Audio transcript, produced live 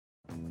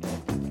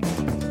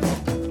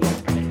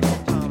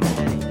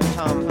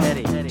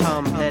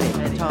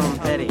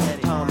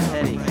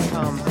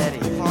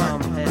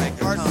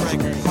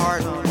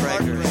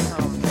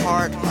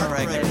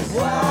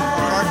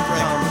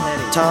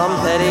Tom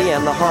Petty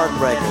and the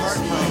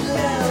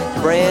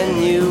Heartbreakers. Brand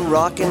new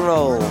rock and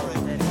roll.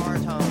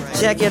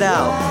 Check it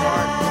out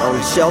on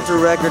Shelter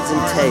Records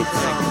and Tapes.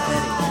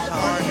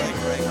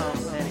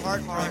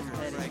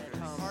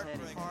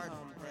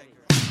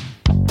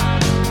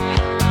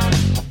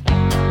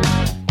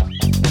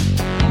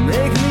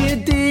 Make me a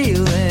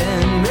deal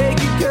and make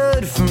it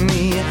good for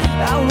me.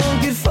 I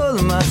won't get full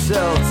of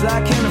myself,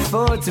 I can't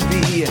afford to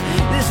be.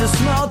 This is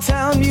small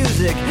town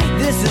music,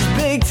 this is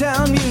big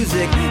town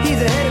music.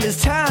 He's ahead of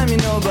his time, you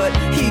know, but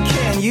he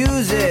can't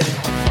use it.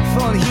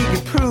 If only he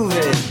could prove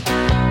it.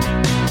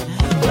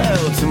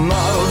 Well,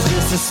 tomorrow's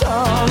just a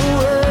song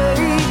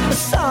away, a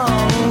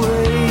song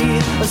away,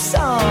 a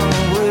song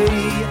away.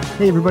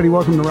 Hey everybody,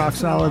 welcome to Rock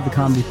Solid, the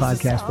comedy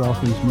podcast for all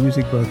things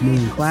music, both new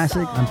and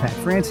classic. I'm Pat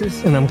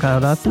Francis. And I'm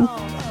Kyle Dotson.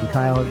 And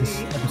Kyle,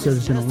 this episode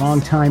has been a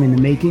long time in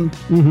the making.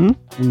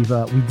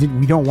 Mm-hmm.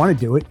 We don't want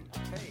to do it.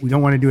 We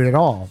don't want to do it at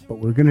all, but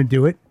we're going to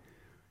do it.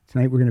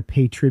 Tonight we're going to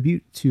pay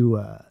tribute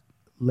to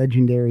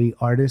legendary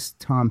artist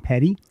Tom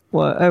Petty.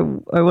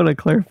 Well, I want to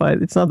clarify.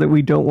 It's not that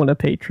we don't want to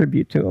pay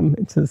tribute to him.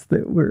 It's just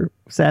that we're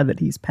sad that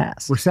he's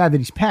passed. We're sad that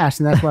he's passed,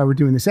 and that's why we're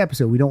doing this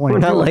episode. We don't want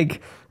We're to not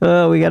like,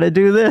 oh, we got to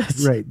do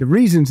this. Right. The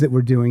reasons that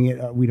we're doing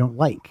it, we don't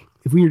like.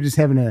 If we were just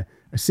having a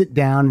sit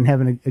down and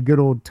having a good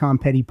old Tom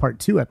Petty Part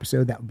 2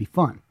 episode, that would be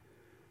fun.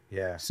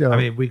 Yeah. So I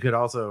mean, we could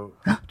also.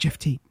 Jeff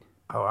Tate.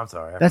 Oh, I'm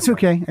sorry. That's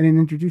okay. I didn't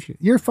introduce you.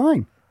 You're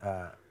fine.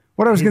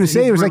 What I was going to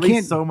say was I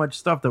can't. So much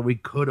stuff that we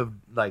could have,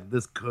 like,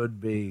 this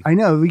could be. I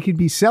know. We could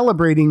be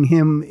celebrating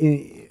him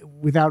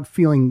without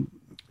feeling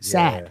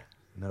sad.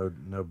 Yeah,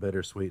 no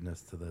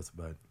bittersweetness to this,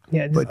 but.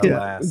 Yeah, just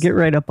alas, get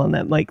right up on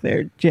that mic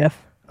there,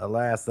 Jeff.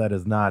 Alas, that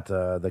is not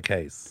the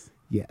case.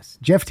 Yes.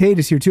 Jeff Tate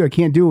is here too. I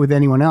can't do it with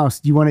anyone else.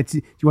 Do you want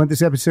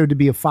this episode to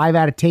be a 5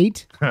 out of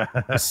Tate?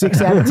 A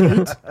 6 out of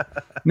Tate?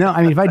 No,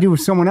 I mean, if I do it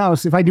with someone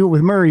else, if I do it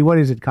with Murray, what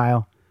is it,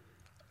 Kyle?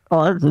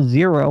 Oh, that's a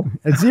 0.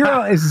 A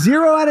 0 is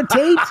 0 out of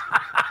Tate?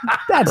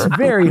 That's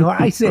very hard.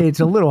 I say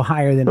it's a little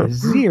higher than a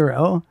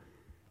 0.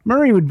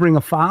 Murray would bring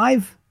a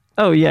 5.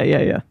 Oh,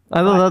 yeah.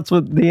 I thought that's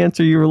what the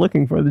answer you were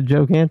looking for, the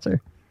joke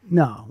answer.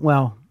 No,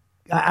 well,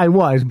 I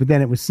was, but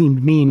then it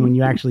seemed mean when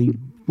you actually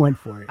went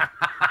for it.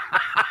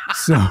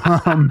 So,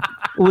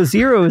 well, a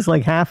 0 is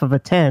like half of a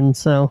 10,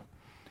 so.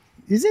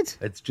 Is it?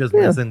 It's just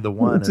missing the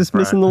 1. It's just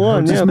missing the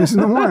 1. Just missing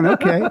the 1.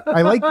 Okay.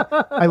 I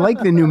like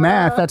the new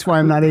math. That's why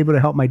I'm not able to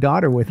help my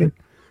daughter with it.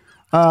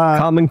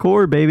 Common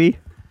Core, baby.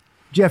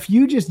 Jeff,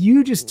 you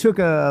just took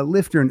a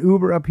Lyft or an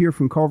Uber up here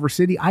from Culver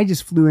City. I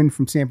just flew in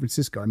from San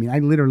Francisco. I mean, I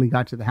literally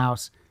got to the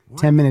house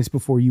 10 minutes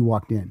before you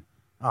walked in.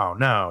 Oh,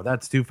 no,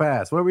 that's too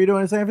fast. What were you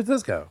doing in San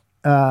Francisco?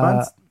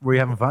 Fun? Were you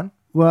having fun?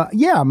 Well,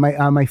 yeah,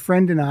 my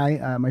friend and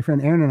I, my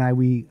friend Aaron and I,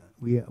 we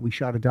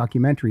shot a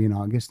documentary in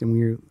August, and we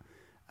were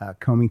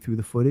combing through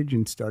the footage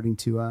and starting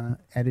to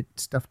edit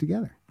stuff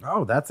together.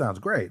 Oh, that sounds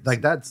great.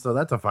 Like that's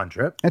a fun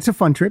trip. That's a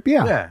fun trip.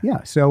 Yeah.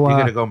 So you're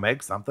gonna go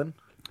make something,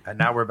 and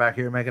now we're back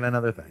here making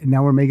another thing. And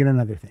now we're making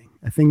another thing,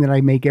 a thing that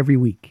I make every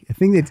week.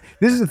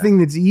 This is a thing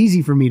that's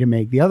easy for me to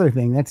make. The other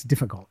thing that's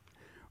difficult.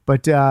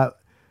 But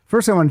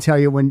first, I want to tell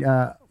you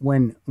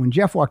when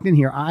Jeff walked in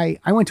here, I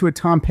went to a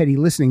Tom Petty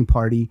listening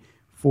party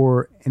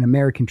for An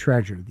American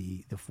Treasure,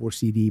 the 4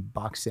 CD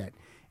box set,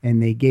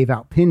 and they gave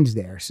out pins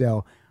there.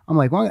 So I'm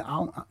like, well,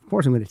 of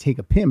course I'm going to take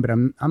a pin, but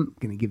I'm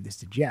going to give this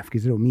to Jeff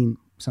because it'll mean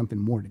something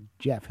more to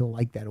Jeff. He'll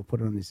like that. He'll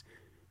put it on his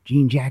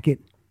jean jacket,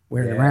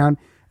 wear it around.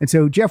 And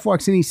so Jeff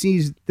walks in, he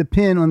sees the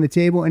pin on the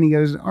table, and he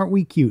goes, "Aren't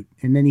we cute?"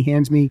 And then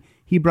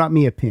he brought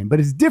me a pin,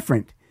 but it's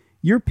different.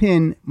 Your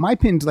pin, my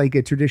pin's like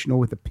a traditional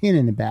with a pin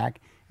in the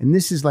back, and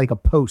this is like a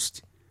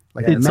post,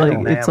 like a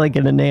metal. It's like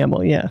an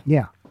enamel, yeah.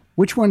 Yeah.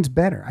 Which one's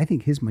better? I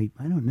think his might.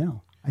 I don't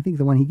know. I think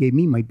the one he gave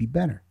me might be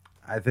better.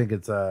 I think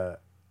it's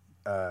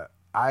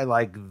I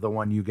like the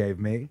one you gave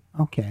me.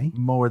 Okay.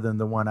 More than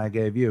the one I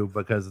gave you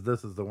because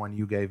this is the one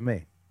you gave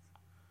me.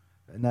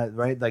 And that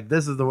right? Like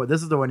this is the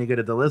one you get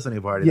at the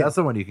listening party. Yeah. That's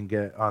the one you can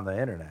get on the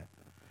internet.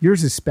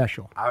 Yours is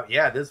special.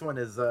 This one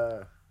is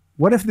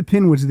What if the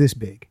pin was this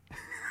big?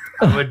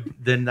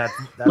 Then that's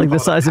like the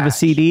size of a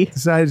CD? The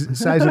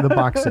size of the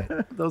box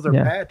set. Those are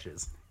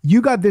patches.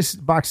 You got this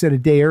box set a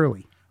day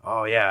early.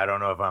 Oh yeah, I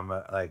don't know if I'm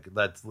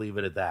let's leave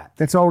it at that.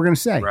 That's all we're going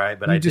to say. Right,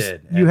 but you I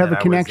did. You have a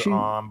connection? I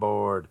was on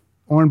board.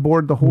 On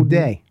board the whole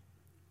day.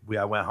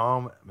 I went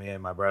home. Me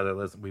and my brother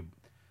listened.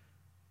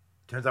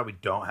 Turns out we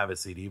don't have a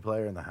CD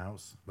player in the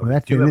house, but we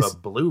do have a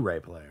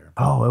Blu-ray player.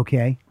 Oh,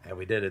 okay. And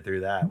we did it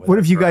through that. What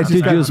if you guys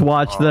did you just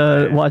watch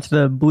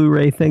the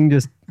Blu-ray thing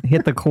just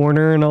hit the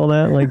corner and all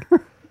that? Like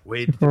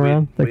we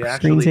screensaver?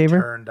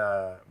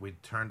 actually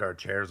turned our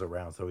chairs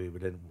around so we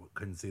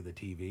couldn't see the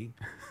TV,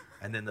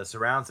 and then the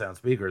surround sound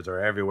speakers are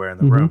everywhere in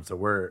the room,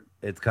 so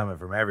it's coming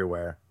from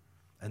everywhere,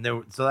 and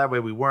then so that way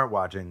we weren't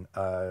watching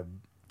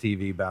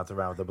TV bounce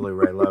around with the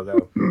Blu-ray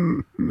logo.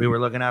 We were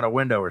looking out a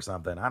window or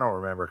something. I don't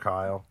remember,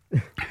 Kyle.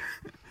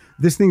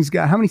 This thing's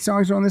got, how many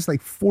songs are on this?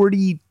 Like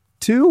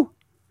 42?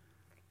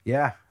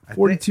 Yeah.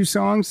 42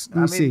 songs?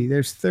 Let me see.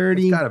 There's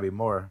 30. It's got to be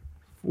more.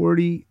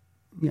 40.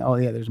 Yeah, oh,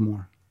 yeah, there's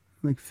more.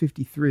 Like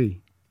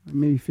 53.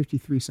 maybe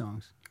 53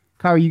 songs.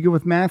 Kyle, you good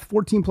with math?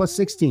 14 plus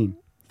 16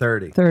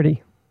 30,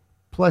 30.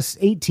 plus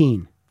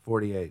 18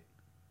 48,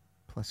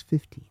 plus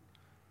 15.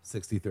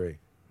 63.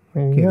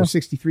 There you Okay, go. there's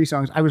 63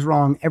 songs. I was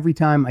wrong every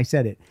time I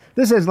said it.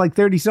 This has like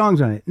 30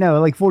 songs on it. No,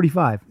 like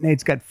 45. No,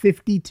 it's got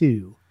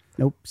 52.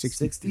 Nope,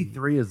 63.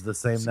 63 is the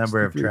same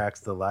number of 63. tracks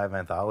the live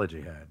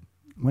anthology had.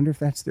 Wonder if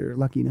that's their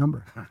lucky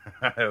number.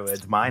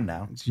 It's mine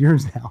now. It's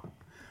yours now.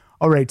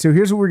 All right, so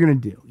here's what we're going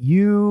to do.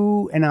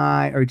 You and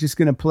I are just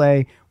going to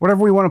play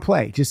whatever we want to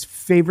play, just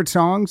favorite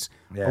songs.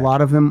 Yeah. A lot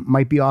of them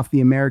might be off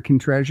the American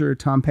Treasure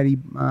Tom Petty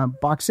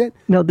box set.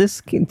 No,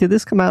 did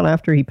this come out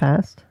after he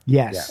passed?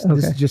 Yes, Yeah.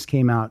 this Okay. just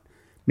came out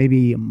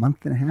maybe a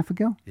month and a half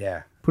ago.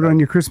 Yeah. Put it on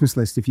your Christmas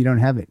list if you don't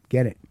have it.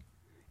 Get it.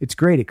 It's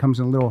great. It comes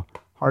in a little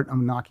hard.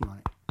 I'm knocking on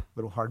it.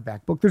 Little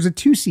hardback book. There's a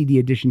 2 CD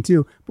edition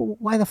too. But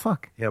why the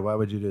fuck? Yeah, why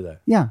would you do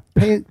that? Yeah,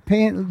 pay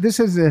it. This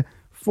has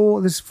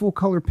full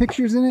color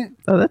pictures in it.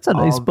 Oh, that's a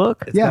nice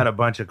book. It's Yeah. got a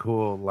bunch of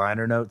cool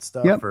liner note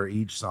stuff Yep. for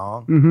each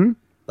song. Mm-hmm.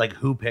 Like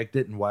who picked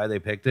it and why they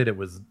picked it. It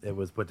was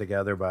put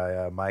together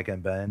by Mike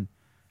and Ben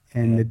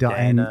And the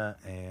Dana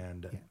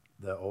and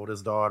the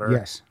oldest daughter.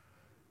 yes,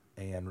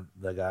 And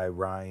the guy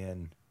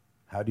Ryan.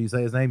 How do you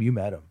say his name? You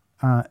met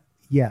him.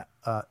 yeah.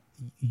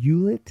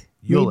 Hewlett,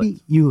 Hewlett.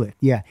 maybe Hewlett.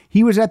 Yeah,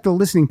 he was at the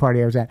listening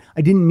party I was at.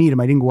 I didn't meet him.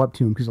 I didn't go up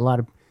to him because a lot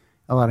of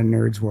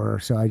nerds were.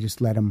 So I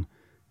just let him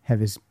have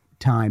his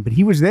time. But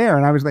he was there,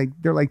 and I was like,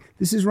 they're like,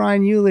 this is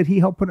Ryan Hewlett. He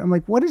helped put. I'm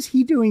like, what is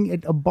he doing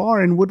at a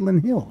bar in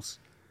Woodland Hills?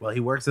 Well, he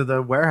works at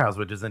the warehouse,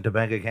 which is in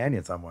Topanga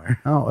Canyon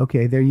somewhere. Oh,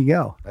 okay, there you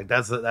go. Like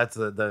that's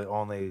the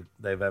only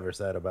they've ever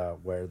said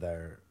about where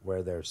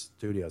their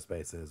studio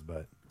space is.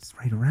 But It's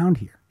right around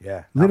here.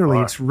 yeah, not Literally,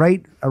 far. it's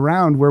right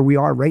around where we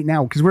are right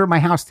now because we're at my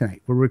house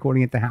tonight. We're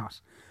recording at the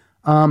house.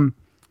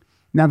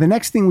 Now, the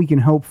next thing we can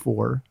hope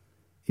for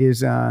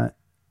is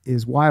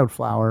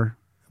Wildflower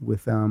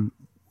with the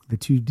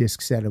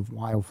 2-disc set of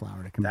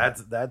Wildflower to come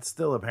out. That's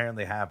still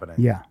apparently happening.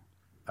 Yeah.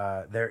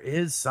 There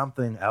is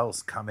something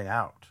else coming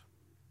out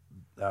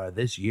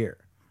this year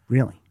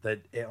Really?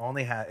 that it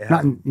only has.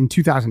 Not in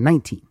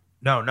 2019.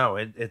 No.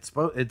 It's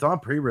on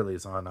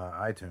pre-release on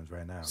iTunes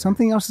right now.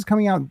 Something else is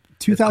coming out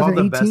It's called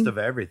the 2018. Best of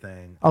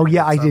Everything. Oh,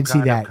 yeah, I Some did see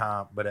kind of that.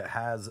 comp, but it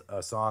has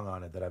a song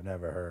on it that I've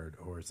never heard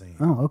or seen.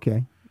 Oh,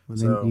 okay. Well,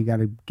 then So- you got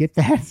to get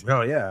that.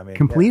 Oh yeah, I mean,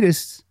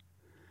 Completists. yeah.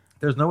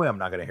 There's no way I'm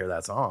not going to hear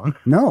that song.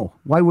 No.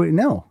 Why would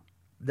no?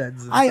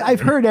 That's I've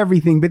heard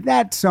everything, but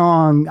that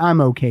song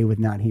I'm okay with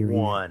not hearing.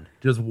 it.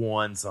 just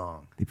one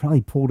song. They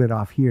probably pulled it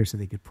off here so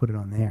they could put it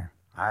on there.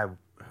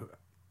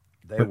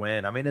 They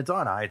win. I mean, it's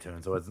on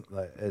iTunes, so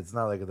it's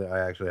not like I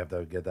actually have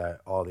to get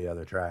all the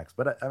other tracks.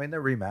 But I mean,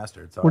 they're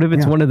remastered. So What if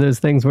it's Yeah. one of those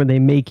things where they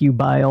make you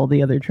buy all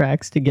the other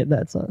tracks to get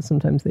that song?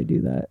 Sometimes they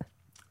do that.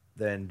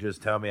 then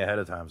just tell me ahead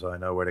of time so I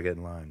know where to get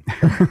in line.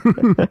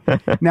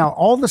 Now,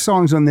 all the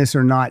songs on this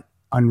are not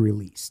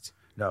unreleased.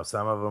 No,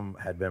 some of them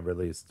had been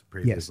released Yes,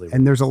 previously.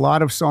 and there's a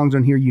lot of songs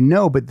on here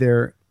but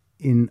they're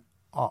in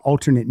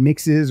alternate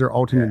mixes or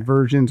alternate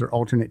versions or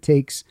alternate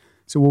takes.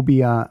 So we'll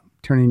be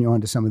turning you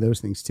on to some of those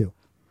things too.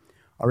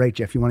 All right,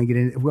 Jeff, you want to get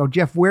in? Well,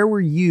 Jeff, where were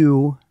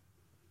you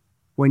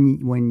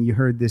when you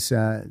heard this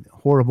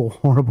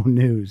horrible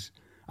news?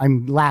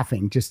 I'm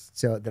laughing just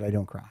so that I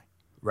don't cry.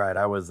 Right,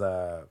 I was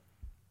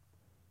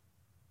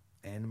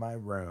in my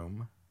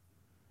room.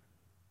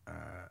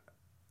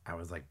 I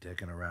was like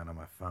dicking around on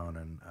my phone,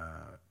 and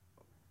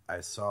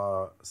I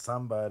saw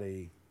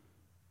somebody.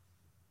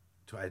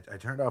 I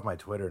turned off my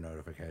Twitter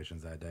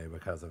notifications that day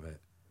because of it.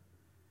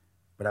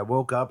 But I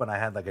woke up and I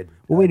had like a.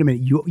 Well, wait a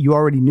minute. You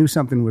already knew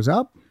something was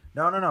up?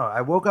 No.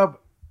 I woke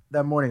up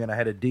that morning and I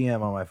had a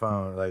DM on my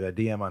phone, like a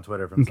DM on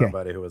Twitter from Okay.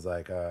 somebody who was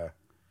like,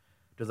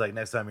 just like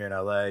next time you're in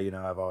LA,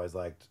 I've always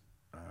liked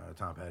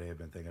Tom Petty. I've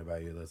been thinking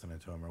about you, listening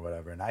to him or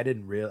whatever. And I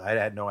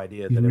had no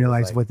idea You that didn't it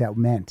realize was like, what that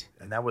meant.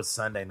 and that was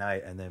Sunday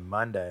night. And then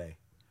Monday,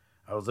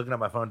 I was looking at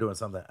my phone doing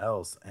something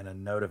else, and a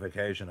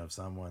notification of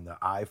someone that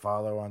I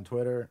follow on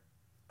Twitter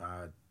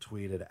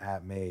tweeted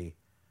at me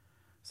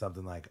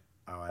something like,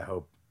 "Oh, I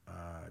hope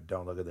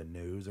don't look at the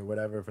news or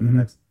whatever for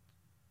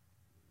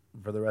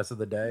the rest of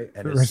the day."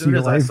 And the as rest of soon your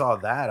as I life? saw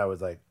that, I was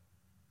like,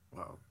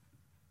 "Well,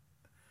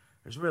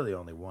 there's really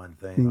only one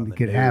thing Thing on that the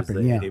could news happen,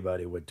 that yeah.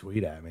 anybody would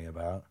tweet at me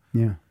about."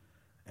 Yeah.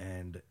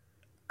 And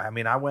I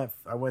mean, I went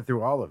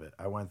through all of it.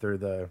 I went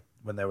through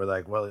when they were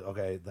like, well,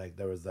 okay, like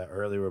there was that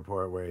early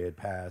report where he had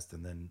passed,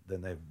 and then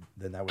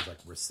that was like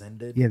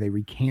rescinded. Yeah, they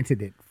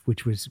recanted it,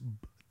 which was,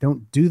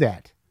 don't do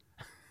that.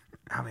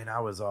 I mean, I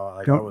was all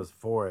like, Don't- I was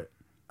for it.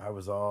 I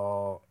was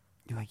all,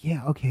 You're like,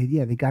 yeah, okay,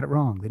 yeah, they got it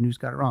wrong. The news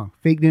got it wrong.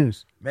 Fake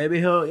news. maybe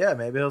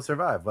he'll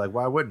survive. Like,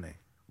 why wouldn't he?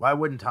 Why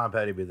wouldn't Tom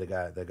Petty be the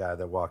guy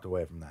that walked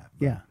away from that?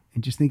 But, Yeah.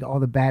 And just think of all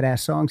the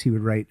badass songs he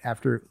would write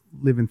after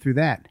living through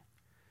that.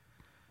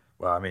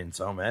 well, I mean,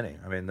 so many.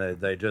 I mean,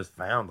 they just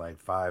found like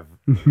five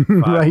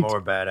Right.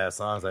 more badass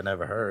songs I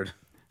never heard.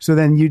 So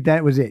then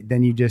that was it.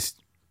 Then you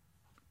just,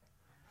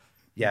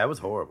 Yeah, it was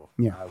horrible.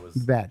 yeah, I was.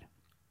 bad.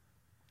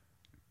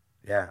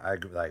 Yeah, I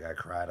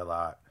cried a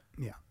lot.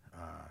 Yeah.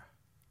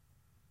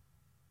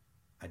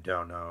 I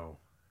don't know.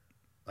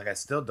 Like I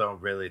still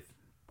don't really.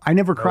 I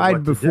never know cried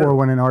what to before do.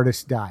 when an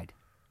artist died.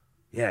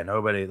 Yeah,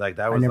 nobody like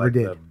that was never like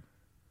did.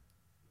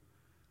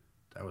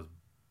 that was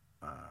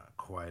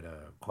quite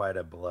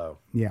a blow.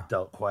 Yeah.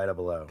 Dealt quite a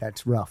blow.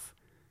 That's rough.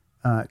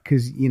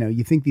 Because,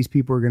 you think these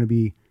people are going to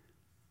be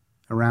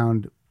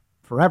around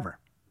forever.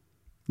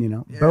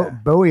 Yeah.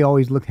 Bowie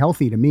always looked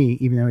healthy to me,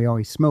 even though he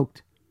always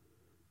smoked.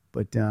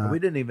 But we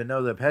didn't even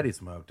know that Petty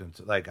smoked, and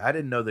like I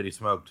didn't know that he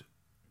smoked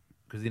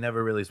because he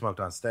never really smoked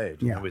on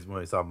stage. Yeah. And when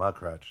we saw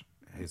Mudcrutch,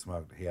 he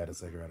smoked. He had a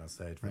cigarette on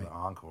stage for the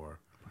encore.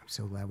 I'm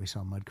so glad we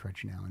saw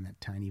Mudcrutch now in that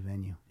tiny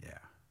venue. Yeah.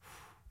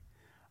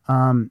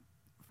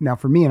 Now,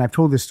 for me, and I've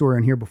told this story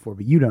on here before,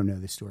 but you don't know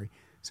this story.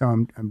 So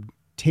I'm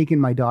taking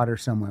my daughter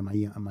somewhere,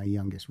 my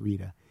youngest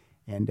Rita,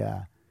 and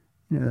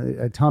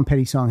a Tom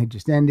Petty song had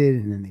just ended,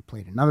 and then they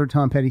played another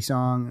Tom Petty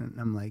song, and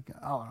I'm like,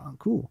 oh,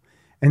 cool.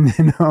 And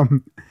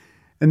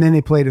then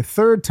they played a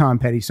third Tom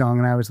Petty song,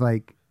 and I was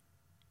like,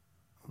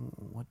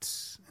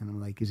 and I'm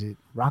like, is it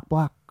Rock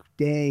Block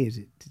Day?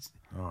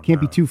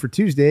 Can't be 2 for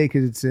Tuesday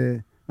because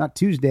it's not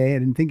Tuesday. I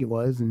didn't think it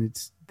was, and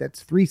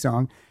that's 3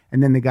 songs.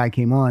 And then the guy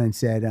came on and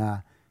said,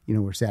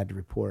 we're sad to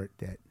report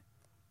that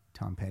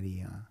Tom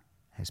Petty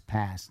has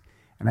passed.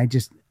 And I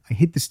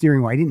hit the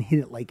steering wheel. I didn't hit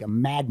it like a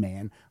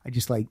madman. I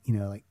just I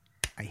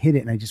hit it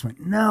and I just went,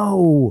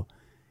 no.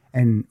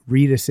 And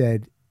Rita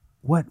said,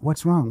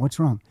 what's wrong? What's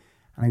wrong?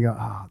 And I go,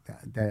 oh,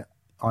 the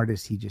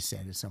artist he just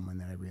said is someone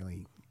that I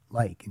really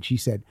like. And she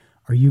said,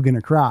 are you going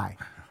to cry?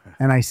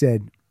 And I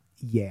said,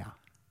 yeah.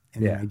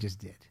 And then I just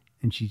did.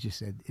 And she just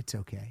said, it's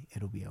okay.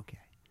 It'll be okay.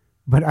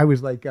 But I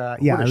was like, What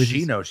I does was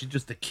she know? She's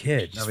just a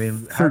kid. She's I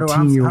mean, a how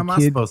 13-year-old am I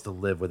kid. supposed to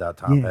live without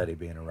Tom Yeah. Petty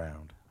being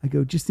around? I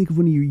go, just think if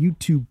one of your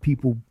YouTube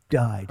people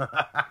died.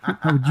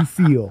 How would you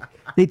feel?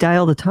 They die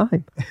all the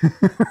time.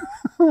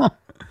 I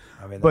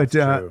mean, that's But,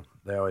 true.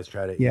 They always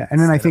try to. Yeah, eat and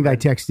then I think I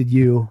cinnamon. texted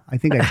you. I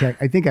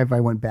think if I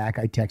went back,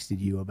 I texted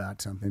you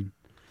about something.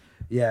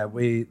 Yeah,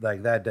 we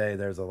like that day.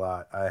 There's a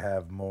lot. I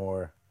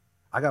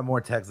got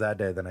more texts that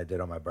day than I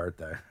did on my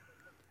birthday.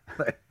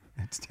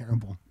 That's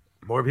terrible.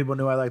 More people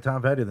knew I liked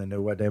Tom Petty than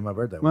knew what day my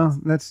birthday was. Well,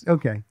 that's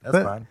okay. That's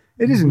But fine.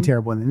 It isn't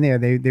terrible. And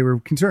they were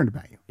concerned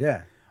about you.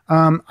 Yeah.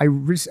 I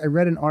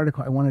read an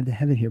article. I wanted to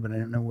have it here, but I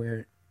don't know where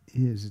it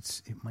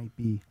is. It might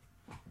be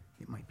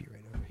right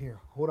over here.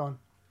 Hold on.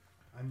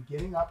 I'm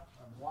getting up.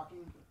 I'm walking.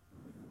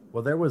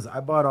 Well, I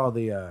bought all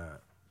the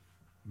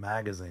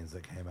magazines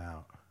that came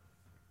out.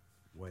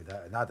 Wait,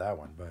 not that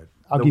one, but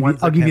I'll the give you.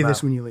 ones I'll that give you came this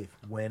out when you leave.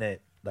 when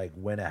it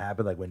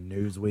happened, like when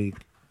Newsweek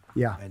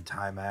Yeah. and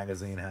Time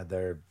Magazine had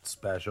their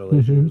special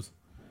issues.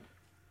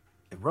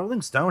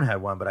 Rolling Stone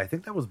had one, but I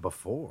think that was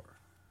before.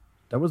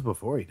 That was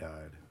before he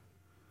died.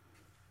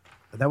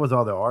 And that was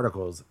all the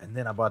articles. And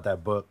then I bought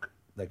that book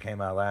that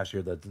came out last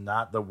year. That's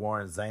not the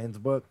Warren Zanes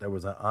book. There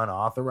was an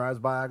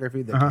unauthorized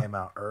biography that came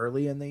out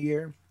early in the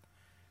year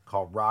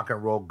called Rock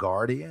and Roll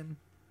Guardian.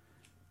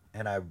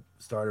 And I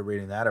started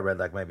reading that. I read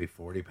like maybe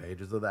 40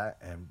 pages of that.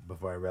 And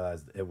before I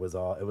realized it was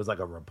like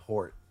a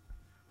report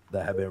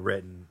that had been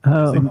written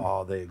using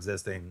all the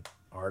existing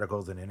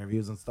articles and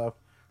interviews and stuff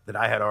that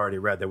I had already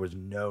read. There was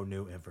no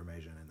new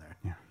information in there.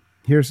 Yeah.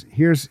 Here's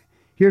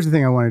the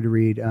thing I wanted to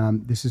read.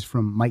 This is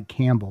from Mike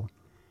Campbell.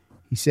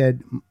 He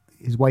said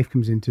his wife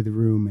comes into the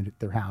room at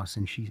their house,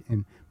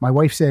 and my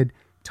wife said,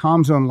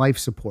 "Tom's on life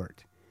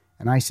support,"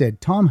 and I said,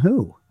 "Tom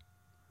who?"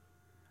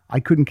 I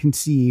couldn't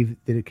conceive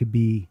that it could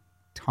be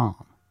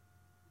Tom.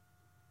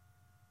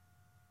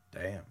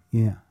 Damn.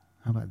 Yeah.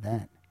 How about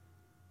that?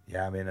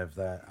 Yeah, I mean,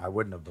 I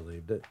wouldn't have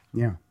believed it.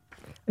 Yeah.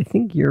 I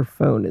think your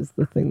phone is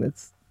the thing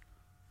that's.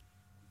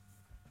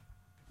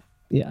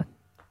 Yeah.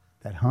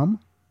 That hum?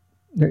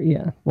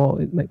 Yeah. Well,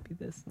 it might be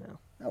this now.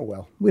 Oh,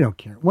 well, we don't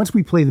care. Once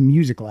we play the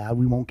music loud,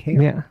 we won't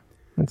care. Yeah.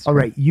 That's All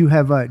true. right. You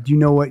have, do you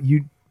know what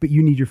but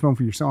you need your phone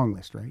for your song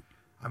list, right?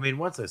 I mean,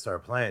 once they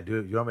start playing,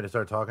 do you want me to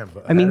start talking?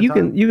 I mean, ahead you of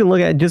time? can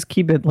look at it, just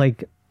keep it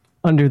like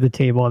under the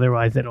table.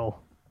 Otherwise, it'll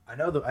I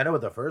know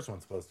what the first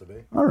one's supposed to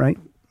be. All right.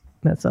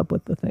 mess up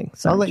with the thing.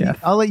 Sorry, Jeff.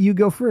 I'll let you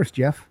go first,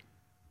 Jeff.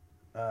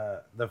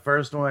 The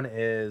first one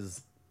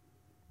is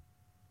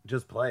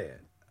just play it.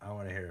 I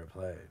want to hear it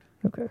played.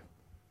 Okay.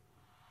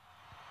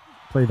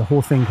 Play the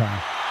whole thing,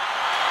 Kyle.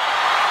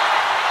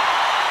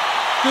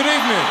 Good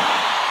evening.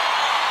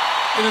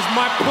 It is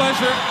my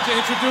pleasure to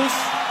introduce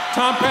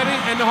Tom Petty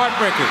and the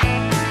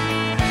Heartbreakers.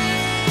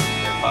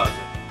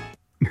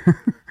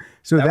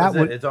 So That that was it.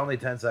 would, It's only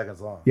 10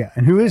 seconds long. yeah.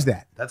 And who is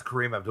that? That's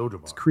Kareem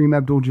Abdul-Jabbar. Kareem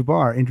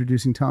Abdul-Jabbar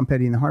introducing Tom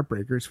Petty and the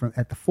Heartbreakers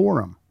at the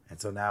Forum. And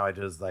so now I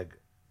just want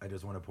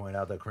to point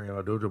out that Kareem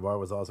Abdul-Jabbar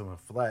was also in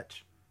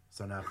Fletch.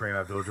 So now Kareem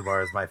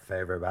Abdul-Jabbar is my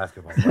favorite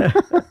basketball player.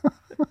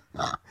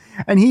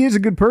 And he is a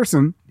good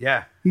person.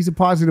 Yeah. He's a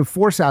positive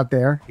force out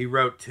there. He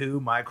wrote 2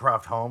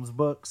 Mycroft Holmes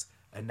books,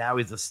 and now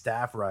he's a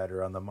staff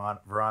writer on the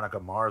Veronica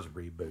Mars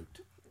reboot.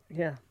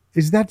 Yeah.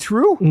 Is that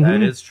true?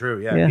 That is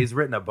true. Yeah. Yeah. He's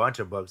written a bunch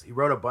of books. He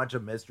wrote a bunch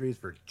of mysteries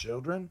for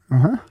children.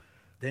 Uh-huh.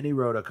 Then he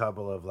wrote a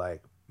couple of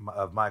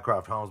of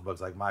Mycroft Holmes books.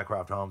 Like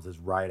Mycroft Holmes is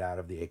right out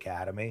of the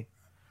academy.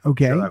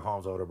 Okay. Sherlock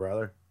Holmes' older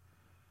brother.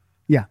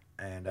 Yeah.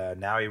 And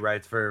now he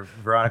writes for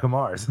Veronica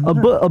Mars.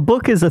 A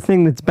book is a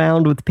thing that's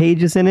bound with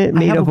pages in it, I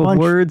made have up a of bunch.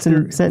 words They're-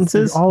 and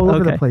sentences. they're all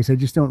over the Okay. place. I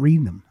just don't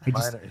read them. I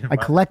Mine-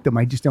 collect them.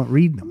 I just don't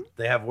read them.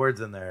 They have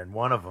words in there, and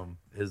one of them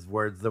is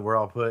words that were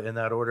all put in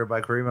that order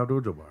by Kareem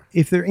Abdul-Jabbar.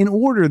 If they're in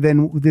order,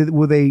 then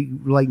will they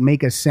like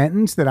make a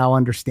sentence that I'll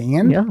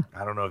understand? Yeah.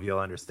 I don't know if you'll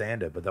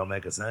understand it, but they'll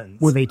make a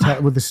sentence. Will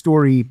the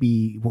story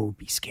be? Will it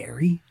be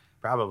scary?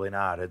 Probably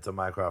not. It's a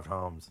Mycroft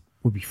Holmes.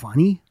 Will it be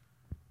funny?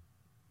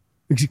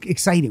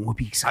 Exciting. Will it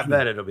be I exciting?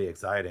 bet it'll be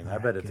exciting. I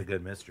bet it's a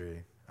good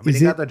mystery. I mean,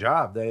 Is he got it- the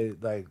job. They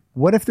like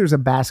What if there's a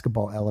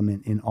basketball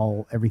element in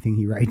everything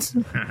he writes?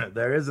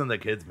 there isn't the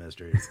kids'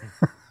 mysteries.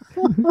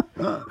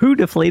 Who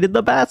deflated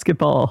the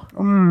basketball?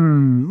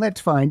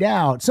 Let's find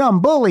out. Some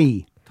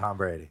bully. Tom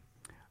Brady.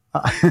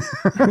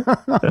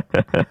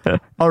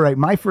 All right,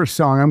 my first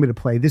song I'm going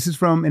to play. This is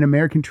from An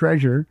American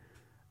Treasure,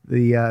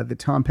 the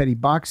Tom Petty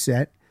box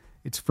set.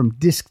 It's from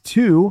disc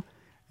 2,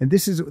 and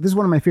this is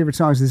one of my favorite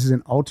songs. This is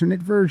an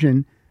alternate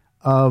version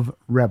of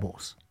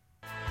Rebels.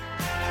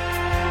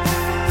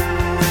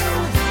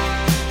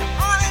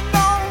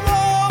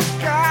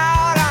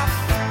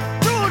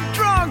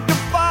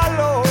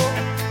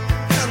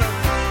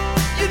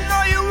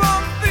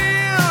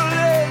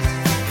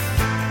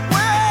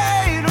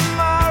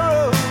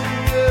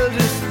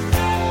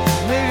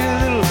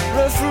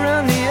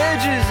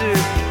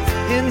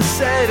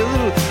 Inside a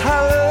little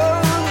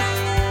hollow,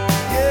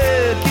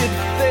 yeah, kid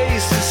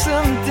faces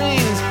some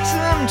things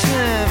sometimes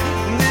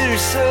they're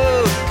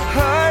so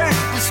hard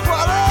to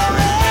swallow.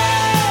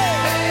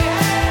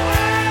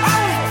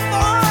 I was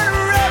born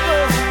a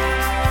rebel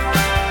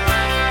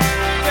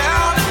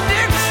down in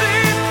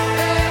Dixie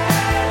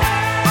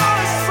on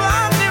a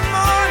Sunday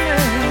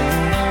morning.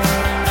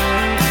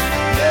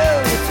 Yeah,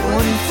 with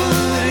 1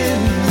 foot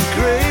in the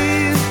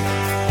grave,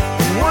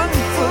 and 1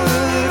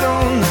 foot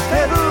on the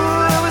pedal.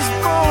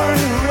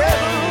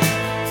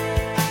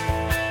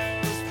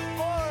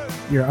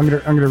 Here, I'm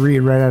gonna read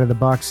right out of the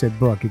box set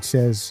book. It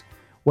says,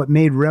 "What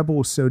made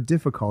Rebels so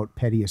difficult,"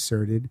 Petty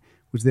asserted,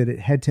 "was that it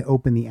had to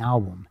open the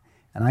album,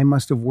 and I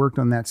must have worked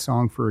on that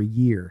song for a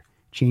year,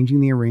 changing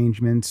the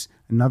arrangements,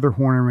 another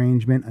horn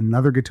arrangement,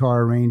 another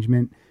guitar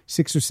arrangement,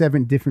 6 or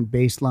 7 different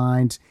bass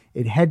lines.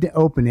 It had to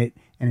open it,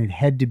 and it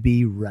had to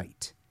be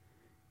right."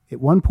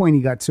 At one point,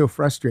 he got so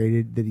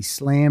frustrated that he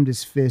slammed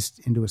his fist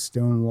into a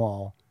stone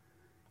wall,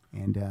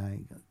 and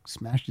he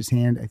smashed his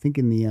hand. I think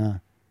in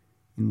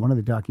one of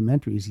the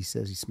documentaries, he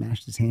says he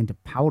smashed his hand to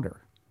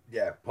powder,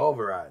 Yeah,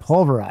 pulverized.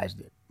 pulverized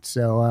it.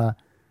 So,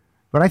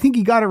 but I think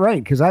he got it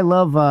right because I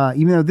love,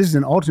 even though this is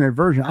an alternate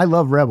version, I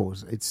love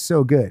Rebels. It's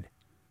so good.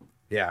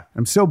 Yeah.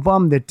 I'm so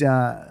bummed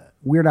that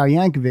Weird Al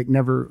Yankovic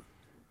never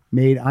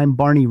made "I'm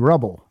Barney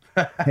Rubble."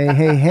 Hey,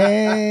 hey,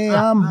 hey,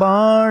 I'm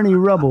Barney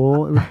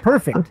Rubble. It was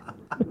perfect.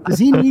 Does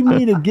he need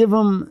me to give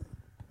him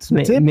some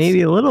tips?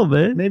 Maybe a little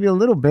bit. Maybe a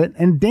little bit.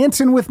 And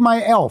 "Dancing with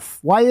My Elf."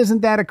 Why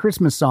isn't that a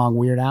Christmas song,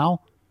 Weird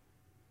Al?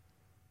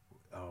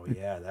 Oh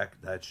yeah,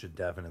 that should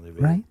definitely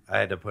be. Right? I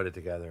had to put it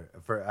together.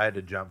 I had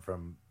to jump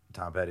from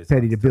Tom Petty's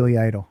Petty to songs Billy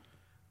Idol.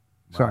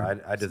 Well, Sorry.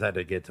 I just had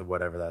to get to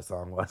whatever that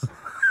song was.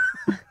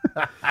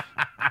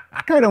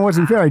 Kind of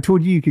wasn't fair. I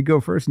told you could go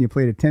first, and you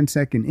played a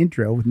 10-second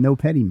intro with no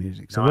Petty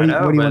music. So No, what do I know,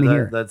 you but want to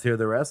hear? Let's hear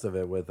the rest of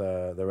it with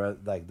the rest.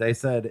 Like they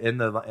said in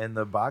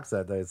the box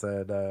set, they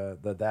said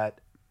that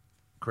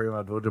Kareem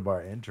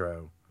Abdul-Jabbar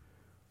intro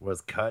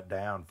was cut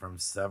down from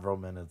several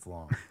minutes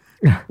long.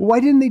 Why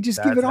didn't they just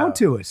give That's it all how-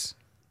 to us?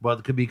 Well,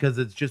 because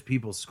it's just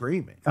people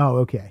screaming Oh,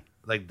 okay.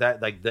 like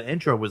that. Like the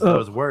intro was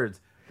those words.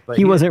 But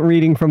He wasn't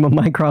reading from a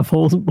Mycroft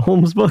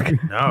Holmes book.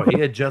 No, he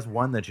had just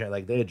won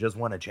like they had just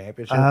won a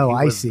championship. Oh, he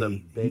I was see.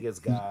 The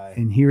biggest guy.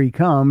 And here he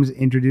comes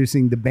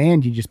introducing the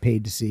band you just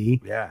paid to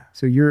see. Yeah.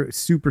 So you're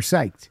super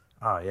psyched.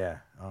 Oh yeah.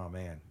 Oh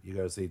man. You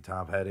go see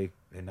Tom Petty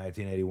in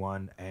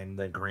 1981, and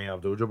then Kareem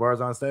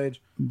Abdul-Jabbar's on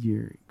stage,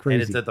 You're and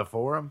crazy. it's at the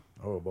Forum.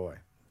 Oh boy,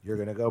 you're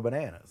gonna go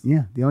bananas.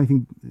 Yeah. The only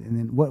thing, and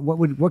then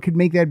what could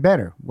make that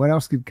better? What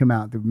else could come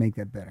out that would make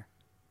that better?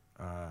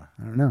 I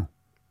don't know.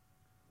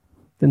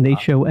 Then they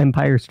show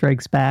Empire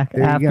Strikes Back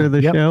There you after go.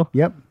 the Yep, show.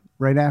 Yep.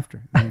 Right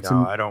after. And it's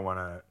No, in- I don't want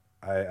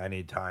to. I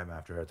need time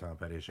after a Tom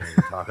Petty show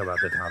to talk about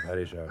the Tom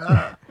Petty show.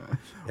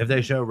 If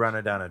they show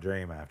 "Running Down a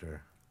Dream"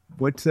 after,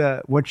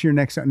 What's your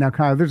next song? Now,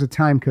 Kyle, there's a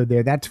time code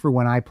there. That's for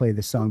when I play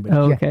the song. But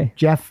Oh, okay.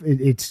 Jeff,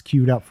 it's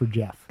queued up for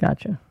Jeff.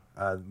 Gotcha.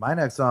 my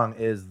next song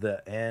is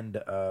the end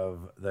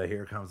of the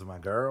 "Here Comes My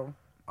Girl"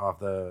 off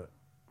the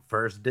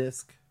first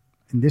disc.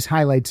 And this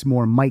highlights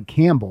more Mike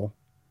Campbell.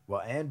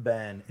 Well, and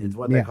Ben, it's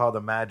what Yeah. they call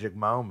the magic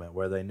moment,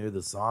 where they knew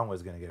the song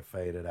was going to get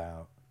faded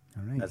out.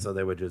 All right. And so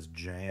they would just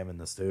jam in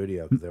the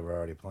studio because they were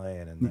already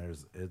playing, and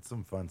it's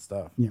some fun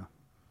stuff. Yeah.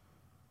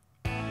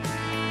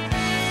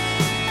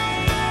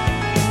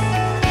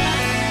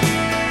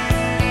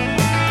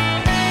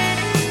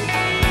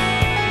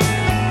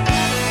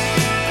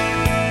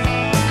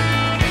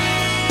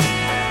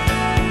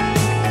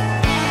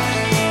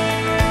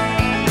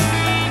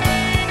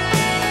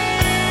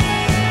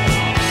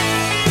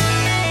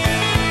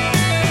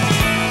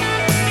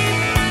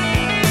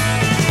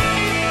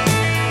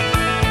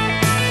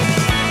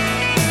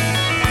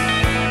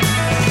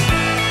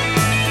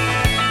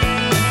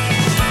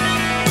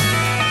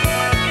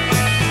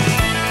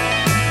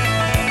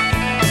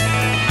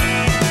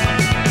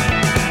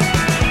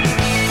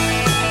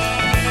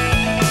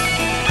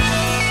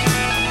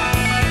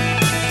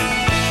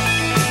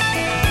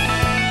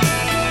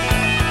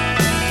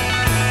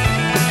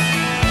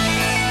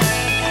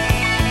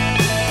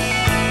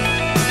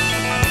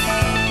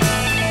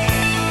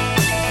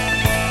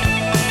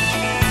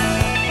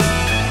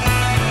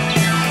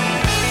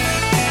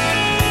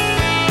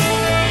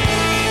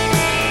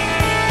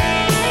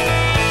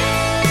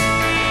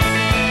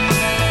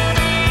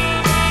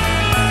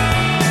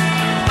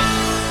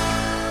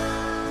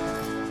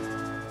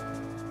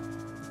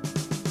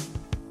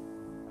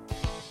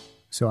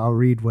 So I'll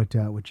read what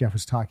Jeff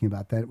was talking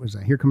about. That was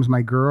 "Here Comes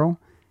My Girl,"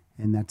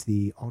 and that's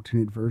the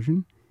alternate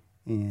version.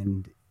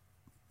 And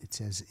it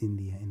says in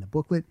the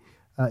booklet,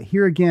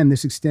 here again,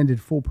 this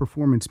extended full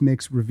performance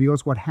mix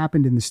reveals what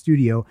happened in the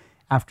studio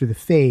after the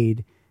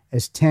fade,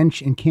 as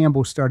Tench and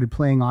Campbell started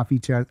playing off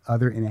each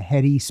other in a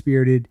heady,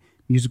 spirited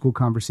musical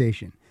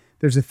conversation.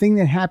 There's a thing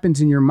that happens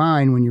in your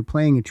mind when you're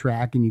playing a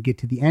track and you get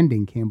to the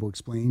ending, Campbell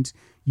explains.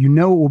 You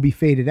know it will be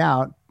faded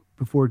out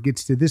before it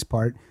gets to this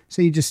part,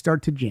 so you just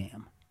start to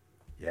jam.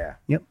 Yeah.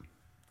 Yep.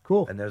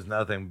 Cool. And I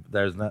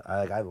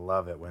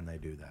love it when they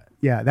do that.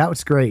 Yeah, that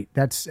was great.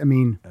 And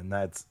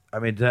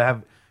to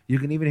have, you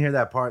can even hear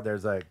that part.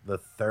 There's like the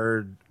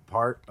third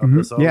part of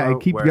the solo. Yeah,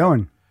 keep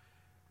going.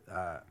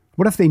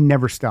 What if they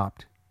never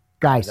stopped?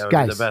 Guys, that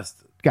would be the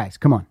best. Guys,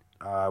 come on.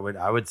 I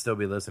would still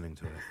be listening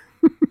to it.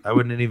 I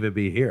wouldn't even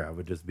be here. I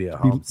would just be at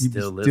home You'd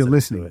still be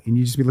listening to it. And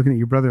you just be looking at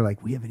your brother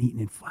like, we haven't eaten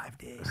in 5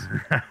 days.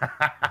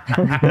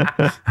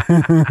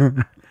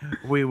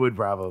 We would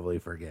probably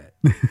forget.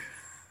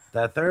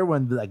 That third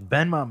one, like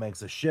Benmont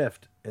makes a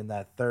shift in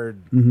that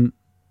third. Then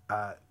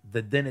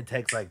it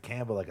takes like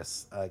Campbell like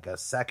a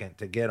second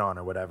to get on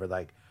or whatever.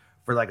 Like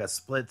for like a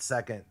split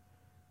second,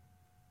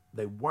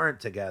 they weren't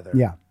together.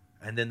 Yeah,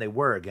 and then they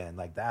were again.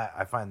 Like that,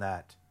 I find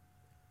that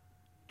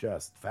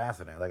just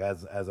fascinating. Like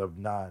as a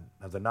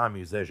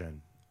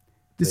non-musician,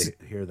 to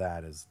hear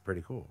that is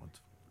pretty cool.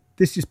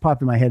 This just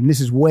popped in my head, and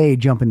this is way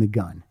jumping the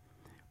gun.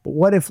 But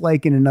what if,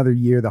 like in another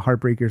year, the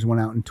Heartbreakers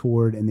went out and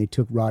toured, and they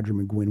took Roger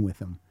McGuinn with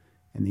them,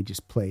 and they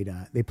just played.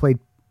 They played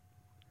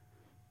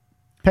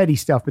Petty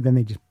stuff, but then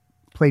they just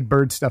played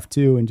Bird stuff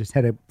too, and just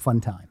had a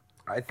fun time.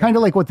 Kind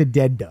of like what the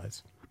Dead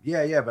does.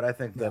 Yeah, but I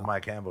think that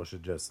Mike Campbell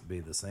should just be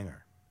the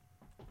singer.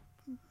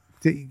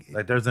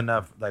 Like there's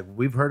enough. Like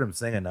we've heard him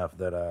sing enough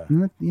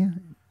that. Yeah.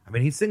 I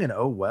mean, he's singing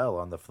 "Oh Well"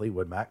 on the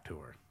Fleetwood Mac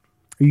tour.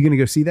 Are you going to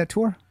go see that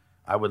tour?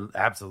 I would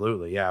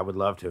absolutely. Yeah, I would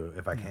love to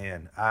if I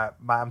can.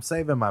 I'm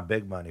saving my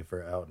big money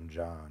for Elton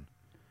John.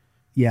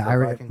 Yeah,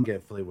 so if I can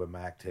get Fleetwood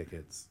Mac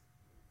tickets.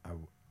 I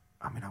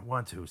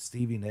want to.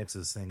 Stevie Nicks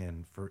is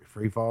singing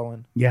 "Free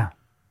Fallin'." Yeah,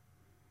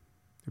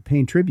 they're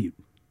paying tribute,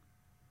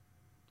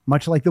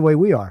 much like the way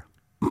we are.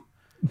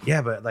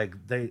 Yeah, but like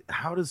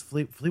how does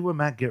Fleetwood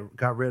Mac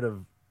got rid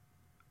of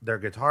their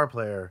guitar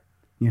player?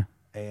 Yeah,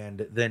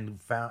 and then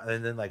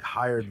like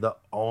hired the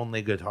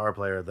only guitar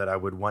player that I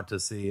would want to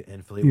see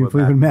in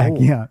Fleetwood Mac.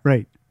 Yeah,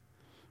 right.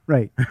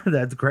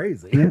 That's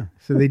crazy. Yeah,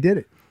 so they did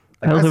it.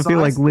 I also feel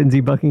like Lindsey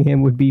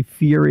Buckingham would be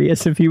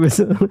furious if he was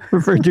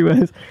referred to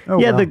as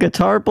the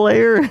guitar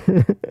player.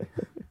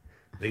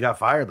 He got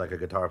fired like a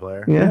guitar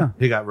player. Yeah.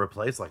 He got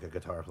replaced like a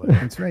guitar player.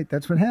 That's right.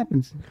 That's what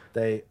happens.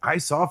 I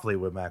saw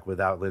Fleetwood Mac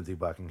without Lindsey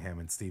Buckingham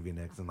and Stevie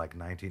Nicks in like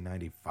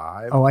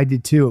 1995. Oh, I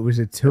did too. It was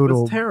a total.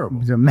 It was terrible. It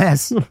was a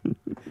mess.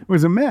 It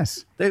was a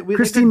mess.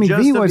 Christine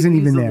McVie wasn't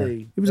even there.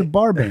 It was a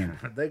bar band.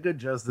 They could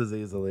just as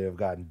easily have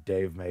gotten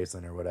Dave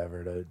Mason or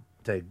whatever to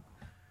take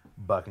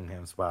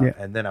Buckingham's spot,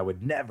 and then I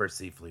would never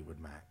see Fleetwood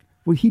Mac.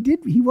 Well, he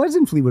did. He was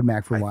in Fleetwood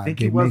Mac for a while. I think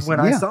he was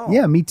when I saw him.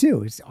 Yeah, me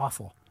too. It's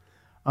awful.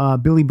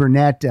 Billy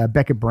Burnett,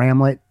 Beckett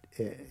Bramlett.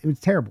 It was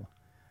terrible.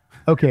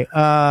 Okay,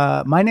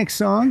 my next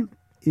song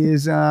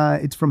is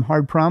it's from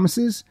Hard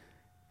Promises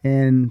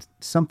and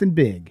Something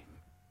Big.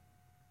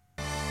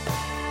 It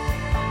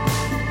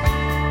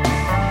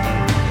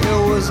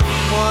was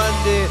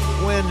Monday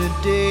when the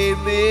day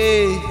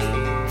made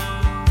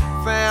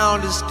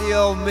found a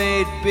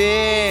still-made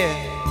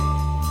bed,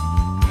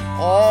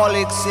 all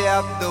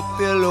except the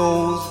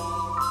pillows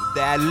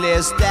that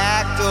lay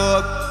stacked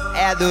up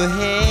at the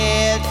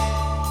head.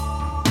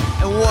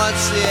 And one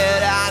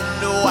said, I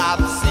know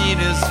I've seen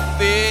his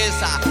face,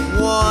 I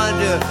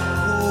wonder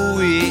who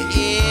he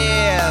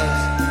is.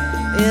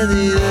 And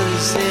the other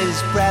said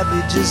it's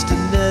probably just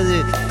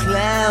another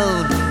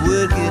clown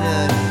working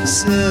on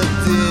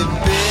something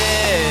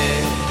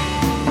big.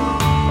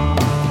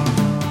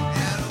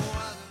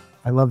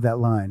 I love that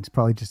line. It's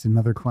probably just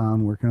another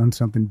clown working on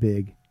something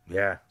big.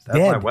 Yeah, that's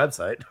my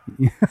website.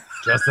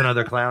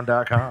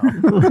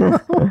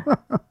 JustAnotherClown.com.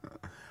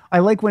 I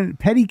like when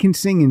Petty can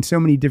sing in so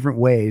many different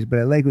ways, but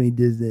I like when he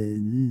does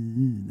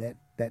that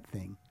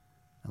thing.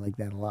 I like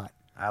that a lot.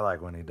 I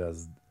like when he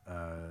does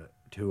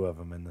two of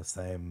them in the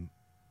same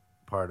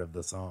part of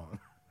the song,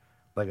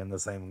 like in the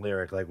same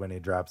lyric, like when he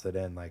drops it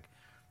in, like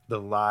the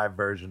live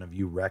version of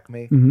 "You Wreck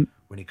Me,"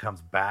 when he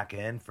comes back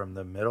in from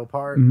the middle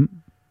part.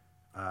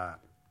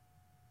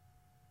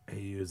 He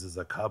uses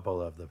a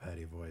couple of the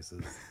Petty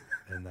voices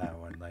in that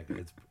one. Like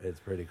it's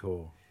pretty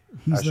cool.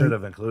 I should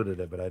have included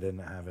it, but I didn't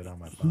have it on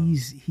my phone.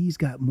 He's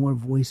got more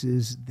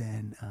voices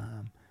than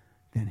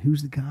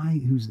who's the guy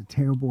who's the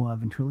terrible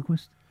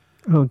ventriloquist?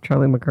 Oh,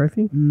 Charlie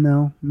McCarthy?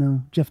 No,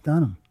 Jeff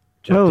Dunham.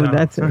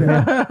 That's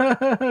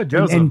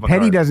it. And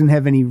Petty doesn't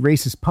have any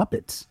racist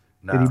puppets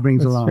that he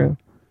brings along. True.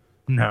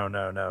 No.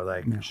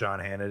 Like Sean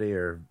Hannity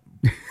or.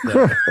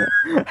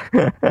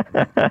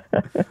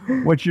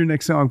 What's your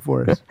next song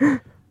for us?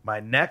 My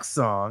next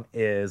song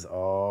is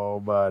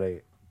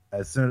buddy.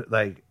 As soon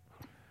like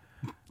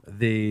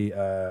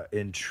The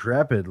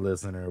intrepid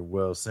listener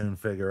will soon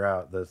figure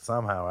out that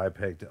somehow I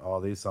picked all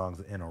these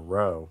songs in a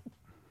row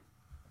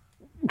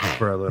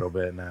for a little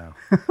bit now.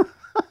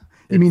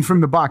 You mean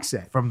from the box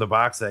set? From the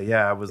box set,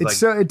 yeah. I was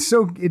It's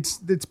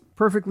it's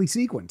perfectly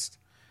sequenced.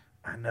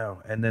 I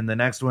know. And then the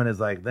next one is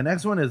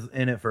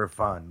in it for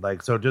fun.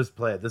 Like, so just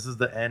play it. This is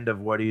the end of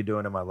What Are You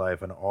Doing in My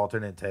Life, an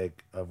alternate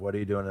take of What Are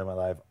You Doing in My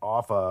Life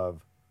off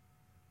of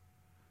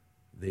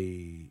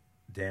the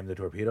Damn the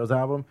Torpedoes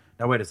album.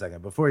 Now wait a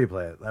second. Before you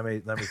play it, let me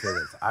say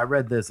this. I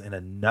read this in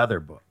another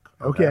book.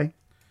 Okay.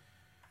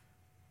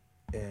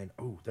 And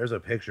there's a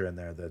picture in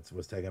there that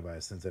was taken by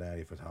a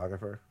Cincinnati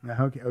photographer.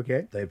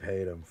 Okay. They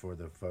paid him for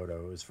the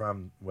photo. It was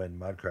from when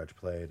Mudcrutch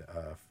played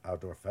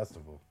outdoor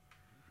festival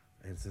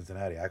in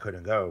Cincinnati. I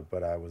couldn't go,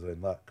 but I was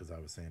in luck because I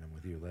was seeing him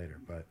with you later.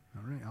 But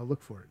All right, I'll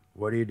look for it.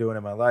 What Are You Doing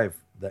in My Life?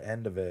 The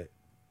end of it,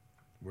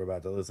 we're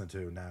about to listen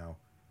to now.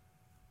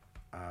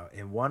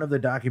 In one of the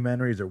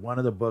documentaries or one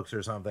of the books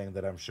or something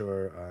that I'm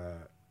sure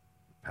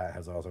Pat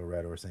has also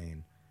read or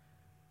seen,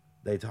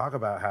 they talk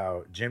about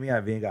how Jimmy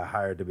Iovine got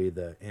hired to be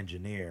the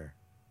engineer,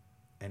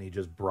 and he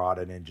just brought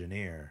an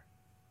engineer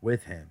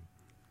with him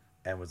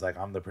and was like,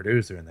 I'm the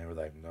producer. And they were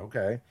like,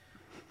 okay.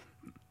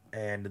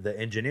 And the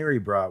engineer he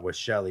brought was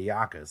Shelly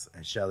Yakus,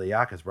 and Shelly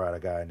Yakus brought a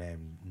guy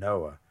named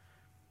Noah.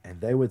 And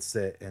they would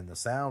sit in the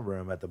sound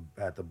room at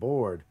the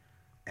board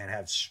and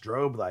have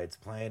strobe lights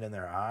playing in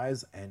their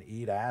eyes and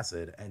eat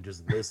acid and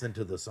just listen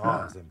to the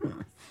songs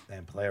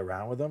and play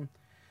around with them.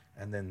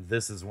 And then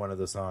this is one of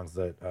the songs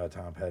that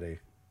Tom Petty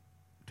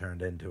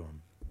turned into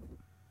him.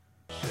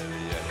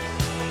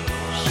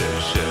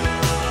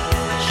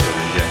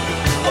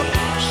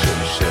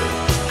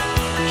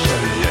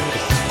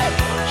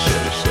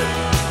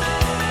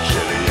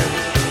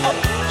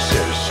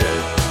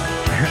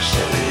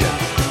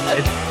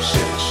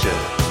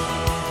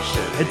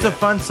 It's a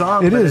fun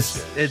song. It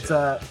is. It's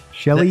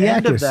Shelly the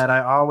end of Yakus. that.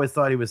 I always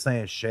thought he was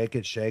saying "shake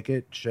it, shake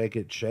it, shake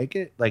it, shake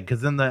it." Like,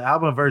 because in the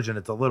album version,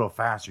 it's a little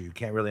faster. You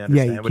can't really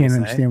understand. You can't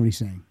understand what he's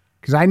saying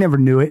because I never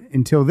knew it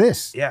until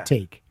this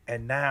take.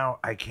 And now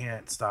I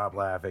can't stop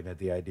laughing at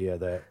the idea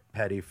that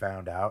Petty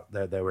found out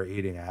that they were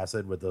eating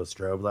acid with those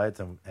strobe lights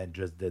and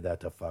just did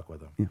that to fuck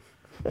with them.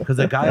 Because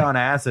a guy on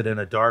acid in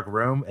a dark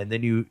room, and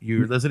then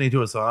you're listening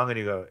to a song and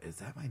you go, "Is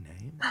that my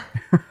name?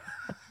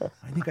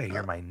 I think I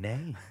hear my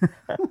name."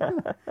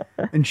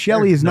 And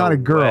Shelly is not no a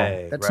girl.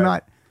 way, That's right.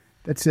 not.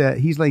 That's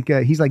he's like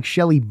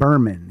Shelly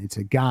Berman. It's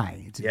a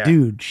guy. It's a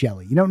dude.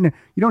 Shelly. You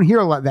don't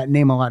hear that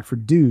name a lot for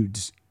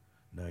dudes.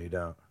 No, you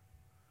don't.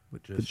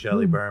 Just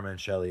Shelly Berman,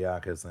 Shelly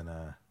Yakus, and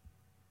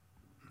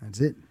That's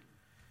it.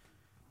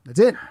 That's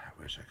it.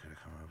 I wish I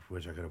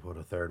could have pulled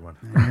a third one.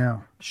 I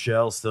know.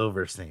 Shel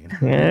Silverstein.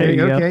 There you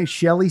go. Okay,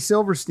 Shelly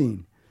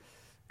Silverstein.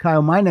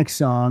 Kyle, my next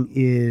song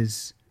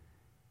is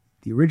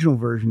the original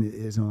version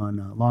is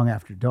on Long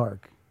After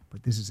Dark,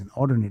 but this is an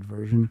alternate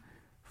version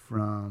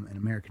from An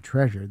American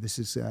Treasure. This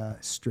is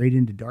Straight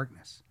Into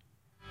Darkness.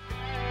 There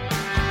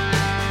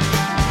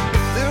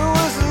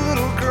was a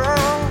little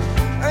girl,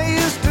 I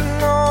used to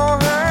know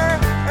her.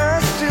 I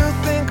still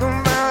think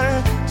about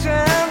her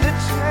time to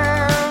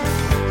time.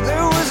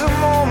 There was a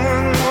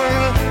moment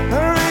when I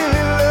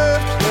really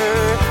loved her.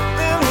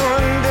 Then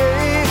one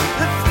day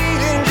the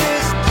feeling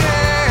just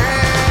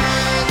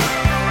died.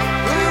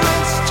 We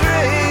went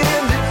straight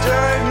into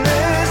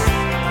darkness,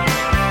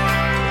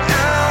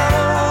 out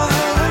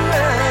over the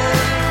night.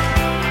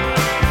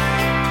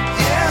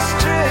 Yeah,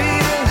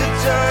 straight into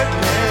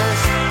darkness,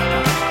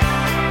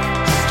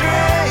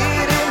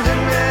 straight into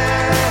night.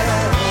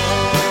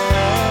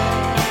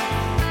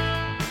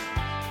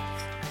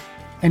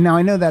 And now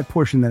I know that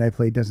portion that I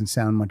played doesn't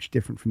sound much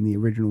different from the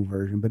original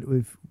version, but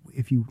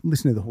if you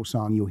listen to the whole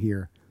song, you'll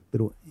hear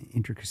little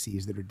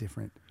intricacies that are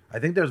different. I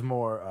think there's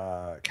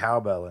more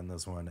cowbell in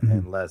this one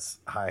and less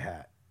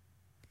hi-hat.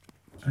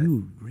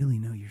 You really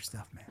know your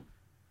stuff,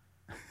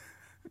 man.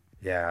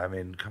 Yeah, I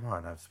mean, come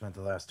on. I've spent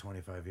the last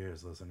 25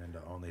 years listening to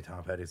only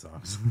Tom Petty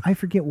songs. I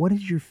forget, what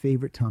is your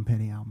favorite Tom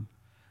Petty album?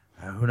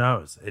 Who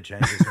knows? It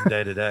changes from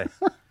day to day.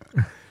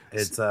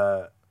 It's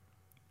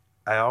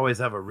I always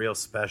have a real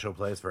special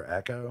place for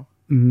Echo.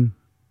 Mm-hmm.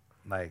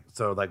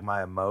 Like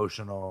my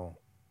emotional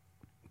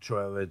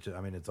choice.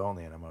 I mean, it's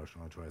only an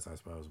emotional choice, I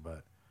suppose,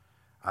 but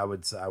I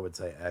would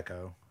say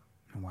Echo.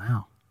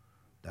 Wow.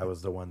 That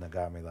was the one that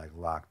got me like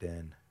locked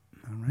in.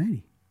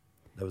 Alrighty.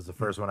 That was the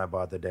first one I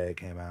bought the day it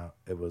came out.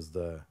 It was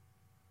the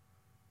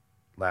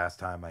last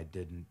time I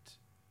didn't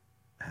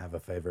have a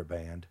favorite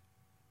band.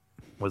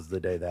 Was the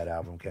day that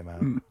album came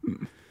out. And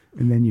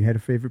then you had a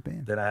favorite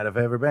band. Then I had a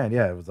favorite band.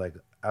 Yeah, it was like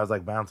I was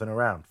like bouncing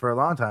around for a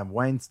long time.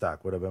 Wayne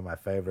Stock would have been my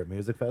favorite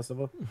music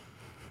festival,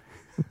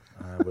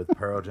 with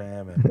Pearl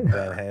Jam and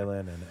Van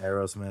Halen and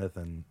Aerosmith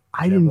and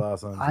Jim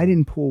Blossoms. I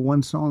didn't pull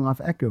one song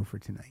off Echo for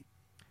tonight.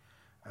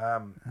 I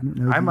don't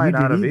know. I if might you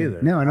not did have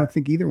either. No, I don't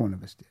think either one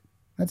of us did.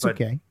 That's But-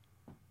 okay.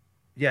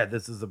 Yeah,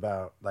 this is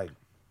about like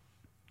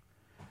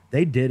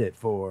they did it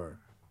for.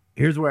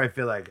 Here's where I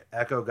feel like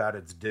Echo got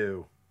its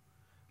due.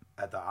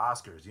 at the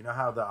Oscars. You know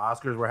how the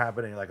Oscars were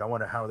happening? Like, I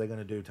wonder how are they going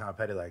to do Tom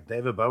Petty? Like,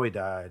 David Bowie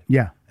died.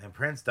 Yeah. And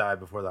Prince died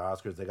before the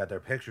Oscars. They got their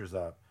pictures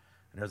up.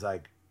 And it was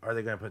like, are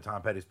they going to put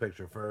Tom Petty's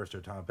picture first or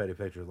Tom Petty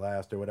picture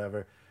last or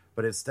whatever?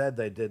 But instead,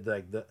 they did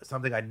like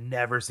something I'd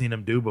never seen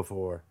him do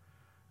before.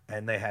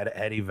 And they had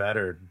Eddie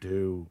Vedder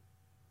do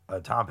a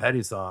Tom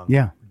Petty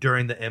song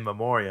during the In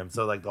Memoriam.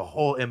 So, like, the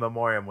whole In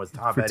Memoriam was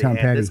Tom Petty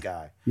and this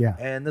guy. Yeah.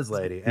 And this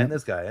lady and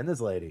this guy and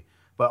this lady.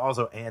 But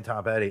also, and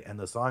Tom Petty. And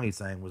the song he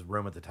sang was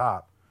Room at the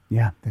Top.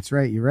 Yeah, that's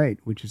right. You're right,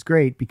 which is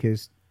great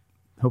because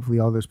hopefully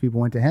all those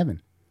people went to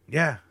heaven.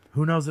 Yeah.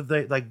 Who knows if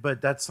they like,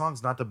 but that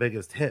song's not the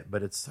biggest hit,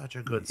 but it's such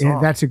a good song. Yeah,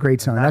 that's a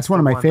great song. That's one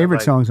of my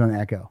favorite songs on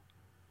Echo.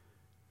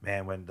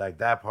 Man, when like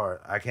that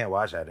part, I can't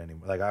watch that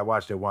anymore. Like I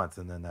watched it once,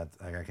 and then that's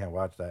like I can't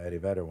watch that Eddie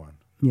Vedder one.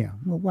 Yeah,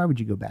 well, why would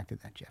you go back to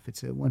that, Jeff?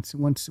 It's a once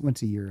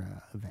a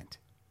year event.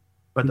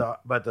 But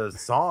the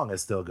song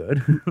is still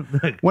good.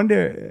 Like,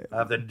 Wonder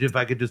if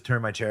I could just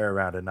turn my chair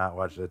around and not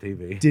watch the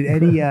TV. Did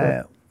Eddie?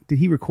 Did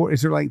he record?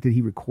 Is there like? Did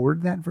he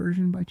record that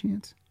version by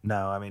chance?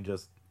 No, I mean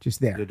just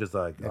there. just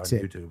like That's on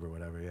it. YouTube or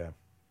whatever. Yeah.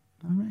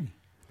 All right.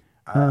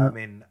 I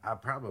mean, I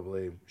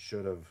probably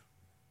should have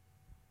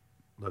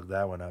looked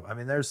that one up. I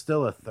mean, there's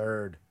still a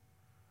third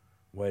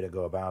way to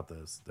go about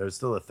this. There's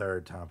still a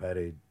third Tom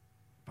Petty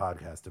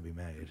podcast to be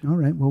made. All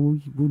right. Well,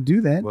 we'll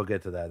do that. We'll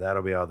get to that.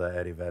 That'll be all the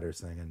Eddie Vedder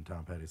singing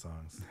Tom Petty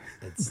songs,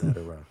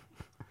 etc.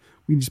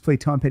 We can just play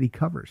Tom Petty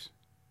covers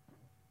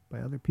by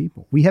other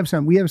people. We have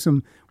some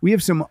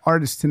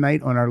artists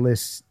tonight on our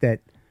list that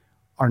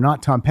are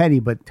not Tom Petty,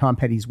 but Tom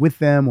Petty's with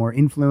them or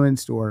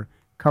influenced or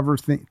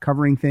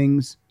covering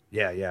things.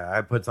 Yeah.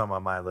 I put some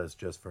on my list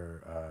just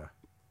for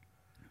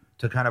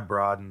to kind of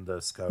broaden the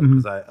scope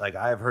because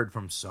I've heard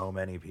from so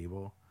many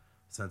people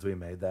since we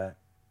made that.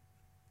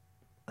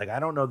 Like I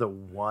don't know that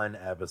one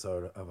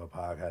episode of a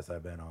podcast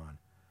I've been on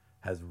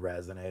has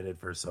resonated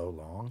for so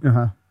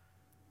long.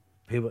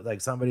 People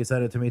like somebody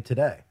said it to me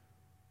today.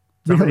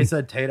 Somebody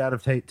said Tate out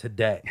of Tate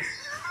today.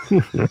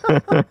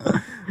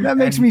 That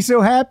makes me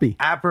so happy.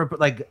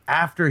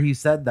 After he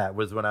said that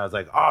was when I was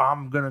like, oh,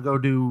 I'm gonna go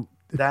do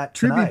that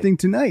tribute thing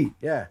tonight.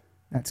 Yeah,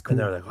 that's cool. And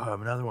they were like, oh, I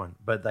have another one.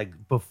 But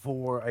like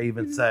before I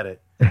even said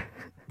it,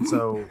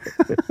 so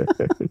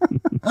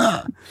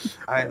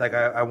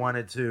I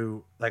wanted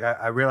to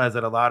I realized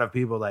that a lot of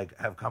people like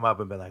have come up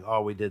and been like,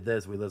 oh, we did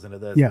this, we listened to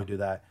this, we do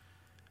that.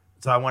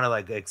 So I want to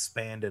like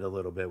expand it a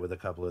little bit with a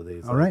couple of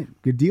these. All right,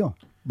 good deal.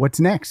 What's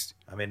next?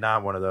 I mean,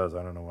 not one of those.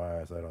 I don't know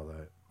why I said all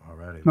that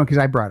already. No, because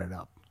I brought it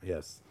up.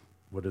 Yes.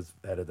 We'll just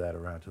edit that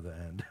around to the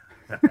end.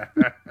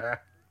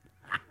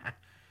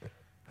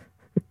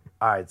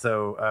 All right,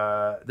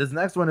 so this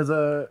next one is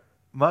a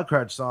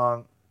Mudcrutch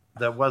song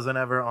that wasn't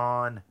ever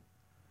on.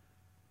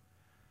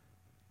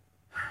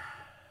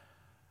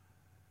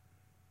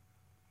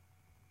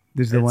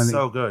 This is the one.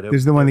 So good. This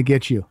is the one that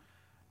gets you.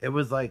 It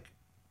was like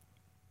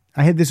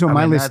I had this on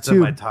my list that's too.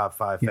 In my top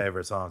 5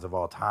 favorite songs of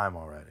all time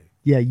already.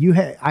 Yeah,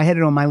 I had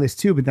it on my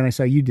list too, but then I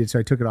saw you did, so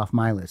I took it off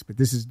my list. But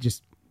this is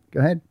just go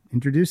ahead,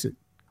 introduce it.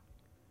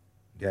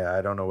 Yeah,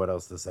 I don't know what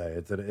else to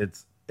say.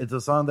 It's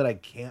a song that I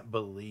can't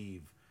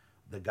believe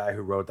the guy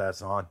who wrote that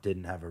song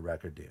didn't have a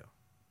record deal.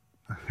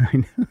 I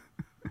know.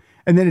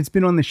 And then it's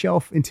been on the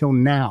shelf until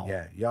now.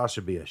 Yeah, y'all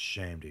should be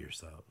ashamed of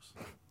yourselves.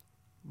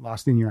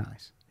 Lost in Your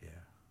Eyes. Yeah.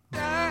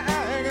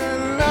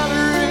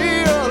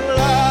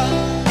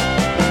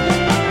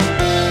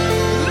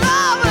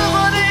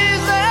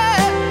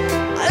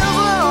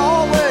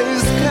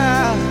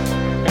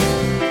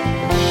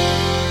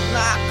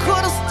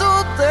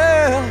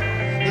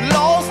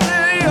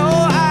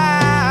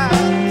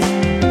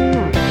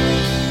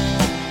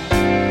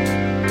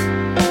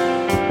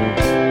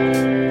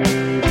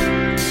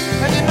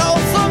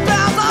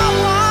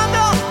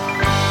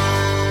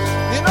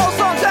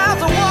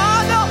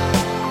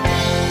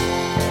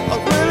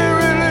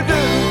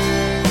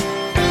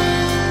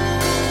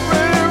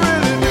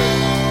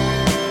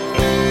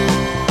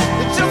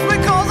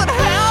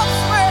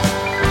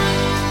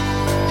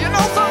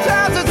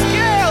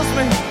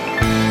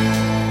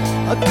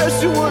 I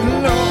guess you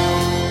wouldn't know.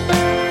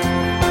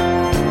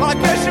 I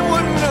guess you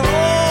wouldn't know.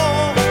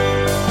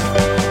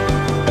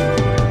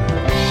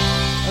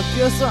 I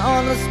guess I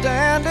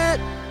understand it.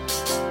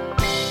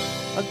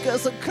 I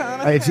guess I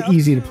kind of. It's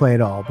easy to play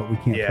it all, but we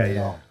can't play it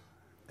all.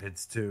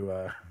 It's too.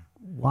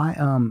 Why?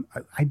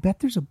 I bet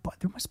there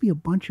must be a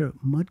bunch of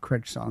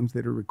Mudcrutch songs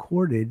that are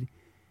recorded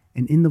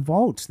and in the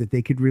vaults that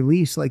they could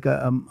release like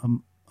a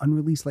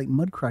unreleased like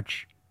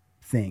Mudcrutch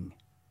thing.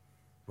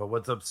 But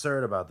what's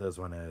absurd about this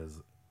one is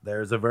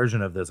there's a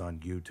version of this on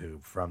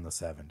YouTube from the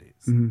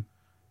 70s. Mm-hmm.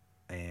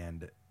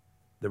 And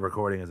the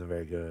recording isn't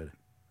very good.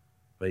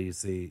 But you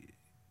see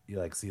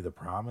the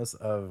promise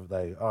of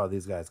like, oh,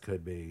 these guys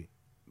could be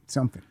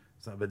something.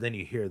 So, but then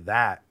you hear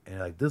that and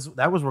you're like,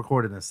 that was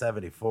recorded in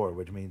 74,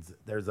 which means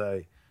there's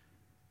a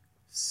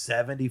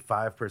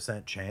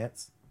 75%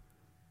 chance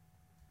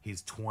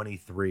he's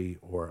 23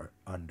 or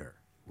under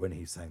when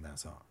he sang that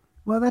song.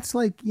 Well, that's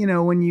like,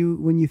 when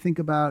you think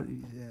about,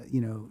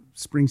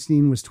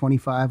 Springsteen was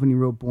 25 when he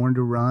wrote Born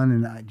to Run,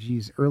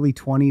 and early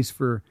 20s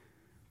for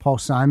Paul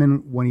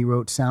Simon when he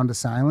wrote Sound of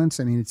Silence.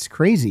 I mean, it's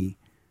crazy.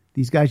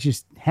 These guys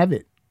just have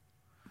it.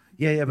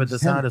 Yeah, but the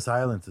Sound of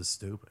Silence is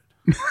stupid.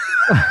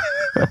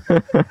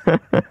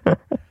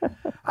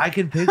 I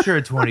can picture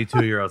a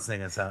 22-year-old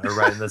singing or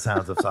writing the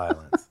Sounds of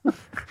Silence.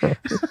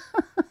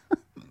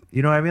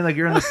 You know what I mean? Like,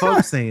 you're in the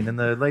folk scene in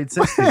the late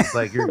 60s.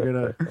 Like, you're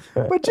gonna.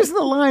 But just the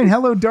line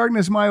 "Hello,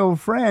 darkness, my old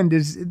friend"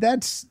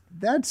 that's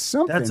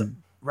something. That's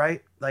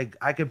right. Like,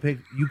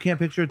 you can't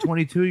picture a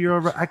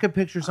 22-year-old. I could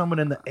picture someone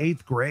in the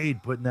 8th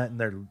grade putting that in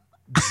their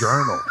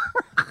journal.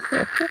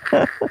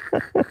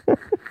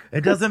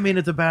 It doesn't mean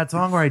it's a bad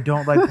song or I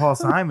don't like Paul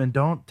Simon.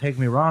 Don't take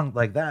me wrong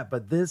like that.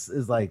 But this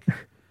is like,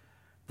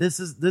 this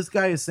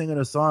guy is singing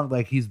a song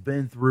like he's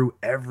been through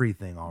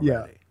everything already.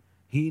 Yeah.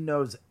 He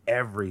knows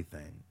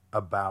everything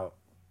about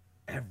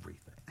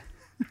everything.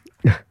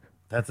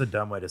 That's a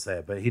dumb way to say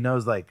it, but he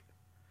knows, like,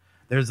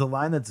 there's a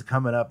line that's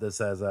coming up that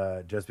says,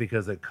 just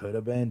because it could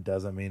have been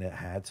doesn't mean it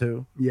had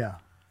to. Yeah.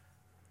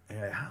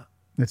 How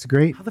That's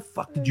great. the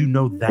fuck did you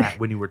know that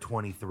when you were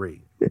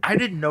 23? I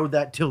didn't know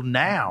that till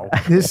now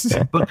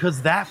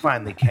because that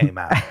finally came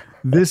out.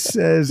 This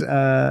says,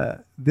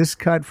 this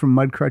cut from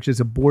Mudcrutch's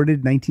aborted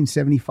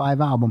 1975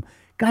 album.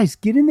 Guys,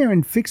 get in there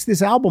and fix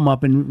this album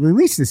up and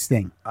release this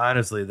thing.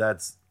 Honestly,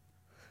 that's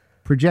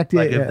Project it.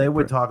 like, if they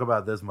would talk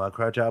about this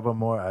Mudcrutch album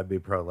more, I'd be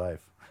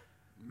pro-life.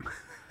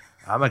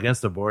 I'm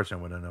against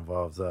abortion when it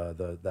involves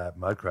that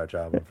Mudcrutch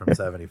album from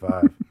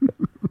 75.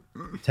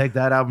 Take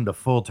that album to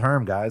full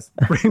term, guys.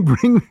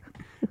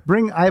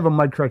 Bring. I have a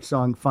Mudcrutch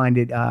song. Find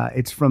it.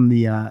 It's from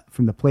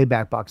the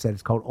playback box set.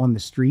 It's called "On the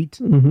Street."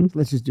 So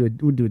let's just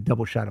we'll do a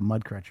double shot of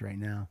Mudcrutch right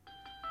now.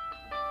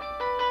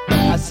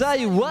 I saw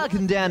you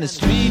walking down the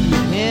street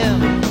with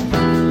him.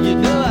 You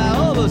know I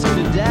almost could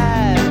have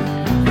died.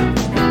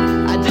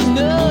 I didn't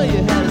know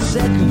you had a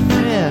second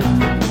friend.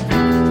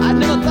 I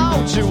never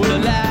thought you would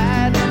have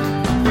lied.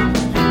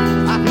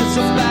 I heard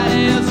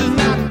somebody else's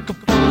knock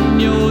upon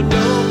your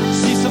door.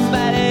 See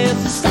somebody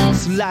else's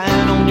socks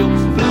lying on your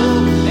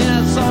floor. And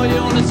I saw you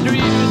on the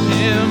street with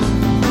him.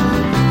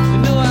 You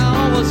know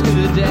I almost could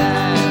have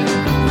died.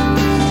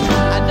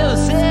 I never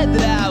said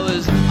that I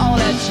was all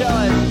that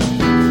choice.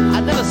 I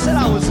never said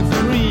I was a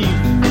creep.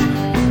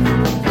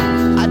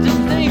 I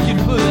didn't think you'd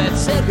put that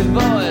second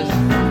voice.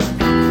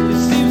 It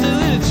seems a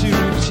little too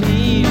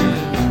routine.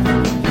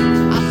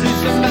 I see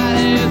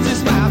somebody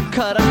else's mouth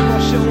cut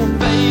across your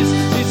face.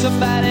 See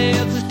somebody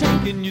else is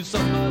taking you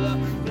some other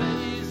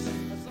place.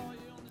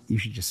 You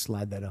should just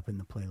slide that up in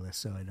the playlist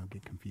so I don't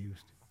get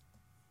confused.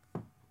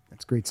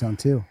 That's a great song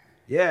too.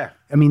 Yeah.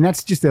 I mean,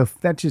 that's just a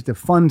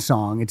fun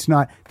song. It's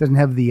not doesn't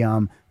have the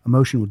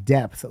emotional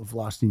depth of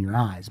Lost in Your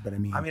Eyes, but I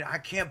mean, I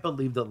can't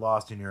believe that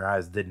Lost in Your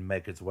Eyes didn't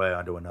make its way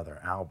onto another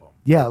album.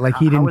 yeah, like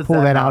he How didn't is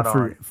pull that out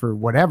not for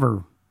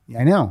whatever. Yeah,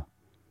 I know.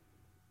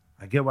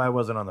 I get why it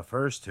wasn't on the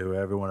first two.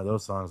 Every one of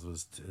those songs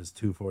is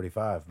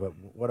 2:45. But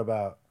what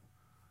about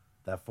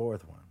that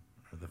fourth one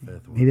or the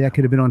fifth one? Maybe that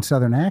could have been on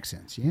Southern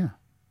Accents. Yeah.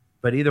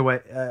 But either way,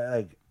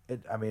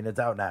 it's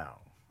out now.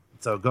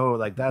 So go,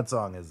 like, that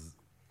song is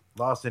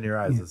Lost in Your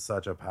Eyes is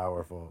such a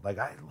powerful, like,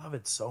 I love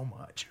it so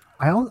much.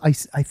 I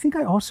think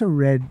I also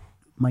read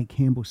Mike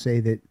Campbell say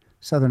that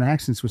Southern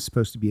Accents was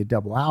supposed to be a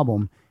double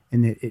album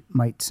and that it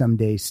might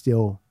someday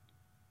still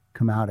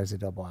come out as a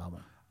double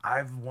album.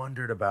 I've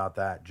wondered about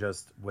that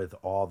just with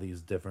all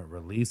these different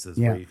releases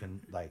Yeah. where you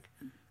can, like,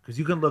 because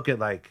you can look at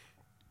like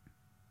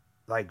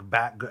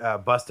back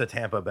Bust to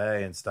Tampa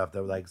Bay and stuff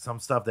that, like, some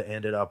stuff that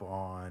ended up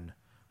on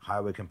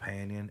Highway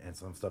Companion and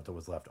some stuff that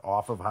was left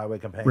off of Highway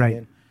Companion.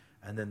 Right.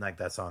 And then, like,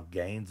 that song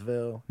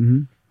Gainesville.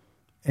 Mm-hmm.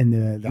 And the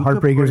You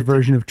could Heartbreakers put it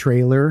version of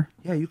Trailer.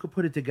 Yeah, you could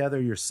put it together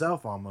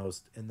yourself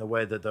almost in the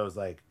way that those,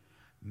 like,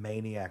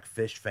 maniac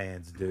Fish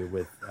fans do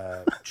with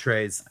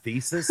Trey's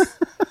thesis,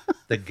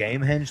 the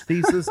Gamehenge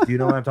thesis. Do you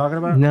know what I'm talking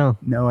about? No,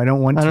 I don't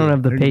want to. I don't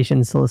have the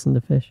patience to listen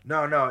to Fish.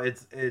 No,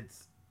 it's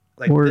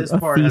like, Or this a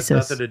part has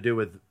thesis. nothing to do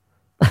with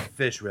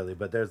Fish really,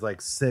 but there's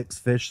like 6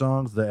 Fish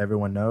songs that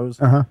everyone knows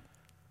Uh-huh.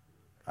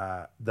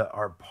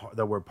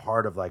 that were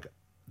part of, like,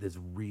 this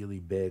really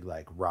big,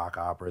 like, rock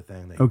opera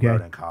thing that he Okay.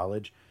 wrote in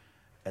college.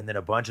 And then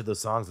a bunch of the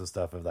songs and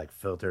stuff have, like,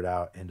 filtered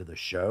out into the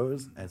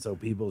shows. And so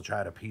people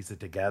try to piece it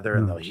together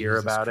and they'll hear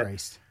Jesus about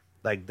Christ. it.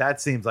 Like, that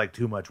seems like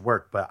too much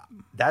work, but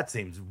that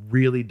seems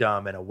really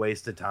dumb and a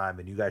waste of time,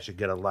 and you guys should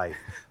get a life.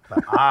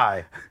 But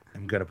I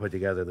am going to put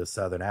together the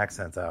Southern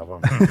Accents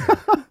album.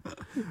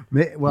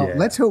 Well, Yeah.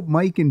 let's hope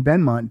Mike and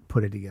Benmont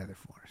put it together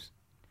for us.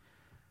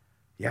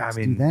 Yeah, Let's I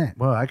mean, do that.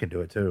 well, I can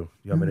do it too.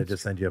 You want me to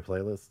just send you a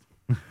playlist?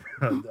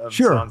 Of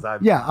Sure. songs I'll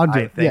do I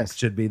it. think Yes.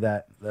 should be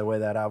the way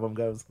that album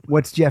goes.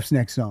 What's Jeff's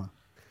next song?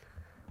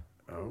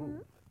 Oh,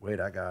 wait,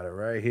 I got it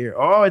right here.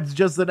 Oh, it's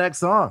just the next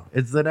song.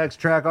 It's the next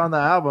track on the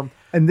album.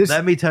 And this,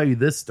 Let me tell you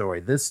this story.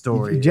 This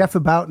story, Jeff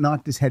about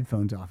knocked his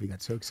headphones off. He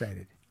got so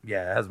excited.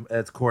 yeah,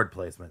 it's chord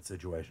placement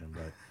situation,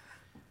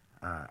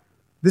 but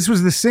This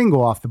was the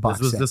single off the box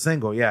this was set. the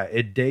single. Yeah,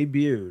 it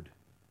debuted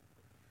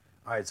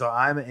All right, so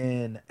I'm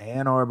in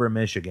Ann Arbor,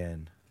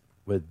 Michigan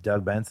with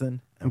Doug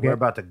Benson, and Okay. we're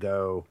about to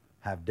go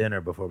have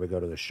dinner before we go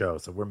to the show.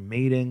 So we're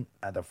meeting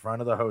at the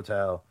front of the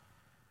hotel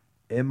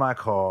in my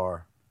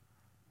car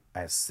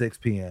at 6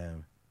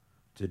 p.m.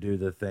 to do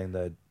the thing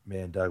that me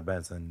and Doug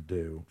Benson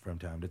do from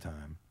time to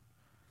time.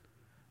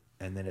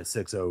 And then at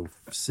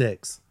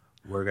 6:06,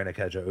 we're going to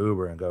catch an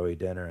Uber and go eat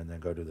dinner and then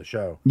go to the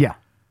show. Yeah.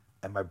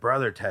 And my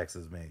brother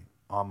texts me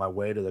on my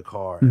way to the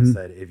car and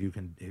said, if you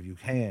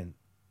can,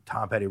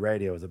 Tom Petty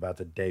Radio is about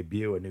to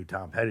debut a new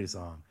Tom Petty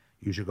song.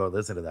 You should go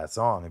listen to that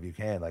song if you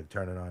can. Like,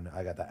 turn it on.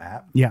 I got the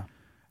app. Yeah.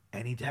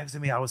 And he texted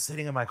me. I was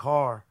sitting in my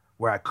car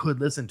where I could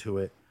listen to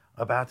it,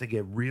 about to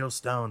get real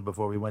stoned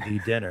before we went to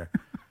eat dinner.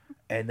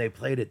 And they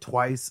played it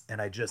twice,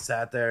 and I just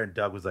sat there, and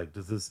Doug was like,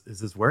 "Is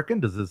this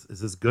working? Is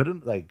this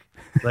good? Like,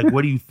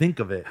 what do you think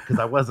of it?" Because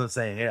I wasn't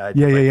saying it. I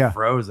just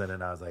frozen,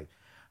 and I was like,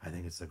 "I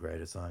think it's the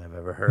greatest song I've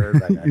ever heard.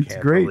 Like, I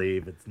can't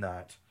believe it's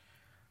not."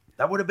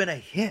 That would have been a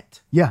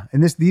hit. Yeah,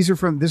 and this was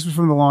from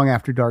the Long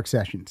After Dark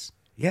sessions.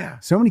 Yeah.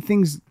 So many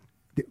things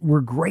that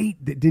were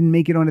great that didn't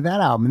make it onto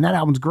that album, and that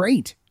album's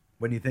great.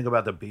 When you think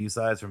about the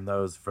B-sides from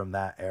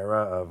that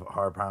era of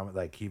Hard Promise,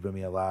 like Keeping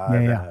Me Alive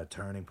and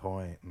Turning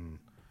Point, and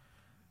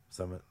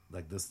some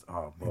like this.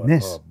 Oh boy!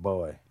 Oh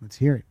boy! Let's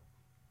hear it.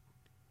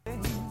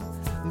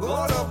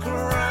 Go look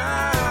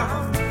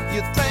around.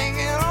 You're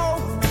thinking, oh,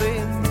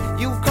 baby,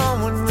 you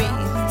come with me.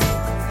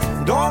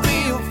 Don't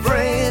be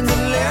afraid to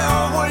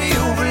live what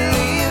you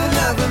believe.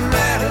 Nothing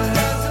matters.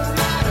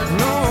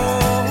 No.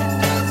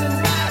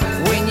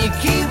 When you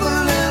keep a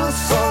little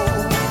soul,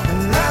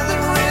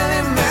 nothing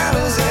really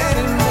matters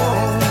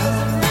anymore.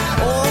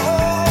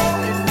 Oh,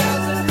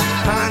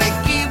 honey,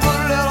 keep a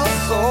little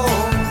soul,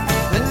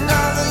 and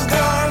nothing's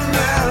gonna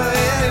matter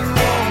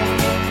anymore.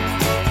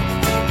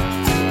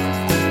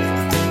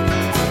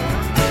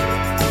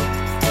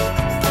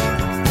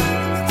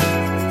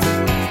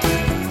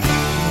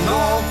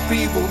 No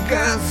people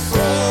got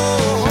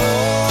soul,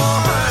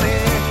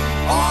 honey.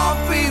 All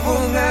people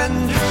got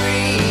dreams.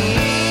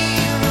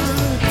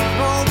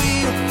 Don't be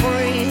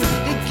afraid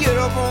to get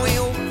up on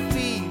your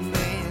feet,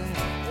 man.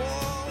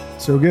 Oh.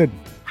 So good.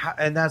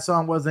 And that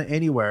song wasn't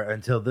anywhere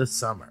until this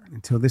summer.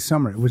 Until this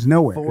summer, it was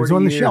nowhere. It was 40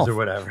 on the years shelf or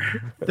whatever.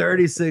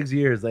 36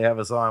 years, they have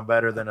a song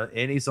better than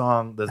any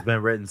song that's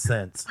been written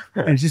since.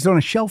 and it's just on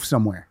a shelf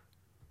somewhere.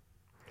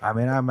 I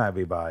mean, I might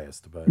be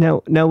biased, but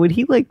Now, would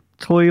he like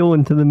toil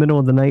into the middle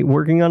of the night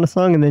working on a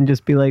song and then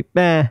just be like,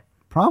 "Bah"?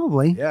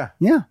 Probably. yeah.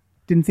 Yeah.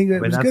 Didn't think that I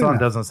mean, was that good song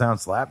enough. doesn't sound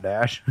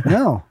slapdash.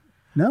 No.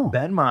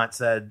 Benmont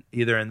said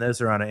either in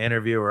this or on an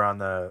interview or on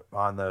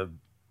the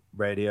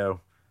radio,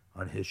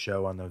 on his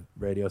show on the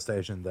radio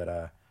station,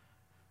 that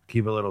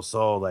Keep a Little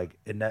Soul, like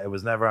it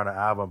was never on an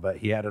album, but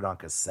he had it on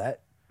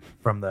cassette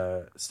from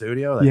the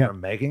studio, like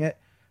from making it,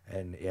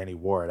 and he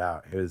wore it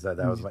out. He said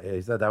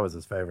that was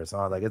his favorite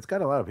song. Like, it's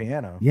got a lot of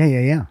piano, Yeah.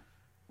 and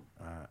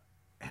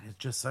it's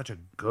just such a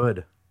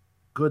good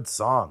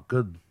song.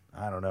 Good,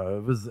 I don't know.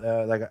 It was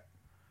like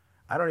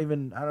I don't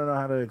know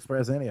how to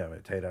express any of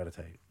it. Tate out of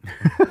Tate.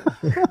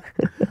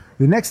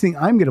 The next thing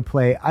I'm going to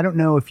play, I don't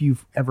know if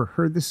you've ever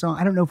heard this song.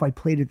 I don't know if I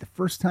played it the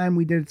first time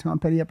we did a Tom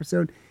Petty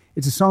episode.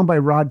 It's a song by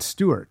Rod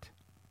Stewart.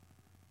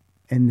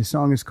 And the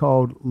song is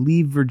called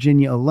Leave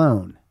Virginia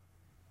Alone.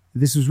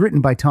 This was written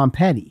by Tom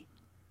Petty.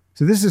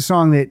 So this is a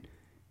song that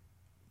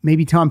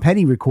maybe Tom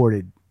Petty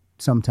recorded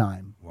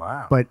sometime.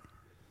 Wow. But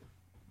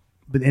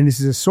this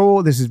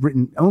is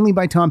written only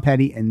by Tom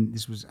Petty, and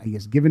this was, I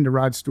guess, given to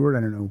Rod Stewart. I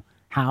don't know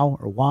how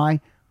or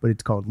why, but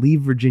it's called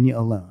Leave Virginia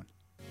Alone.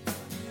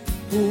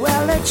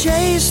 Well, they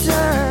chased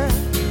her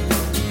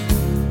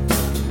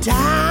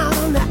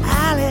down the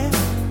alley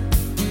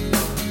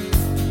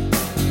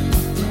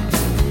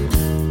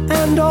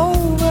and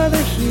over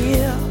the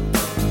hill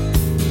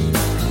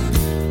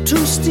to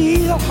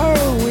steal her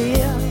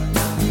will.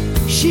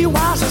 She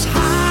was as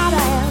hot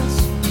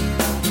as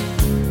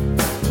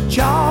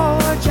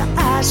Georgia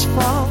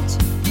asphalt.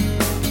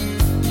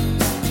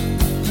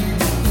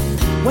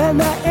 When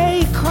the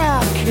A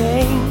crowd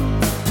came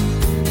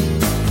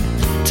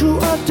to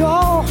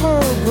adore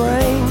her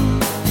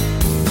brain.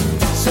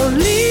 So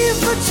leave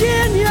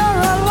Virginia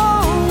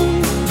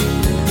alone.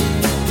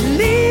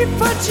 Leave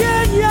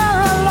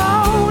Virginia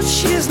alone.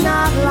 She's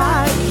not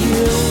like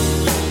you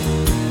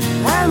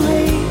and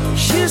me.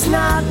 She's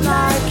not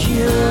like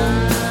you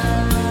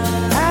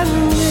and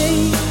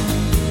me.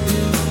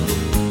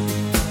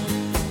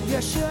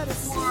 You should have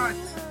seen.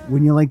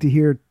 Wouldn't you like to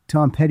hear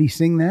Tom Petty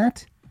sing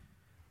that?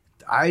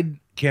 I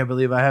can't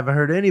believe I haven't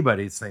heard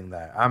anybody sing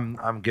that.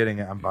 I'm getting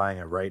it. I'm buying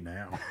it right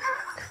now.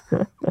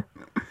 I'm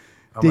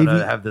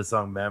gonna have this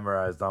song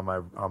memorized on my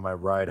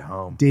ride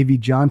home. Davy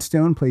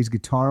Johnstone plays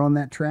guitar on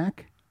that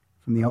track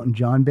from the Elton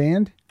John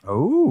band.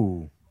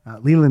 Oh,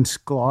 Leland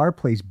Sklar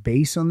plays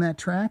bass on that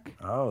track.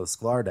 oh,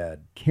 Sklar Dad.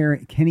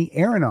 Kenny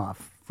Aronoff,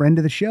 friend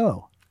of the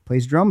show,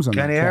 plays drums on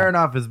Kenny that track.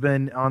 Aronoff has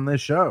been on this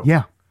show.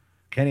 Yeah,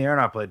 Kenny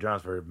Aronoff played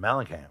drums for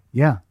Mellencamp,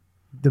 yeah.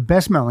 The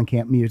best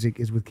Mellencamp music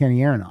is with Kenny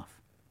Aronoff.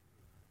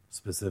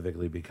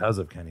 specifically because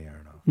of Kenny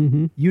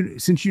Aronoff.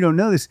 Since you don't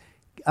know this,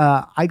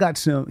 I got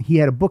some. He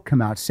had a book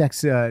come out,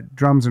 Sex,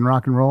 Drums, and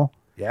Rock and Roll.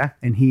 Yeah.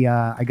 And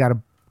I got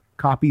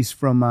copies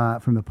from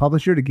the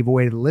publisher to give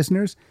away to the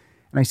listeners.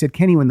 And I said,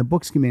 Kenny, when the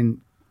books come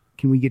in,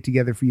 can we get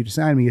together for you to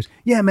sign them? He goes,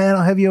 yeah, man,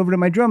 I'll have you over to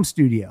my drum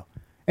studio.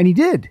 And he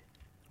did.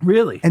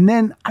 Really? And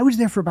then I was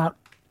there for about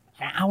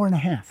an hour and a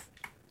half.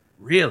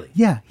 Really?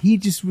 Yeah, he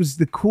just was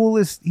the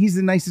coolest. He's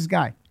the nicest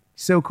guy.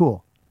 So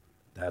cool.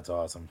 That's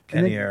awesome.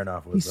 Kenny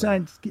Aronoff was He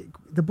signed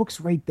the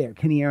book's right there.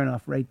 Kenny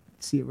Aronoff, right?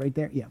 See it right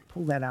there? Yeah,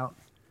 pull that out.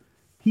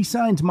 He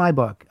signs my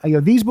book. I go,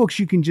 these books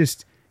you can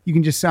just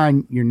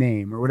sign your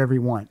name or whatever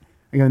you want.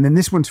 I go, and then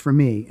this one's for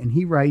me. And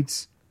he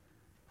writes,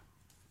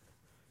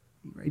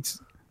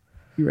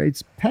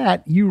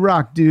 Pat, you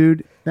rock,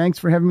 dude. Thanks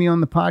for having me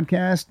on the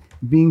podcast,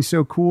 being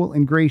so cool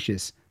and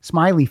gracious.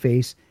 Smiley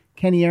face,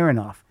 Kenny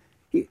Aronoff.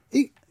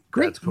 Great.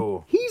 That's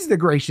cool. He's the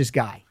gracious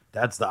guy.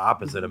 That's the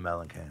opposite of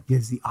Mellencamp.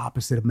 He's the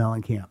opposite of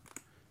Mellencamp.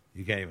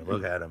 You can't even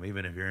look at him,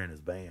 even if you're in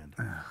his band.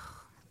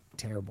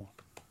 Terrible.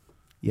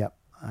 Yep.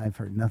 I've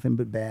heard nothing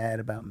but bad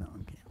about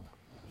Mellencamp.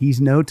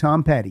 He's no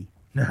Tom Petty.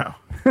 No.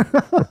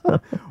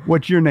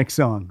 What's your next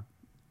song?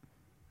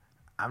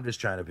 I'm just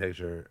trying to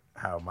picture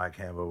how Mike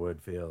Campbell would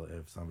feel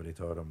if somebody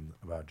told him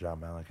about John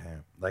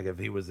Mellencamp. Like if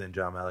he was in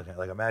John Mellencamp.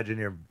 Like imagine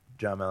you're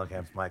John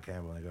Mellencamp's Mike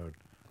Campbell and they go,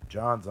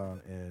 John's on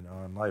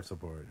life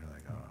support. And you're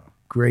like, oh.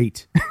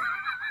 Great.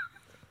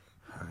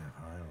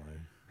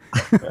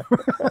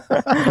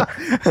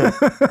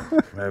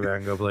 Maybe I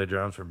can go play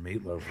drums for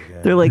Meatloaf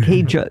again. They're like,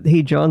 hey,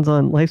 John's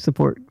on life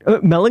support.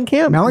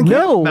 Mellencamp? Mellencamp?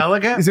 No.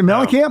 Mellencamp? Is it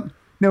Mellencamp?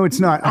 No, it's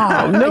not.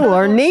 Oh, no,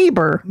 our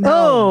neighbor.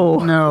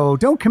 No,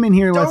 don't come in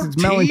here unless it's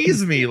Don't Mellencamp.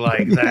 tease me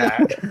like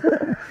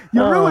that.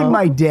 You ruined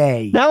my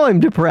day. Now I'm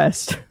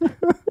depressed.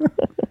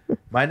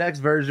 My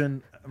next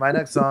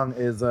song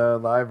is a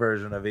live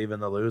version of Even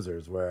the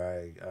Losers, where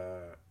I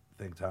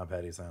think Tom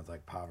Petty sounds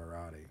like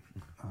Pavarotti.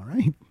 All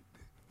right.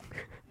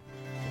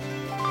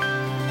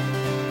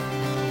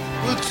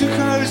 Well, 2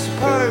 cars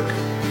park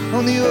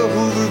on the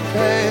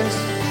overpass,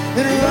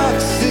 and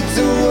rocks hits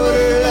the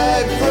water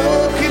like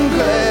broken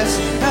glass.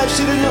 I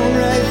should have known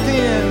right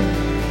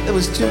then that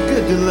was too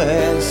good to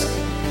last.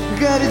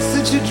 God, it's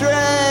such a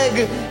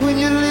drag when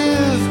you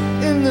live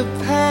in the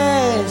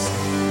past.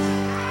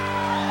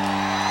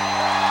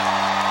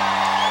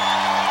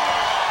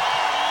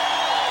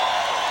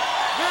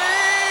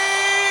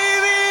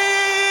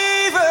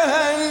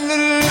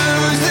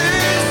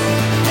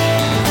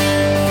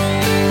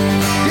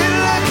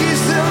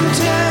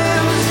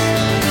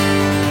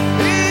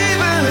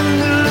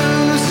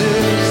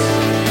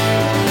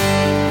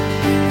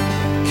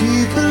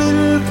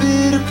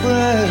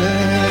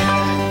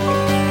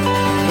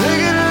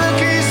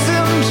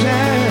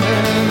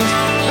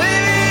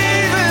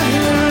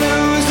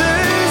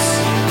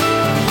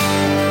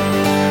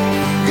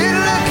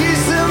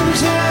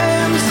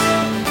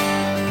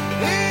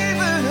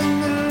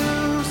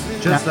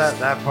 Just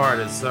that part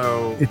is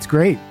so. It's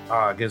great.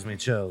 It gives me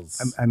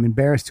chills. I'm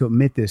embarrassed to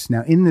admit this.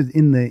 Now, in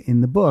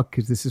the book,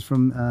 because this is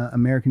from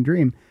American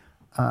Dream,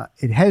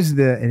 it has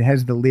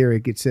the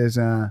lyric. It says,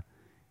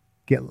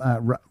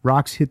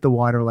 rocks hit the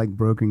water like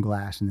broken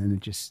glass, and then it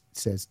just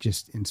says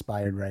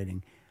inspired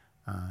writing.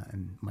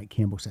 And Mike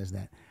Campbell says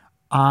that.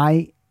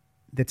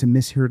 That's a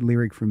misheard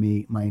lyric for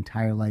me my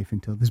entire life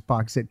until this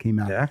box set came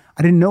out. Yeah?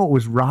 I didn't know it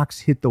was rocks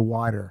hit the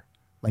water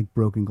like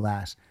broken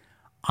glass.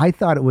 I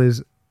thought it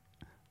was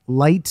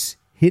lights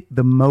hit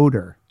the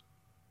motor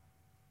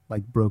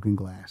like broken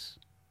glass.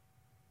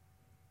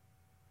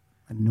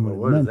 I didn't know Well,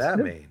 what what it does meant.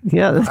 that mean?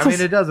 Yeah. I mean,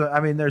 it doesn't.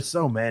 I mean, there's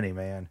so many,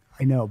 man.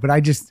 I know, but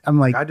I'm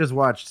like, I just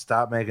watched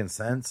Stop Making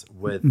Sense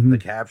with the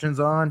captions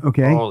on.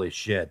 Okay. Holy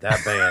shit,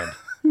 that band.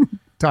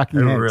 talking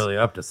They're heads. really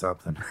up to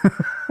something.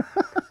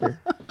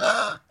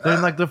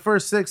 Then, like the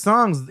first 6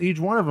 songs, each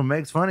one of them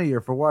makes fun of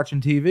you for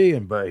watching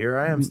TV, but here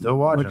I am still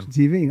watching.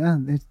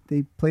 TV.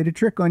 They played a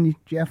trick on you,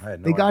 Jeff. I had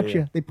no They got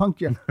idea. you. They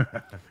punked you.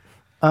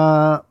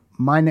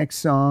 My next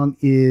song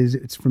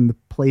it's from the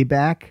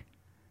Playback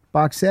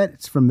box set.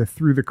 It's from the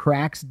Through the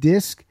Cracks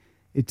disc.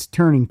 It's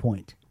Turning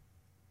Point.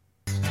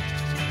 Black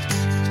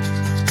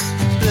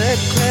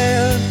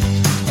cloud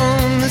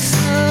on the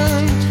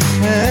sun.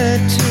 I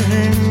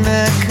turn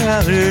my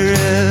collar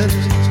up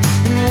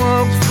and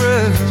walk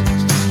from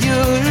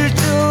your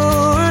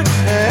door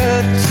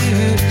out to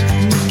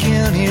the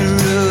county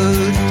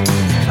road.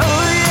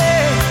 Oh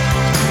yeah,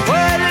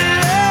 what a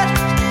lot.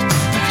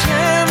 The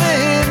time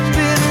had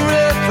been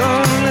rough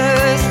on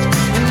us,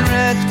 and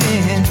right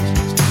then,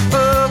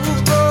 oh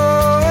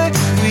boy,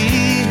 we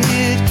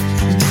hit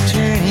the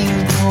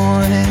turning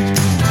point.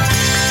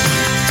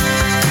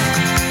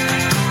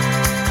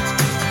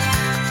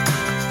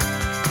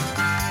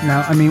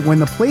 Now, I mean, when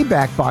the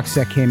Playback box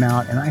set came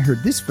out and I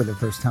heard this for the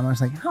first time, I was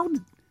like, how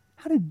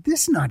did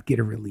this not get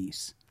a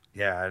release?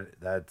 Yeah,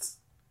 there's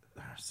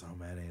so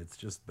many. It's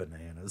just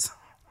bananas.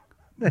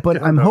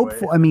 But I'm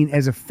hopeful. I mean,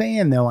 as a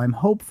fan, though, I'm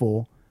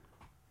hopeful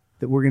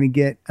that we're going to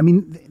get. I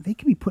mean, they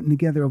could be putting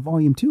together a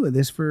volume 2 of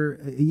this for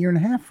a year and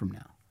a half from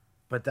now.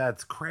 But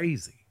that's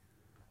crazy.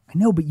 I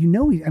know, but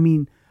I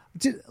mean,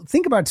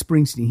 think about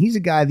Springsteen. He's a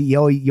guy that you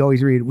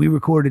always read. We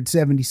recorded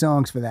 70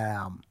 songs for that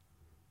album.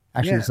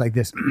 Actually, it's like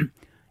this.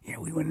 Yeah,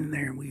 we went in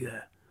there and we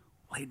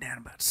laid down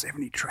about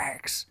 70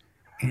 tracks,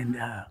 and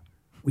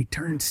we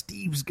turned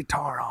Steve's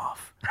guitar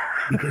off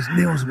because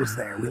Nils was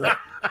there. We let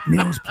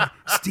Nils play.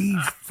 Steve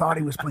thought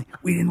he was playing.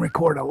 We didn't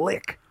record a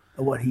lick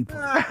of what he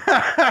played.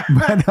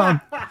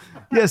 But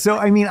yeah, so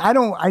I mean, I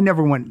don't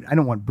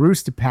want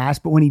Bruce to pass,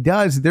 but when he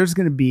does, there's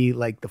going to be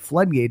like the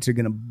floodgates are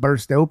going to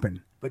burst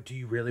open. But do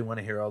you really want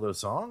to hear all those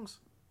songs?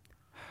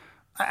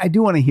 I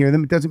do want to hear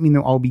them. It doesn't mean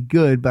they'll all be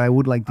good, but I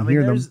would like to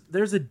hear them.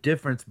 There's a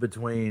difference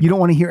between... You don't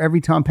want to hear every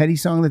Tom Petty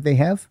song that they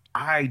have?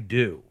 I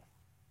do.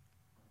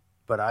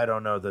 But I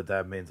don't know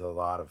that means a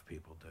lot of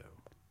people do.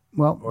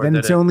 Well, then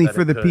it's only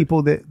for the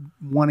people that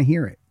want to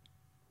hear it.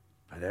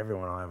 But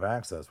everyone will have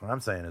access. What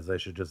I'm saying is they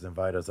should just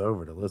invite us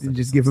over to listen.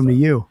 Just give them to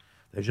you.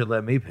 They should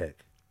let me pick.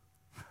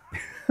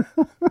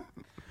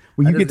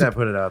 Well, you get to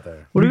put it out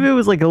there. What if it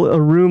was like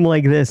a room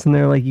like this, and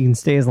they're like, you can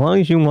stay as long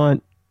as you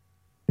want.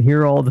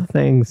 Hear all the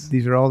things.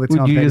 These are all the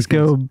Tom Would you Petty just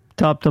things. go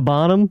top to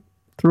bottom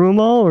through them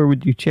all, or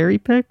would you cherry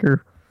pick?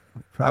 Or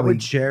Probably. I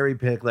would cherry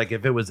pick. Like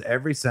if it was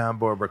every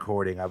soundboard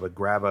recording, I would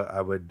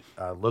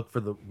look for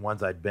the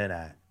ones I'd been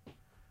at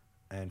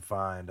and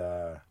find.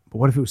 But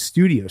what if it was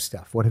studio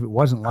stuff? What if it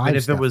wasn't live?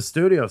 If it was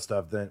studio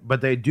stuff, then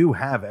but they do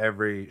have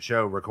every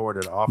show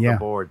recorded off the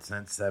board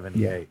since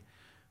 '78,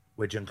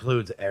 which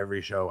includes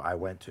every show I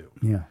went to.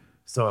 Yeah.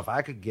 So if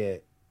I could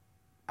get,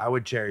 I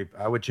would cherry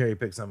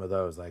pick some of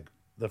those. Like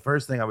the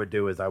first thing I would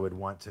do is I would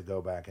want to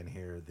go back and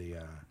hear the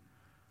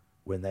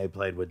when they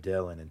played with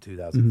Dylan in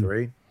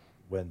 2003,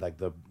 when like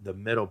the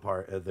middle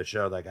part of the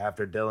show, like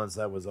after Dylan's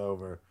set was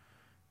over,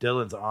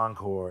 Dylan's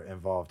encore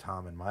involved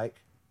Tom and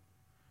Mike,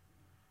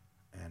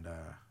 and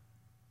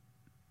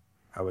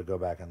I would go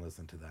back and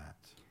listen to that.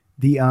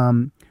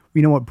 You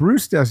know what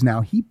Bruce does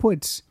now? He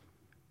puts,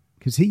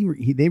 because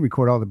they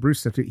record all the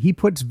Bruce stuff too. He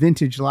puts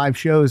vintage live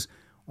shows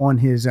on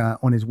his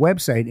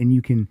website, and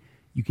you can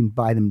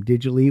buy them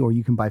digitally or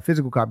you can buy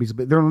physical copies,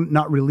 but they're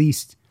not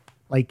released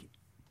like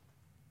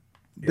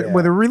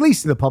well, they're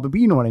released to the public. But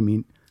you know what I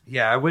mean?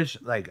 Yeah,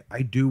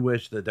 I do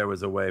wish that there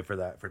was a way for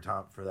that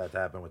to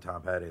happen with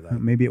Tom Petty. Like,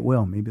 maybe it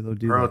will. Maybe they'll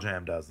do Pearl that.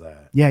 Jam does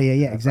that. Yeah,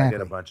 exactly. I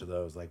get a bunch of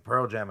those. Like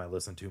Pearl Jam, I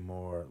listen to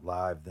more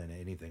live than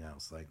anything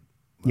else. Like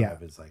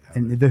live is like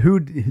and the Who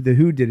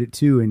did it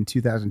too in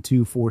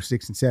 2002, 4,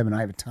 6, and 7.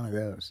 I have a ton of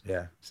those.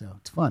 Yeah, so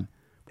it's fun.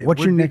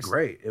 What's your next?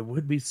 Great. It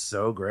would be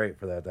so great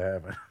for that to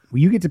happen. Well,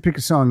 you get to pick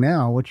a song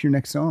now. What's your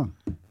next song?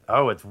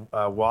 Oh, it's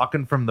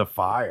 "Walking from the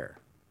Fire,"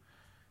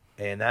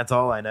 and that's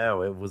all I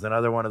know. It was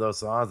another one of those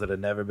songs that had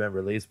never been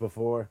released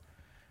before.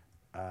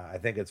 I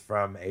think it's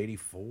from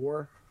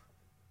 '84,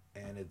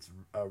 and it's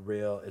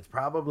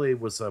probably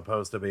was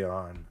supposed to be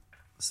on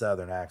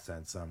Southern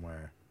Accent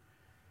somewhere.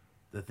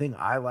 The thing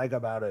I like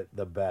about it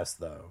the best,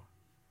 though,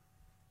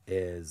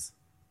 is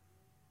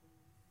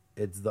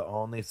it's the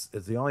only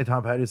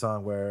Tom Petty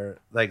song where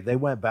like they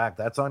went back.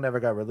 That song never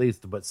got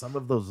released, but some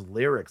of those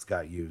lyrics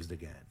got used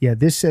again. Yeah,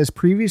 this says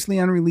previously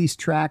unreleased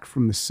track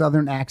from the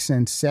Southern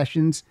Accent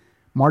sessions,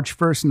 March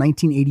 1st,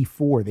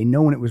 1984. They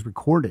know when it was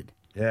recorded.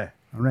 Yeah.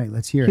 All right,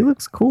 let's hear it. He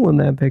looks cool in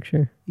that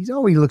picture. He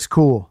always looks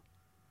cool.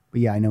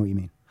 But yeah, I know what you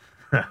mean.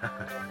 They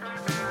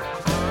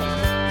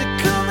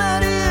come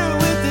out here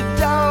with the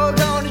dog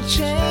on a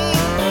chain.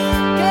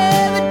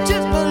 Yeah, they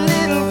took my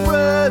little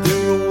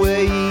brother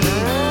away.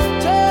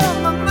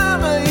 Told my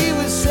mama he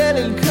was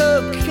selling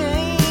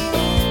cocaine.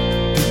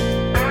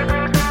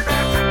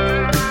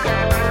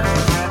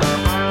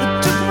 They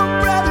took my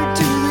brother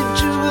to the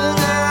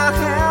juvenile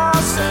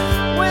house.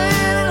 Went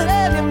and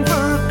had him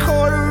for a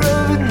quarter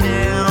of an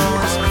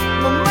ounce.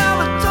 My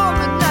mama told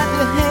me not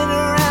to hang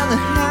around the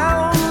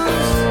house.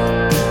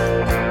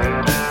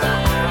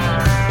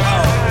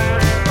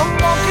 I'm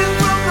walking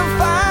from the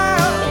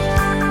fire.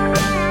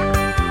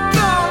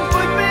 Don't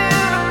put me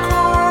in a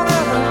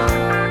corner.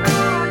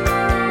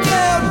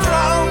 Yeah, I'm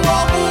trying to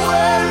walk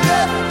away,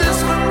 let this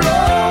one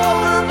blow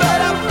over. But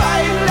I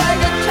fight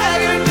like a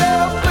tiger,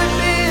 don't put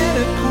me in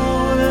a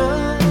corner.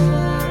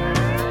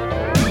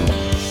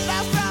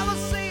 Last time I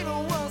seen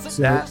her was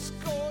So- a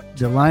escort.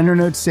 The liner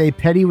notes say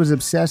Petty was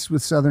obsessed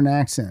with Southern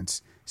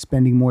accents,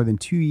 spending more than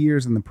 2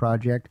 years on the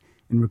project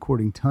and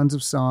recording tons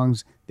of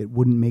songs that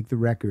wouldn't make the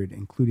record,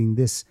 including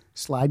this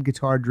slide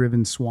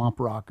guitar-driven swamp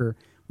rocker,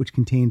 which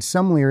contains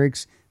some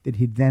lyrics that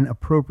he'd then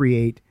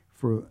appropriate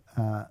for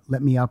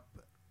 "Let Me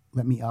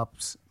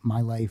Up's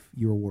My Life,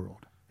 Your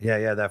World."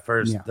 Yeah.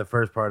 The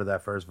first part of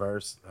that first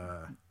verse,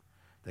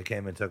 they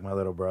came and took my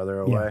little brother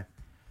away.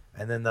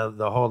 And then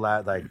the whole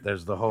lot, like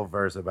there's the whole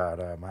verse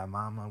about my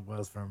mama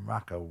was from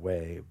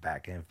Rockaway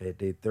back in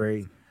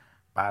 '53.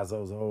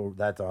 Bazo's old.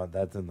 That's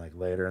in like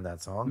later in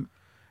that song.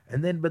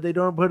 And then but they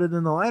don't put it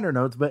in the liner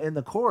notes, but in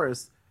the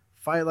chorus,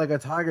 "Fight Like a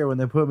Tiger When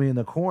They Put Me in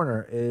the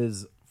Corner"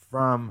 is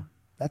from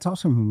That's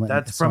also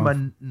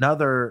from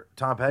another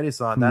Tom Petty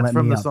song. From That's Let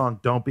from Me the Up. song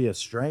 "Don't Be a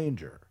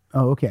Stranger."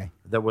 Oh, okay.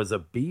 That was a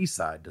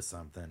B-side to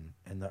something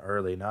in the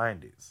early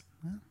 '90s.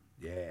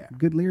 Yeah.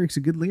 Good lyric's a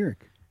good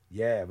lyric.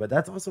 Yeah, but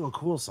that's also a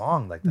cool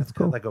song. Like that's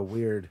kind of like a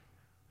weird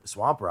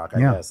swamp rock, I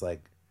Yeah. guess.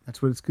 Like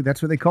That's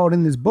what they call it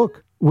in this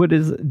book. Would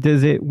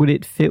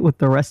it fit with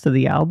the rest of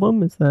the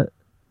album? Is that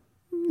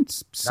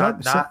It's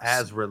not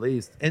as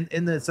released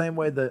in the same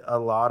way that a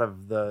lot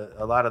of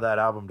that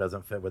album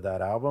doesn't fit with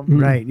that album.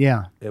 right.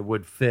 Yeah. It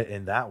would fit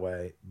in that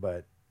way,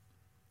 but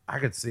I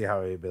could see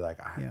how it'd be like.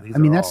 Yeah. These I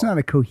mean, are that's all- not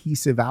a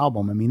cohesive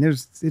album. I mean,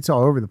 it's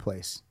all over the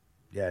place.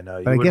 Yeah, no,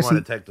 you But I wouldn't guess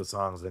want to take the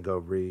songs and go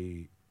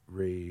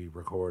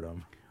re-record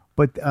them.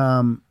 But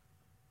I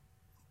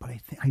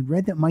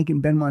read that Mike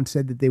and Benmont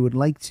said that they would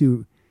like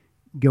to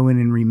go in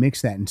and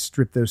remix that and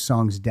strip those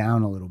songs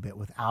down a little bit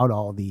without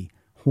all the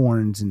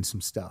horns and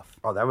some stuff.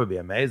 Oh, that would be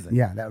amazing.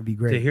 Yeah, that would be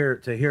great.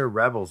 To hear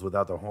Rebels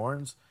without the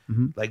horns,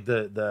 like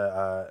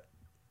the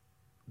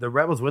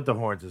Rebels with the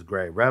horns is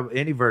great.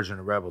 Any version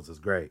of Rebels is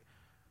great.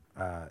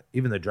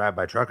 Even the Drive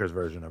By Truckers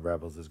version of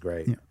Rebels is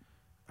great.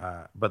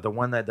 Yeah. But the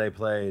one that they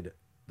played,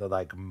 the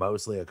like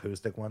mostly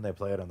acoustic one they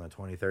played on the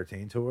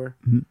 2013 tour,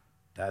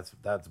 that's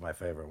my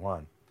favorite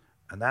one.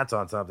 And that's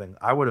on something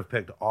I would have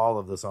picked all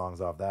of the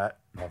songs off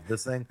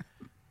this thing,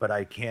 but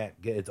I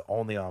can't get. It's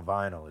only on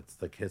vinyl. It's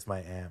the Kiss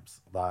My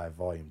Amps Live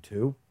Volume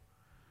 2.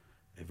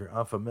 If you're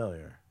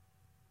unfamiliar,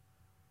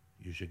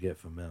 you should get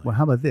familiar. Well,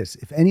 how about this?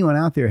 If anyone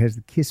out there has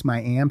the Kiss My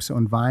Amps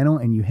on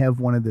vinyl and you have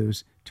one of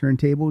those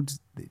turntables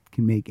that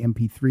can make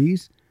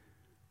MP3s,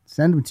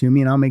 send them to me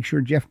and I'll make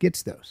sure Jeff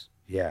gets those.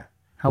 Yeah.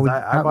 How would,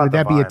 I bought would the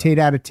that be a vinyl. Tate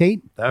out of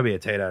Tate? That would be a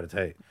Tate out of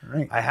Tate.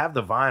 Right. I have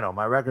the vinyl.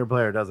 My record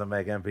player doesn't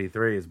make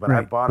MP3s, but I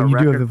Right. bought But a you do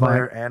have record the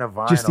player vinyl and a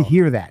vinyl just to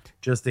hear that.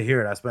 Just to hear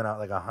it. I spent out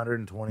like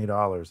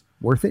 $120.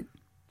 Worth it?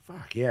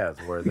 Fuck yeah,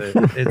 it's worth it.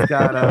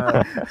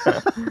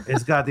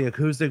 It's got the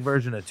acoustic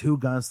version of Two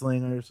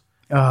Gunslingers.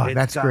 Oh, It's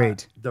that's got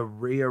great. The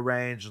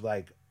rearranged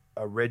like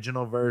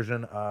original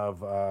version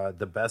of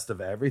The Best of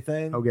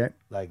Everything. Okay.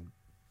 Like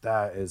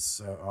that is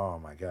so, oh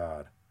my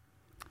god.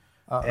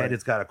 And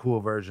it's got a cool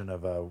version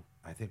of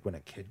I think When a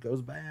Kid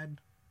Goes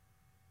Bad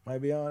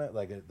might be on it.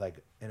 Like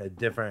in a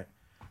different,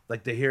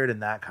 like to hear it in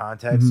that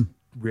context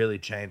really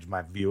changed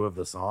my view of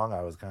the song.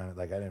 I was kind of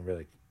like, I didn't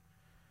really,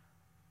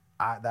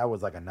 that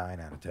was like a 9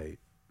 out of Tate.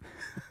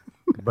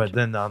 But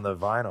then on the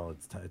vinyl,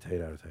 it's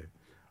Tate out of Tate.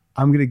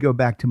 I'm going to go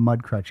back to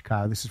Mudcrutch,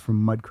 Kyle. This is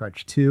from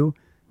Mudcrutch 2.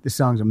 This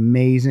song's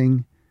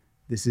amazing.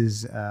 This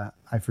is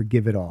I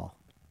Forgive It All.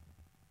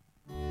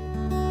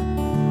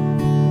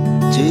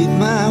 Take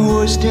my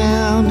horse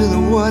down to the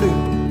water,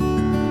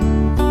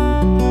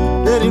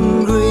 let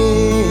him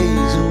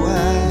graze a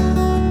while.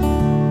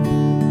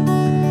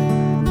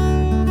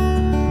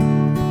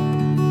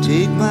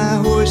 Take my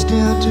horse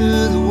down to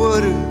the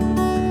water,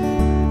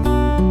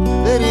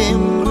 let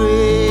him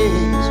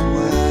graze a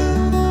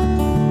while.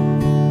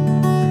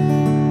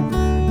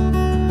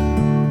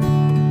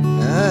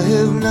 I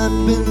have not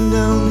been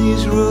down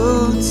these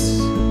roads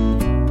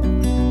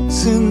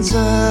since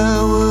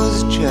I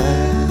was a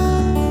child.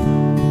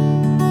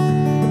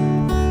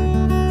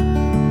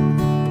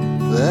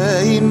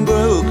 I ain't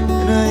broke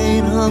and I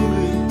ain't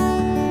hungry,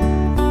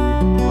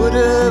 but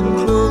I'm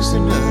close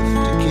enough to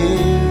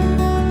care.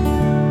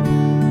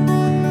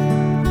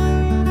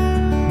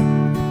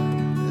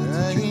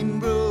 I ain't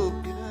broke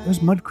and I Those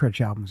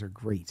Mudcrutch albums are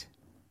great.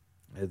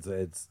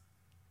 It's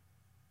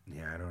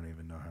yeah, I don't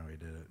even know how he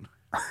did it.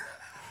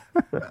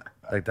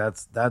 Like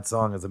that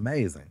song is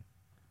amazing.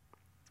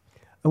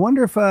 I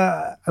wonder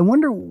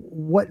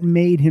what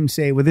made him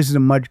say, well, this is a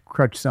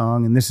Mudcrutch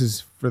song and this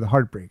is for the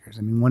Heartbreakers.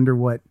 I mean, wonder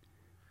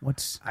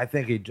what's I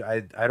think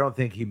I don't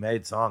think he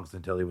made songs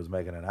until he was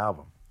making an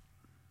album.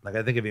 Like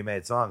I think if he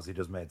made songs, he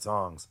just made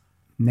songs.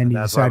 and then And you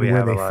that's why decide we where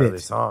have a they lot of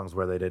these fit. songs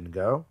where they didn't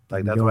go. Like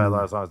Didn't that's go why a lot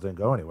anywhere. of songs didn't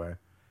go anywhere,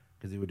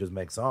 because he would just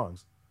make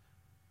songs.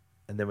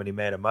 And then when he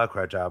made a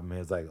Mudcrutch album, he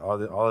was like, all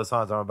the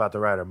songs I'm about to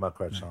write are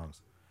Mudcrutch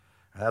songs.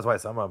 And that's why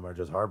some of them are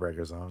just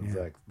Heartbreaker songs.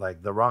 Yeah.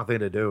 Like the wrong thing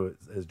to do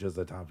is just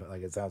a Tom.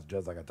 Like it sounds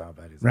just like a Tom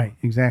Petty song. Right,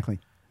 exactly.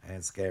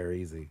 And Scare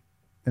Easy.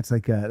 That's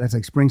like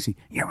Springsteen.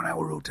 Yeah, when I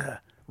wrote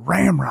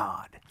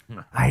Ramrod,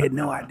 I had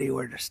no idea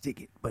where to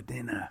stick it. But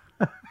then,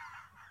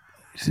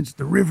 since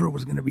The River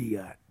was going to be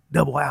a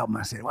double album,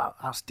 I said, well,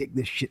 I'll stick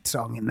this shit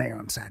song in there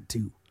on side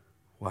 2.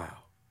 Wow.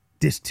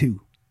 Disc 2,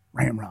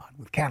 Ramrod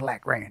with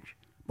Cadillac Ranch.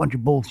 Bunch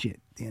of bullshit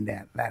at the end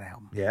of that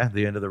album. Yeah,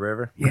 The End of the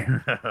River. Yeah.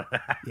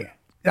 Yeah.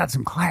 Got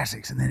some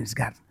classics, and then it's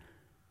got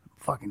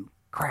fucking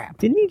crap.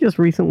 Didn't he just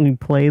recently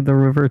play The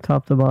River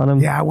top to bottom?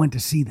 Yeah, I went to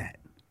see that.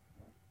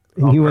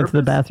 And you went to the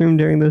purpose? bathroom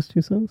during those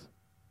two songs?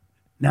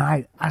 No,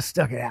 I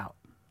stuck it out.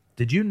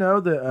 Did you know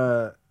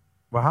that?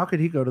 Well, how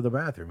could he go to the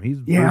bathroom? He's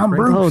Yeah, I'm Springsteen.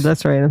 Bruce. Oh,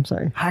 that's right. I'm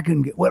sorry. I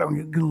couldn't get, what, I'm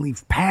going to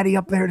leave Patty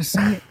up there to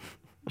see it?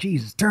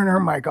 Jesus, turn her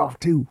mic off,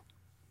 too.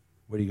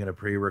 What are you going to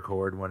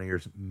pre-record one of your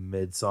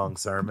mid-song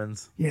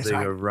sermons? Yes, so you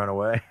I- can run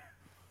away.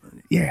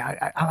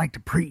 Yeah, I like to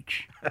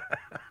preach.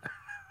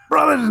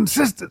 Brothers and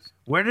sisters.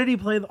 Where did he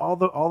play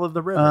all of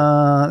the River?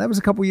 That was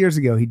a couple years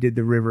ago. He did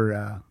The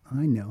River.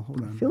 I know.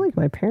 Hold on. I feel like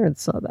my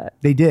parents saw that.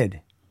 They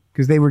did.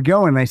 Because they were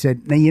going. I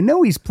said, now, you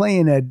know he's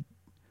playing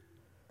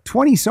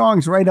 20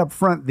 songs right up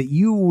front that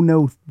you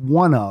know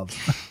one of.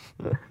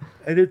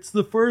 And it's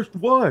the first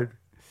one.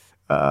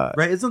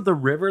 Right? Isn't The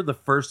River the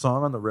first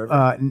song on The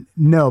River?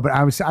 No, but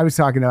I was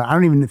talking about. I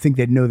don't even think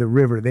they'd know The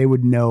River. They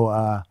would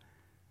know.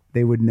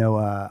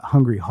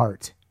 Hungry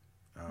Heart.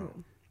 Oh.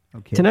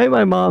 Okay. Tonight,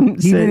 my mom He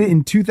did said it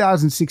in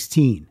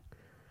 2016.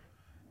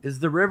 Is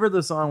The River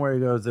the song where he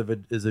goes, "If it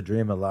is a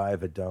dream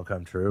alive, it don't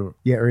come true"?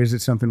 Yeah, or is it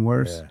something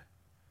worse?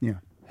 Yeah. Yeah.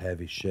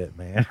 Heavy shit,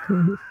 man.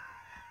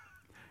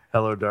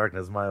 Hello,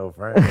 darkness, my old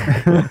friend.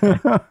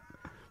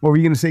 What were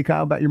you going to say,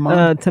 Kyle, about your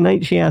mom?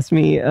 tonight she asked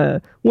me,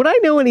 would I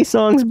know any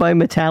songs by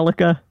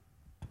Metallica?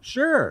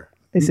 Sure.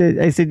 I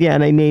said, yeah,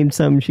 and I named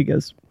some. She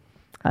goes,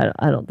 I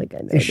don't think I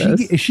know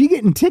those. Is she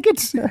getting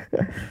tickets?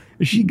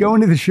 Is she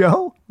going to the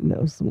show?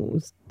 No, someone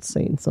was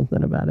saying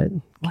something about it.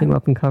 Came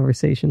up in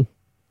conversation.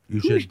 You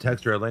should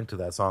text her a link to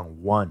that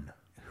song. One.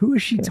 Who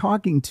is she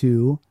talking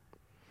to?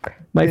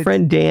 My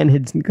friend Dan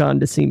had gone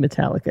to see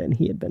Metallica, and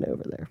he had been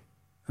over there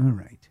All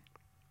right.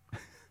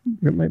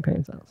 at my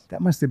parents' house.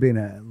 That must have been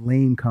a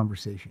lame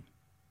conversation.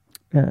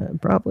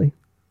 Probably.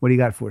 What do you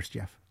got for us,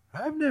 Jeff?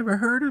 I've never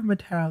heard of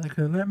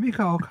Metallica. Let me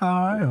call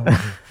Kyle.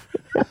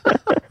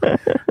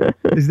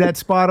 Is that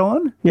spot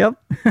on? Yep.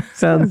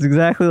 Sounds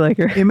exactly like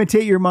her.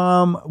 Imitate your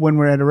mom when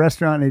we're at a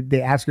restaurant and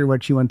they ask her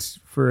what she wants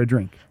for a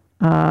drink.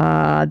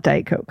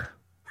 Diet Coke.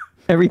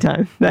 Every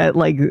time. That,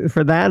 like,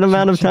 for that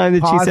amount of time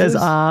that she says,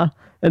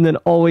 and then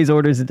always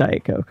orders a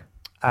Diet Coke.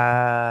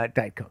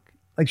 Diet Coke.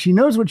 Like she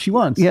knows what she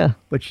wants. Yeah.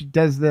 But she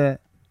does the...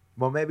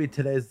 Well, maybe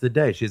today's the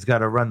day. She's got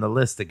to run the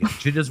list again.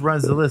 She just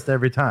runs the list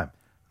every time.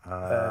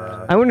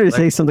 I wanted to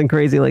say something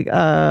crazy like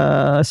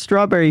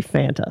strawberry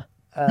Fanta.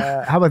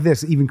 How about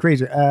this? Even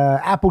crazier.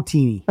 Apple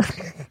Teeny.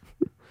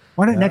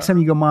 Why don't next time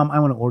you go, Mom, I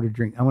want to order a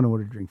drink. I want to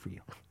order a drink for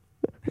you.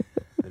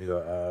 And you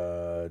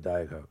go,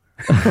 Diet Coke.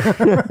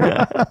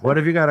 What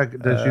have you got?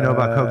 Does she know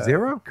about Coke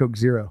Zero? Coke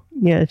Zero.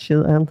 Yeah, I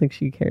don't think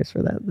she cares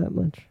for that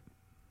much.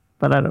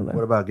 But I don't know.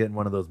 What about getting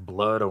one of those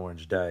blood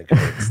orange Diet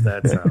Cokes?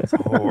 That sounds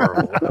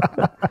horrible.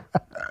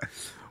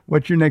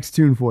 What's your next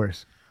tune for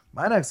us?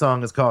 My next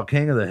song is called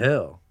King of the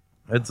Hill.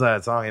 It's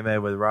that song he made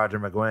with Roger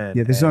McGuinn.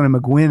 Yeah, this is on a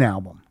McGuinn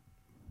album.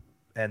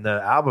 And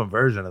the album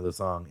version of the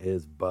song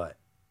is But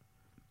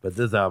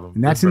this album...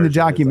 And that's this in the version is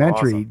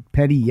documentary. awesome.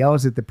 Petty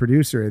yells at the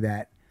producer of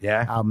that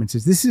Yeah. album and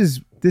says, this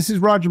is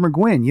Roger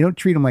McGuinn. You don't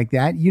treat him like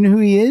that. You know who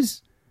he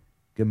is?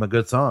 Give him a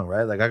good song,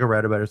 right? Like, I could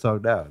write a better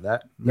song now.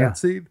 That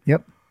scene?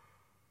 Yep.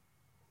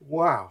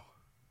 Wow.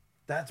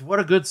 That's what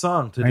a good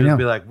song to I just know.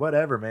 be like,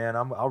 whatever, man.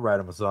 I'll write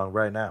him a song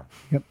right now.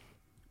 Yep.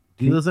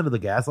 Do you listen to the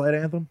Gaslight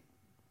Anthem?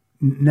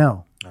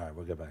 No. All right,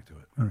 we'll get back to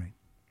it. All right.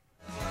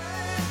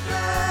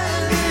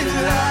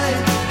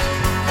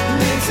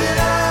 Makes it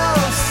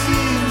all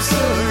seem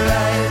so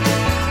right.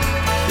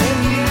 Then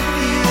you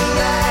feel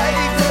like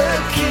the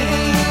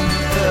king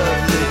of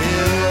the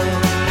hill.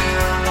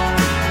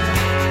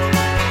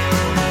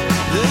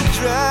 The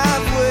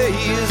driveway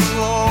is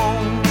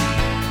long.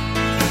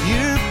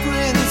 Your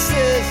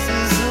princess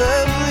is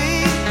lovely,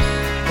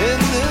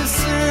 and the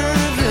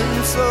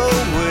servants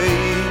all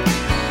wait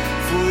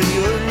for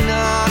your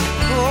knock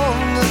on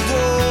the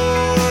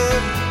door.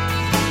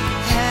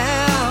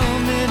 How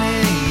many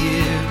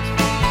years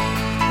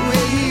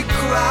will you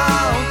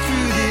crawl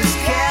through this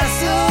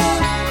castle,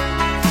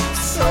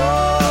 so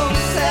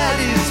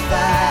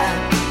satisfied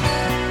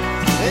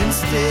and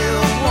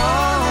still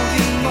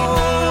wanting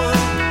more?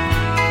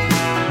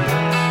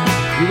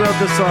 He wrote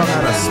this song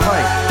out of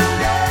spite.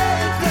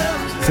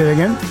 Say it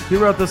again. He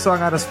wrote this song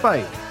out of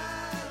spite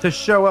to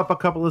show up a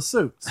couple of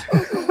suits.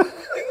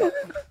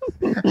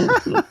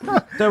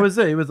 That was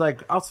it. He was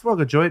like, I'll smoke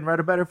a joint and write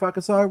a better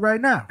fucking song right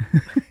now.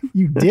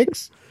 You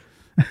dicks.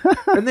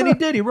 And then he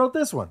did. He wrote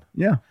this one.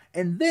 Yeah.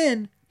 And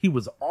then he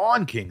was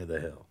on King of the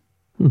Hill.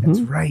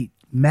 That's right.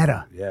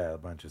 Meta. Yeah, a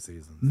bunch of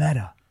seasons.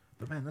 Meta.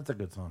 But man, that's a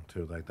good song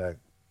too. Like that.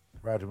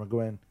 Roger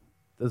McGuinn.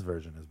 This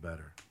version is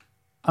better.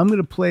 I'm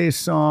going to play a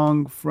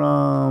song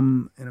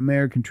from An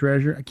American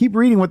Treasure. I keep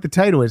reading what the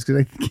title is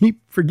because I keep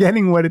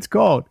forgetting what it's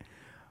called.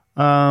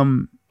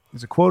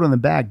 There's a quote on the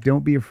back.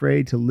 Don't be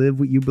afraid to live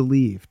what you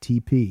believe.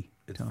 TP.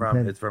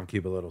 It's from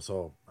Keep a Little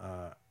Soul.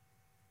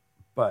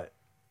 But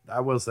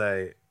I will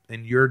say,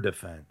 in your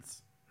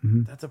defense,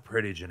 that's a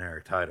pretty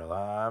generic title.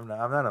 I'm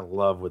not in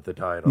love with the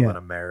title, Yeah. An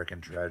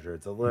American Treasure.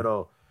 It's a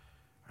little,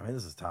 I mean,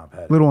 this is Tom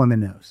Petty. Little on the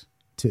nose,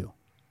 too.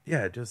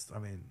 Yeah, just, I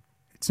mean,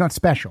 It's not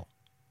special.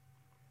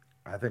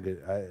 I think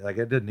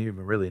it didn't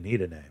even really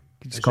need a name.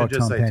 Just It call should it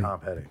just Tom say Petty. Tom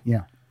Petty.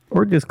 Yeah.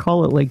 Or just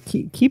call it like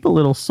Keep a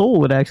Little Soul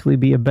would actually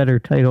be a better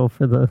title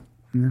for the...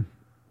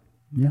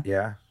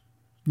 Yeah,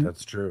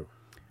 that's true.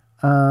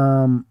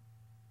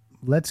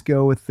 Let's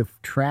go with the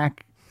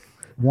track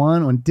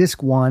one on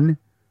disc 1,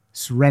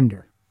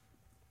 Surrender.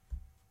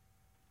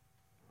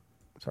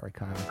 Sorry,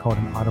 Kyle. I called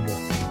him audible.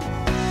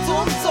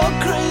 Don't talk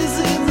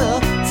crazy now,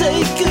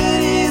 take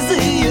it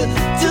easy. You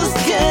just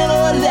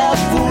cannot live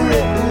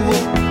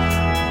forever.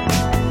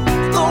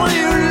 Don't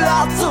you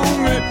lie to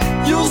me,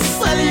 you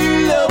say you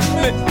love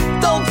me.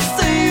 Don't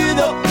say you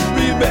don't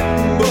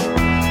remember.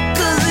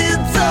 'Cause you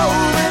told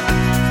me,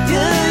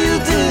 yeah you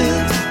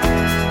did.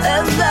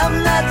 And I'm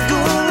not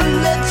gonna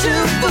let you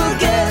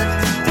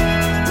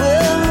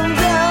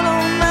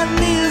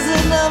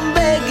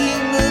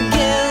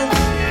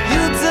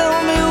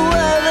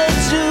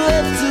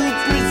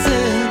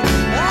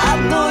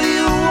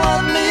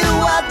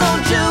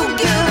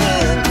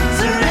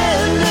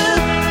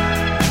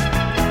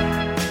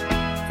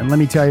let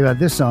me tell you about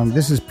this song.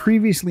 This is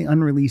previously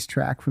unreleased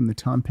track from the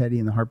Tom Petty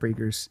and the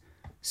Heartbreakers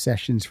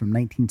sessions from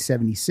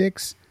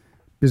 1976.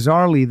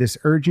 Bizarrely, this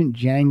urgent,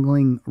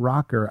 jangling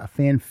rocker, a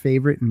fan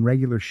favorite and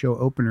regular show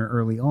opener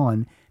early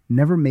on,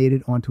 never made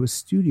it onto a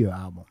studio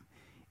album.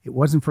 It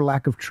wasn't for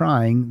lack of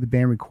trying. The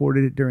band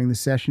recorded it during the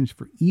sessions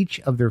for each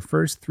of their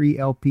first 3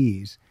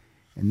 LPs.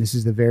 And this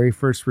is the very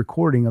first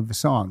recording of the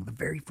song. The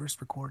very first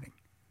recording.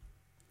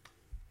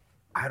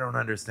 I don't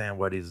understand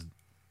what he's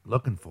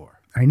looking for.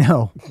 I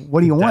know. What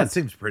do you want? That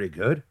seems pretty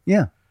good.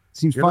 Yeah.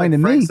 Seems You're fine like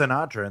to Frank me.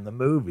 Sinatra in the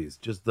movies.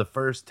 Just the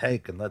first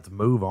take and let's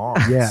move on.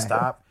 Yeah.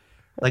 Stop.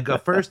 Like a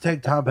first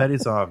take Tom Petty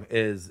song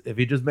is, if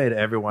he just made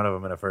every one of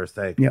them in a first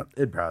take, Yep.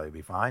 it'd probably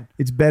be fine.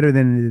 It's better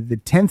than the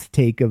 10th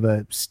take of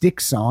a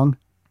Styx song,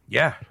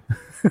 Yeah.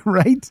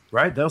 right?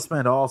 Right? They'll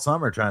spend all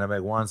summer trying to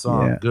make one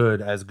song Yeah.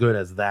 good as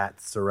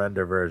that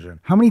Surrender version.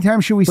 How many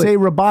times should we say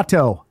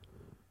rubato?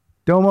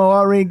 Domo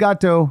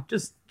arigato.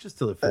 Just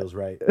till it feels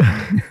right.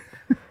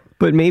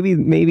 But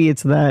maybe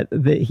it's that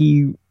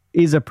he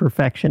is a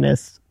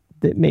perfectionist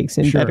that makes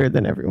him Sure. better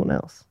than everyone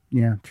else.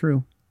 Yeah,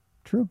 true.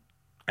 True.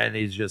 And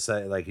he's just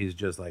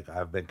like,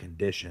 I've been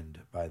conditioned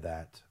by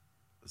that.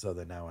 So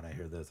that now when I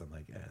hear this, I'm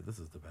like, yeah, this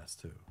is the best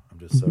too. I'm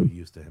just so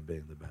used to him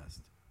being the best.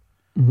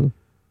 Mm-hmm.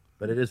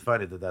 But it is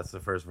funny that that's the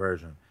first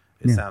version.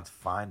 It sounds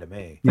fine to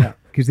me. Yeah,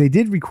 because they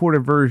did record a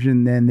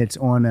version then that's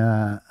on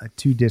a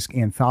 2-disc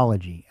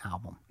anthology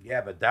album.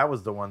 Yeah, but that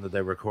was the one that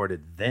they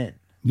recorded then.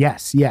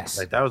 Yes.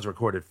 Like that was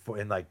recorded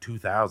in like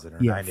 2000 or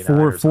Yeah, 99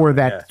 or for something.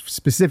 that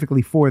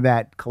specifically for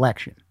that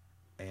collection.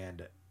 Yeah.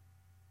 And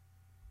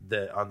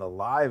on the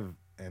live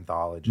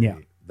anthology,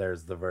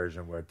 there's the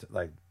version where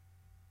like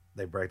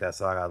they break that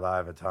song out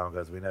live and Tom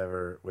goes, we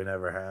never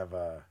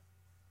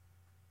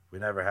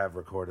have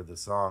recorded the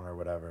song or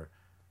whatever.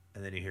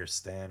 And then you hear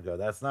Stan go,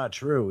 that's not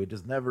true. We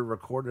just never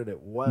recorded it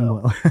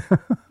well.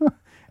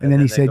 And then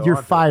he they said, go "You're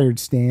on to- fired,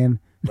 Stan."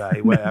 Well,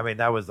 he went, I mean,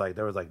 there was like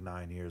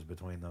 9 years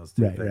between those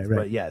two Right, things. right.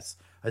 But yes,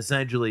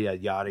 essentially a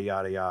yada,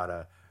 yada,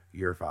 yada,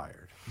 you're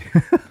fired.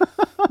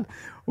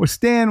 Well,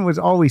 Stan was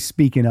always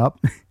speaking up,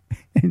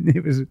 and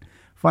it was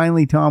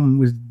finally Tom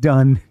was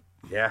done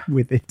Yeah.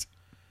 with it.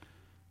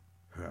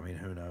 I mean,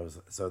 who knows?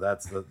 So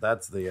that's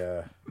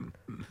the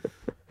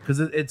because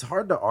it's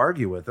hard to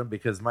argue with him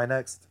because my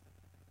next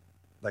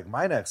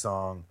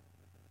song.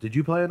 Did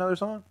you play another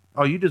song?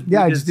 Oh, you just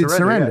Yeah, you I just did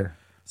Surrender. Yeah.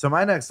 So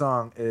my next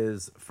song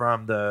is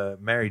from the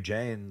Mary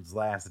Jane's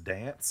Last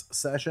Dance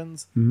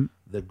sessions,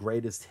 the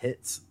greatest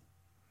hits,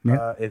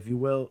 Yeah. if you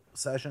will,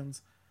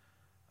 sessions.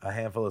 A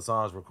handful of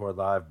songs recorded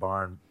live,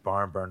 barn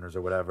burners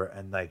or whatever,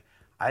 and like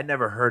I'd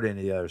never heard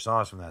any of the other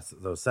songs from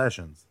those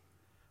sessions.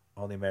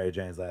 Only Mary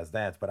Jane's Last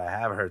Dance, but I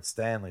have heard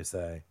Stanley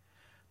say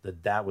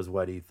that was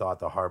what he thought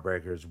the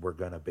Heartbreakers were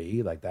going to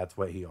be. Like, that's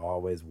what he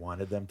always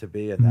wanted them to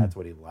be, and that's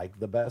what he liked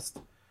the best.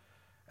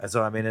 And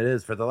so, I mean, it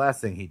is, for the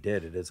last thing he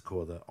did, it is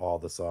cool that all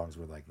the songs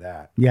were like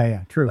that.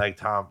 Yeah, true. Like,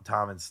 Tom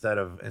instead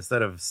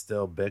of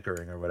still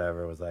bickering or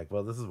whatever, was like,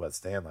 well, this is what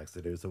Stan likes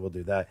to do, so we'll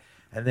do that.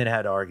 And then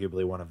had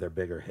arguably one of their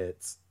bigger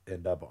hits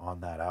end up on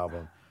that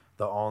album.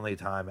 The only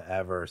time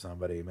ever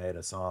somebody made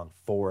a song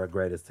for a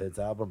greatest hits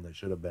album that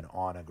should have been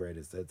on a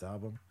greatest hits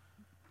album.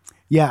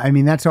 Yeah, I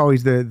mean, that's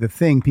always the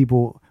thing.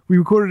 We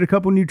recorded a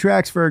couple new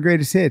tracks for our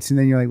greatest hits, and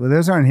then you're like, well,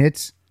 those aren't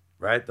hits.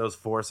 Right? Those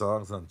 4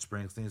 songs on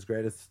Springsteen's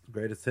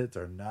greatest hits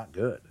are not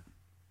good.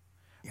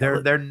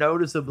 They're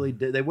noticeably,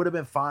 they would have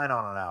been fine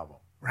on an album.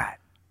 Right.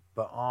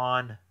 But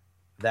on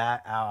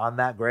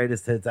that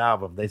greatest hits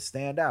album, they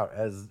stand out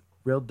as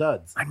real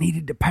duds. I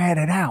needed to pad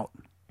it out.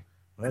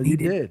 Well, you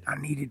did. I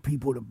needed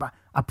people to buy.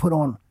 I put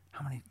on,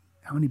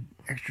 how many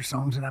extra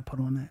songs did I put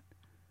on that?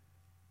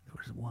 There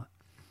was what?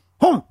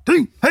 Home,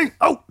 three, hey,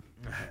 oh!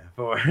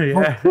 4,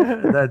 yeah.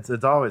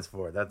 It's always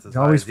 4. That's as It's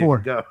high always as you 4.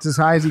 can go. It's as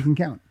high as you can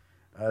count.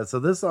 So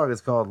this song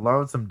is called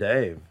Lonesome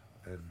Dave.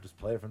 And just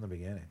play it from the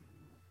beginning.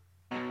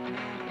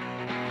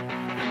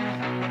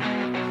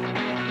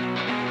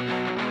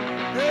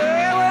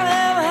 Hey,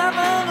 whatever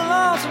happened to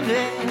Lonesome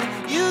Dave?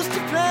 Used to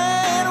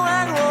play in a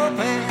rock and roll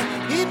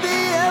band. He'd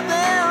be up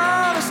there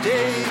on the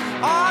stage.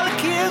 All the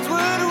kids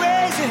would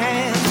raise their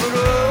hands. But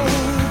oh,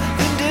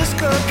 when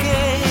disco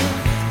came,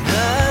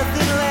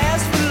 nothing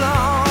lasts for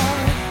long.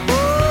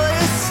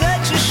 Oh, it's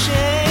such a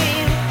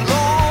shame.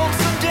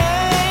 Lonesome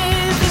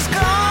Dave is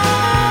gone.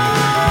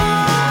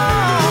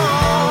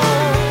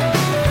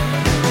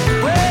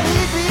 Well,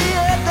 he'd be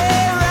up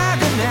there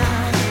rocking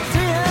now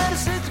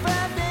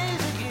 365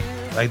 days a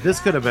year. Like, this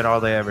could have been all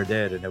they ever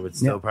did, and it would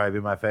still probably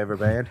be my favorite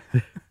band.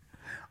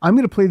 I'm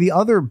going to play the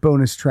other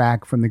bonus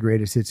track from the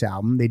Greatest Hits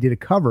album. They did a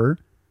cover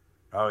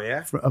Oh,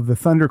 yeah? of the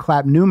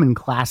Thunderclap Newman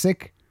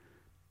classic,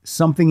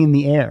 Something in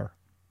the Air.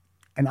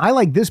 And I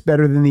like this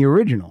better than the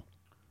original.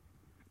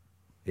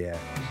 Yeah.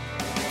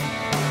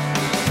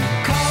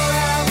 Call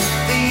out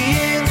the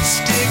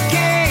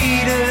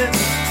instigator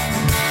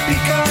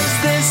because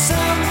there's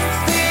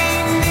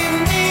something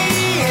in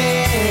the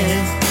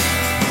air.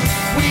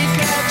 We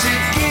got to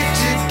get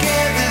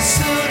together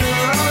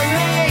sooner or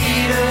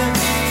later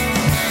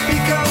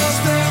because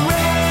the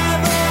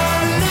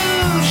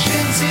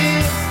revolution's in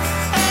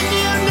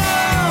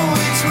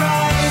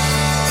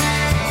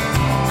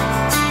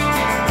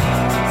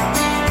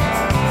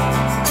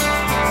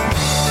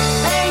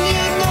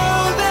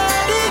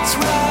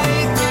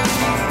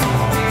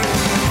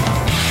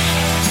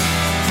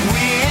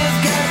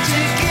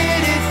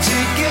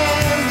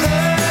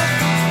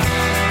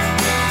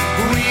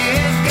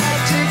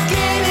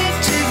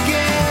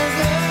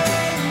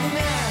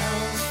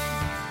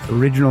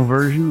original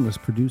version was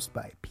produced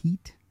by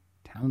Pete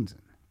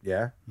Townsend.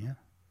 Yeah. Yeah.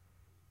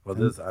 Well,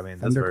 this version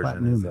Thunderclap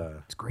is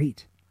Newman. It's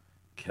great.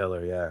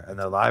 killer. Yeah, and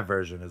the live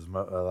version is a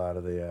lot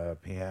of the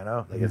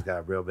piano. Like it's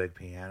got real big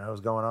pianos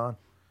going on.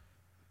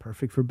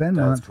 Perfect for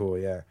Benmont. That's cool.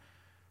 Yeah.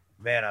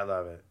 Man, I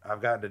love it. I've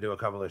gotten to do a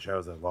couple of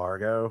shows at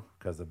Largo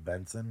because of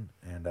Benson,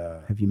 and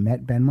Have you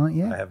met Benmont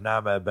yet? I have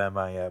not met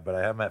Benmont yet, but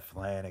I have met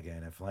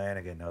Flanagan, and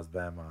Flanagan knows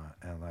Benmont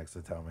and likes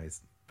to tell me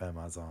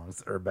Benmont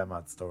songs or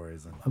Benmont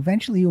stories. And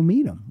Eventually, you'll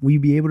meet him. Will you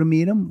be able to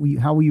meet him?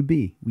 How will you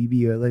be? Will you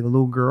be like a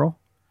little girl?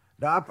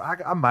 no,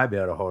 I might be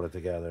able to hold it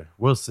together.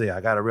 We'll see. I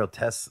got a real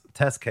test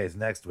case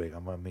next week.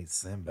 I'm gonna meet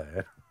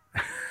Sinbad.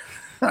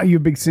 Are you a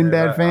big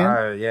Sinbad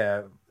fan?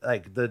 Yeah,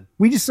 like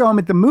We just saw him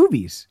at the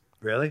movies.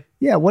 really.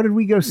 Yeah, what did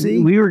we go see?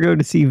 We were going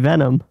to see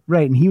Venom.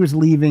 Right, and he was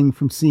leaving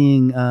from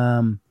seeing.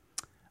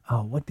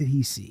 What did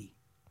he see?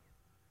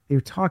 They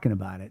were talking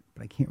about it,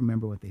 but I can't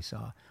remember what they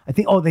saw.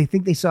 They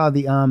think they saw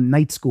the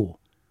Night School.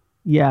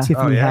 Yeah.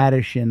 Tiffany yeah?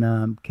 Haddish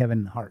and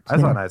Kevin Hart. I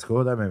saw Night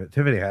School.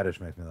 Tiffany Haddish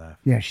makes me laugh.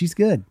 Yeah, she's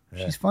good.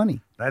 She's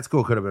funny. Night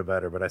School could have been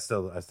better, but I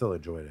still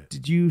enjoyed it.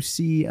 Did you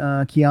see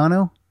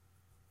Keanu?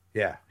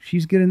 Yeah,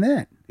 She's good in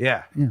that.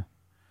 yeah,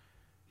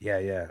 Yeah.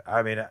 yeah.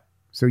 I mean,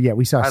 So yeah,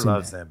 we saw. I Sinbad.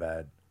 love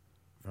Sinbad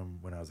from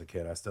when I was a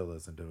kid. I still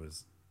listen to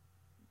his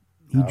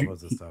He,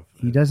 albums and stuff.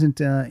 he doesn't.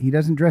 He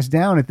doesn't dress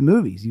down at the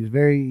movies. He was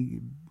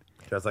very.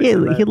 Just like Yeah,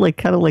 Sinbad. he had like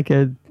kind of like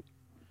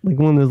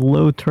one of those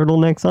low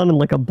turtlenecks on and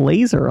like a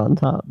blazer on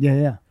top.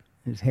 Yeah.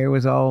 His hair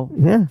was all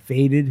Yeah.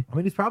 faded. I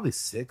mean, he's probably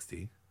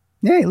 60.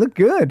 Yeah, he looked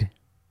good.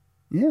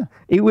 Yeah.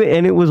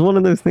 And it was one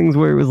of those things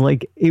where it was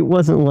like, it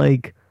wasn't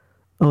like,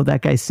 oh,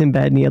 that guy's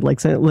Sinbad, and he had like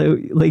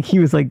he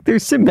was like,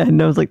 there's Sinbad,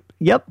 and I was like,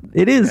 yep,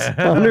 it is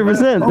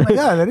 100%. Oh my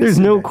God, that is There's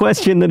no Sinbad.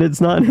 question that it's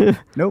not him.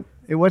 Nope.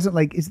 It wasn't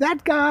like, is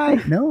that guy?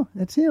 No,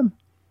 that's him.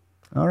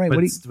 All right.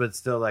 But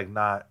still, like,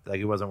 not like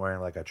he wasn't wearing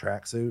like a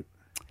tracksuit.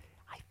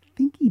 I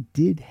think he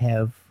did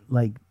have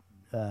like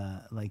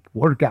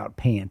workout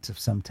pants of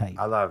some type.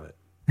 I love it.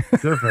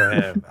 Good for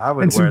him. I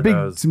would And wear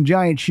those. some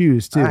giant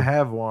shoes too. I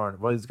have worn.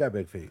 Well, he's got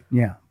big feet.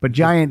 Yeah. But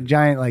giant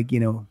like,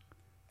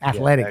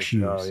 athletic Yeah,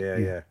 shoes. Oh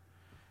yeah.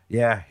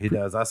 Yeah, he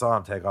does. I saw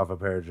him take off a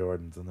pair of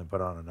Jordans and then put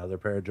on another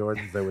pair of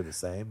Jordans. They were the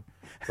same,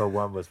 but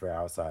one was for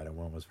outside and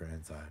one was for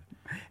inside.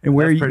 And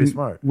where That's are you pretty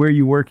smart. Where are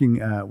you working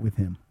with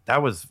him?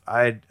 That was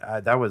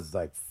that was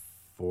like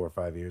 4 or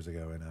 5 years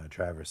ago in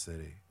Traverse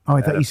City. Oh, I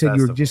At thought a you said you were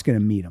festival. just going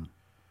to meet him.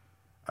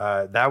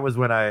 That was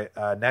when I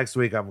next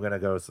week I'm gonna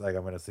go. Like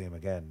I'm gonna see him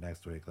again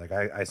next week. Like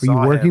I Are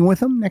saw you working him.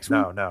 with him next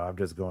week? No, I'm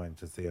just going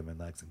to see him in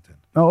Lexington.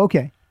 Oh,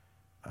 okay.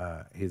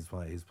 He's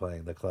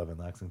playing the club in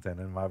Lexington,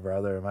 and my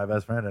brother and my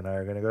best friend and I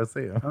are gonna go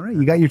see him. All right.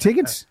 You got your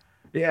tickets?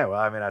 Yeah, well,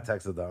 I mean, I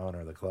texted the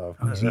owner of the club.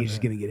 Oh, so you're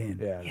just going to get in.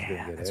 Yeah, I'm just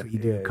gonna get that's in. what you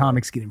do. Yeah,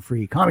 Comics get in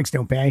free. Comics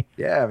don't pay.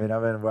 Yeah, I mean,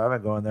 I've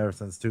been going there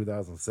since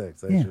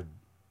 2006. Yeah.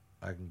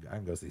 I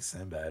can go see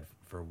Sinbad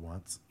for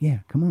once. Yeah,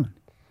 come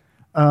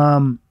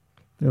on.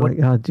 They're like,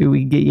 oh, do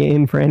we get you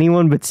in for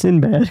anyone but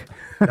Sinbad?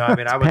 No, I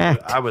mean,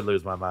 packed. I would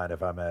lose my mind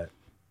if I met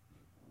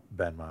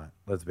Benmont.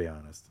 Let's be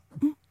honest.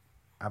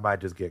 I might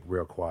just get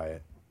real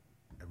quiet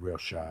and real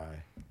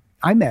shy.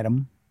 I met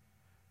him.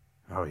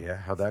 Oh yeah,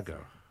 how'd that go?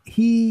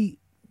 He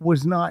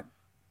was not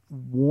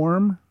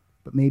warm,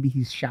 but maybe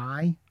he's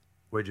shy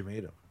Where'd you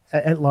meet him?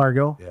 at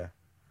Largo. Yeah.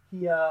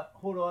 He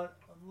hold on,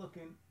 I'm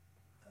looking.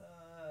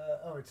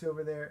 It's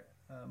over there.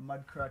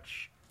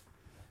 Mudcrutch.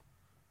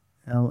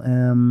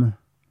 LM.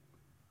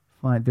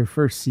 Fine, their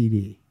first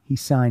CD. He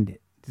signed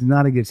it. It's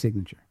not a good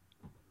signature.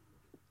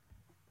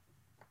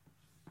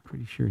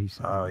 Pretty sure he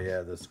signed Oh it.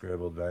 yeah, the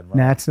scribbled Benmont.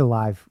 That's the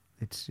live.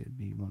 It should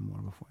be one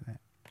more before that.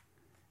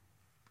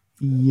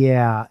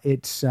 Yeah,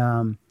 it's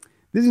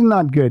this is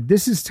not good.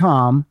 This is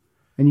Tom,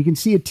 and you can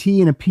see a T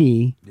and a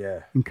P Yeah,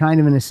 and kind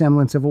of an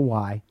semblance of a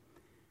Y.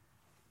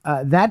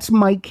 That's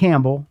Mike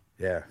Campbell.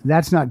 yeah.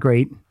 That's not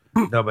great.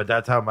 No, but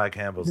that's how Mike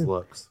Campbell's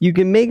looks. You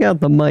can make out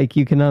the mic.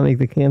 You cannot make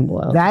the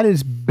Campbell out. That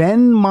is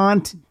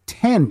Benmont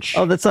Tench.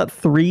 Oh, that's not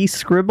 3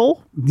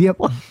 scribble? Yep.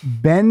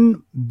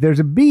 Ben, there's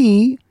a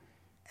B,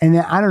 and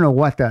then I don't know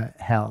what the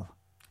hell.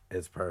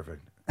 It's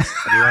perfect.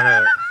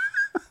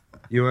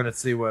 You wanna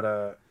see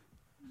what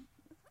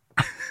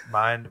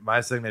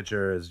my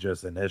signature is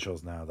just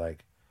initials now.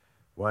 Like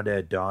one day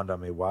it dawned on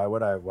me, why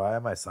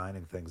am I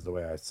signing things the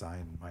way I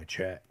sign my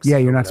checks? Yeah,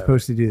 you're or not whatever?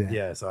 supposed to do that.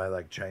 Yeah, so I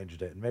like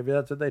changed it, and maybe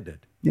that's what they did.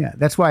 Yeah,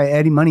 that's why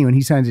Eddie Money, when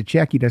he signs a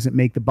check, he doesn't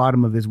make the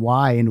bottom of his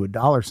Y into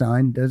a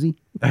 $sign, does he?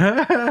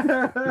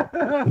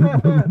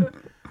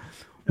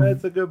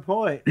 That's a good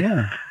point.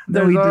 Yeah.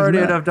 There's he does already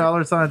not. enough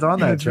dollar signs on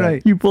that. That's check.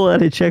 right. You pull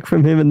out a check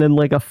from him, and then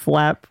like a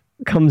flap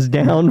comes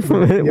down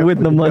from it Yep, with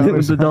the money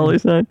with the dollar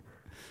sign.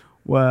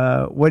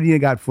 What do you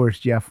got for us,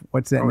 Jeff?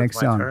 What's that Oh, next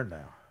it's my song? turn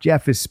now.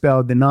 Jeff is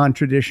spelled the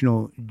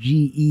non-traditional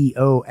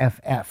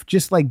Geoff,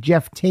 just like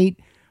Jeff Tate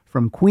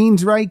from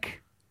Queensryche,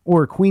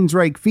 or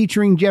Queensryche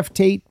featuring Jeff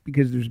Tate,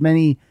 because there's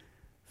many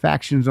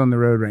factions on the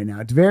road right now.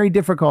 It's very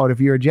difficult if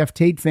you're a Jeff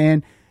Tate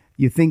fan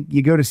You think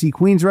you go to see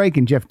Queensryche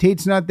and Jeff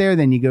Tate's not there.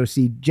 Then you go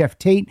see Jeff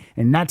Tate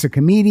and that's a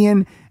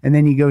comedian. And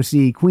then you go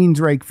see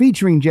Queensryche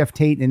featuring Jeff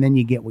Tate, and then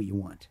you get what you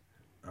want.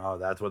 Oh,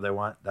 that's what they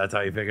want? That's how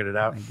you figured it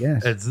out? I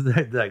guess. It's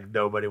like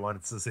nobody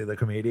wants to see the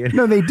comedian.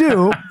 No, they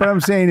do. But I'm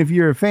saying if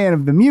you're a fan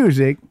of the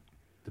music,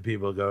 The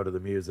people go to the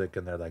music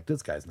and they're like,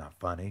 this guy's not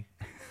funny.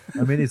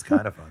 I mean, he's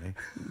kind of funny.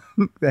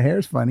 the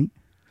hair's funny.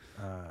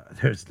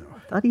 There's no... I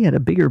thought he had a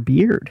bigger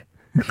beard.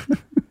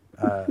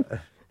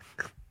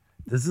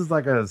 This is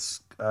like a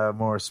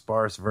more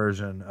sparse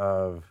version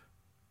of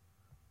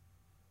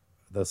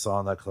the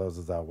song that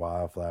closes out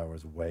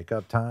Wildflowers, Wake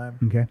Up Time.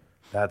 Okay.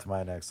 That's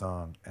my next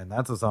song. And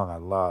that's a song I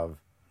love.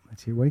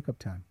 Let's hear Wake Up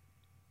Time.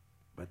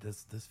 But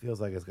this feels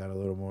like it's got a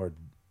little more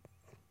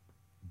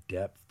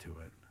depth to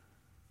it.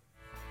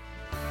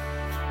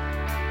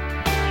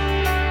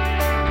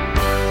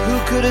 Who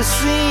could have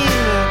seen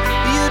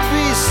you'd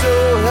be so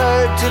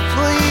hard to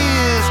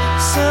please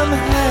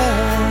somehow?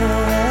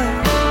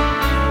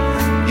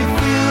 You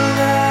feel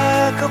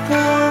like a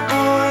poor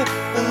boy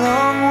a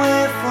long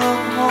way from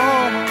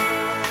home.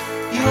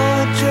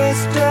 You're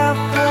just a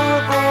poor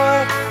boy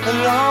a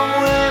long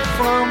way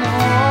from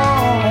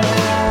home.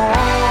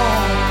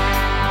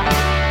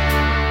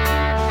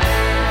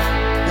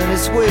 And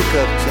it's wake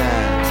up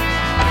time.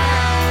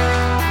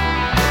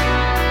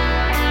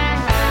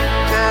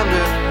 Time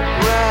to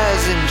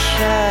rise and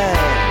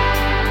shine.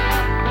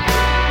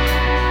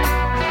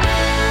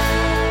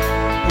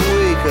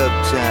 Wake up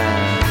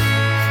time.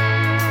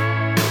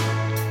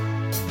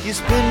 You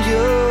spend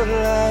your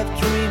life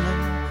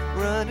dreaming,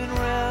 running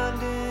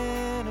around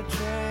in a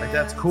train. Like,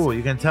 that's cool.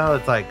 You can tell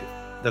it's like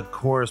the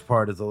chorus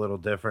part is a little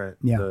different.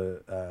 Yeah.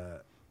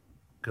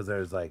 Because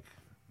there's like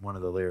one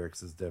of the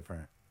lyrics is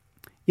different.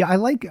 Yeah, I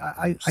like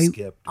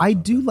I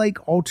do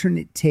like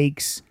alternate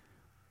takes,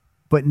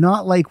 but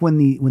not like when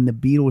the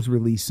Beatles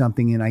release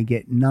something and I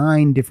get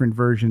 9 different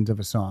versions of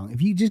a song.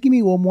 If you just give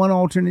me one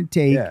alternate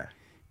take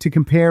to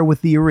compare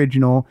with the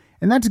original,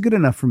 and that's good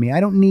enough for me.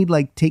 I don't need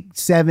like take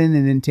 7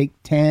 and then take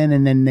 10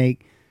 and then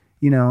make,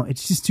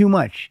 it's just too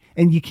much,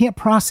 and you can't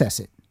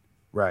process it.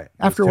 Right.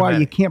 After a while,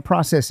 you can't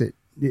process it.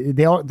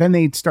 Then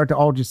they start to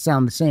all just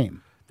sound the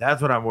same. That's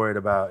what I'm worried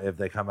about if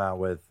they come out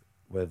with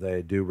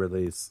a do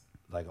release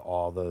like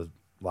all the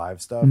live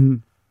stuff. Mm-hmm.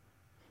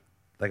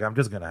 Like, I'm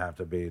just gonna have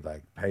to be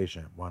like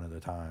patient one at a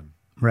time,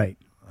 Right.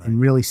 And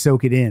really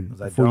soak it in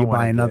 'cause I before don't you buy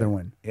wanna another get-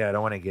 one. Yeah, I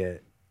don't want to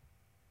get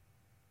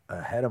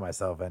ahead of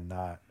myself and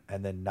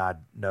then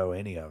not know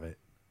any of it.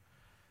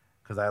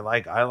 Because I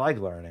like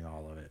learning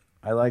all of it.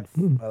 I like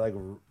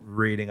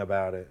reading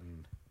about it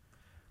and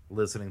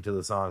listening to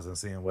the songs and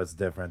seeing what's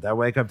different. That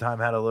Wake Up Time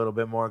had a little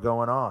bit more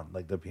going on.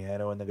 Like the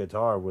piano and the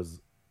guitar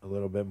was a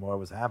little bit more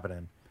was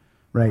happening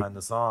Right. behind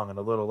the song, and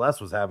a little less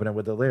was happening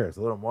with the lyrics.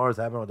 A little more was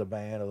happening with the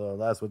band, a little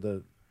less with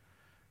the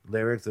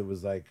lyrics. It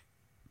was like,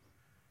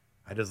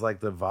 I just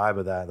like the vibe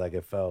of that. Like,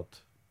 it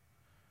felt.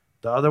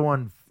 The other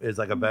one is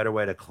like a better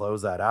way to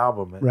close that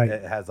album. Right.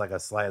 It has like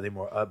a slightly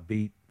more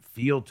upbeat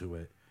feel to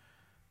it.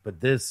 But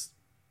this,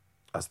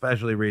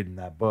 especially reading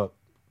that book,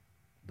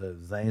 the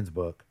Zane's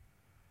book,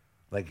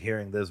 like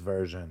hearing this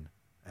version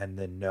and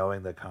then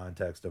knowing the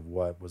context of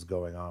what was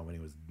going on when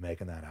he was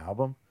making that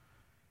album,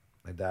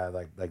 like that,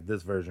 like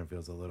this version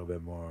feels a little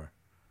bit more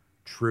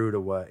true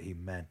to what he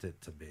meant it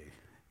to be.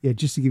 Yeah,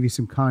 just to give you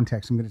some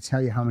context, I'm going to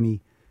tell you how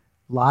many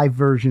live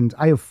versions.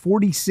 I have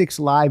 46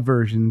 live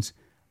versions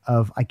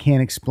of I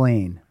Can't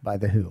Explain by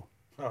The Who.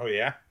 Oh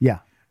yeah. Yeah.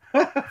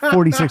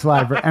 46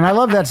 live. And I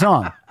love that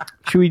song.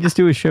 Should we just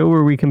do a show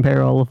where we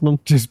compare all of them?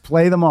 Just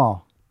play them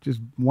all. Just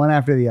one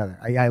after the other.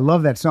 I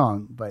love that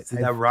song, but See,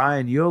 that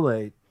Ryan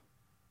Hewlett,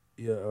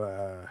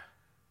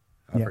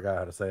 I forgot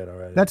how to say it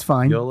already. that's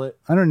fine. Hewlett.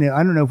 I don't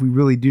know if we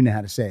really do know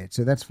how to say it,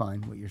 so that's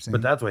fine what you're saying.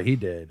 But that's what he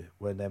did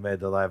when they made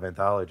the live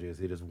anthologies.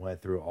 He just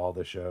went through all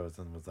the shows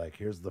and was like,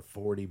 here's the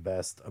 40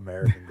 best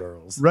American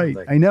girls. right.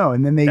 Like, I know.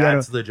 And then they got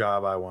that's the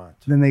job I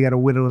want. to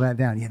whittle that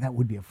down. Yeah, that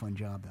would be a fun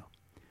job though.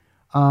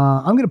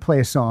 I'm going to play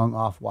a song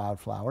off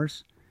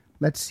Wildflowers.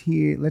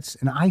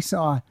 And I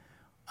saw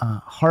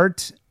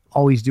Heart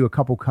always do a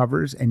couple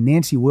covers, and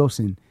Nancy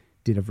Wilson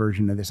did a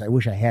version of this. I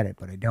wish I had it,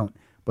 but I don't.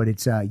 But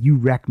it's You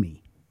Wreck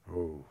Me.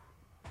 Ooh.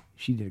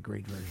 She did a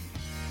great version.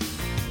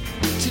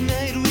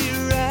 Tonight we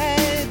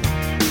ride,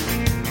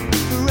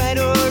 right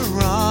or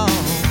wrong.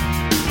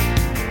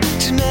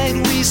 Tonight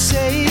we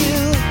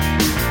sail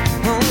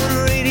on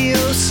a radio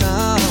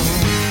song.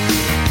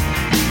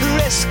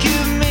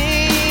 Rescue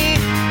me,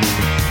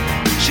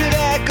 should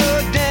I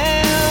go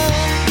down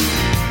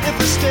if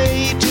I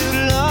stay too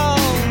long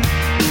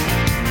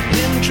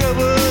in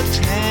troubled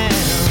town?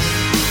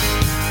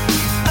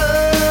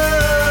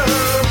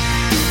 Oh,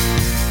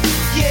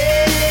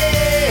 yeah,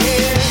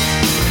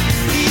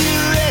 you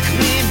wreck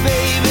me,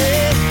 baby.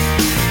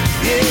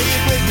 Yeah, you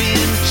break me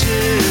in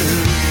two,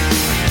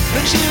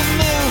 but you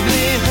move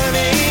me,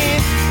 honey.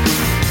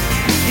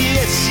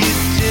 Yes, you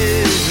do.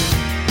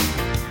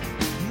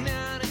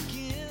 Now and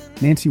again.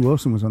 Nancy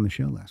Wilson was on the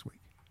show last week.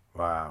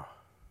 Wow.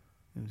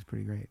 It was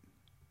pretty great.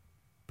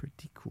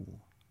 Pretty cool.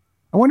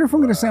 I wonder if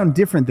I'm going to sound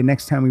different the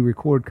next time we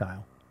record,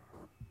 Kyle.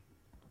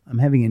 I'm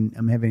having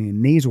a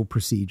nasal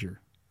procedure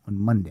on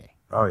Monday.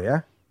 Oh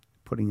yeah.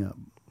 Putting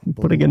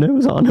a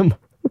nose on him.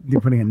 They're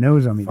putting a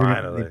nose on me.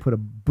 Finally. They put a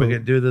We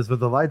can do this with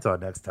the lights on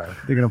next time.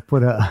 They're gonna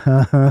put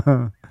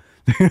a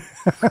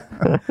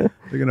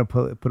they're gonna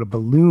put a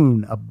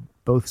balloon up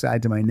both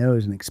sides of my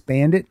nose and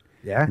expand it.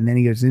 Yeah. And then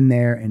he goes in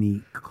there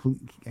and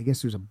I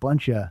guess there's a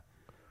bunch of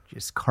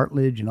just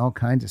cartilage and all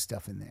kinds of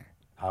stuff in there.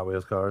 Hot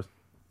Wheels cars,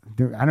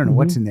 I don't know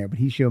what's in there, but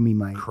he showed me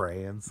my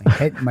crayons.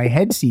 my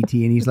head CT,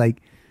 and he's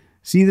like,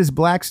 "See this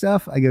black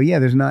stuff?" I go, "Yeah,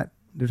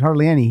 there's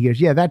hardly any." He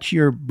goes, "Yeah, that's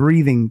your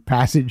breathing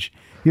passage.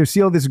 You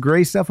see all this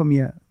gray stuff?" I'm,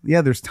 yeah,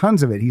 there's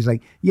tons of it. He's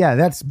like, "Yeah,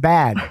 that's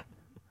bad.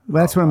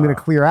 Well, that's what I'm going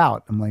to clear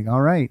out." I'm like,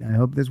 "All right, I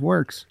hope this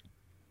works."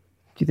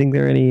 Do you think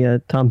there are any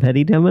Tom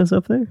Petty demos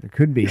up there? There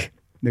could be.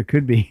 There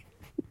could be.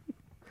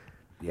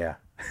 Yeah.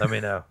 Let me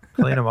know.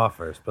 Clean them off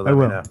first, but I let me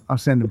will. know. I'll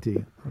send them to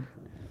you.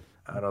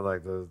 I don't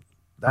like those.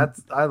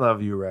 I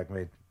love you, Wreck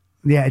Me.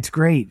 Yeah, it's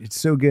great. It's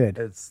so good.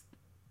 It's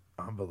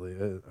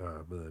unbelievable.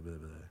 Blah, blah,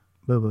 blah.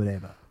 Blah, blah, blah,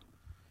 blah.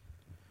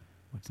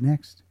 What's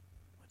next?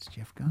 What's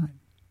Jeff got?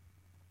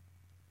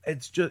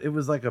 It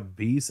was like a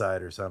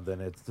B-side or something.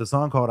 It's the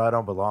song called I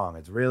Don't Belong.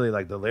 It's really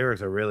like the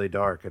lyrics are really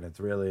dark and it's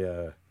really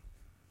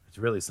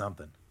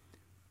something.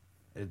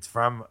 It's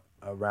from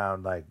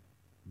around like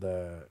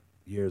the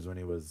years when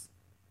he was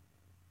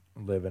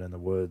living in the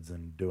woods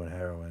and doing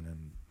heroin,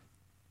 and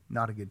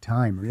Not a good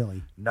time,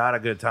 really. not a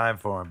good time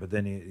for him. But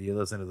then you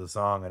listen to the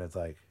song and it's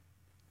like,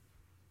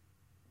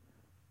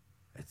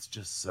 it's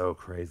just so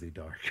crazy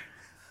dark.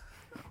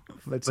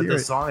 Let's But hear the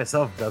it. song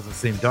itself doesn't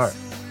seem dark.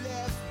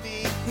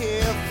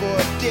 Here for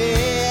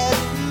dead,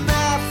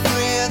 my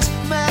friends,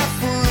 my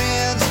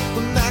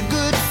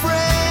good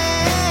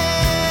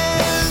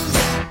friends.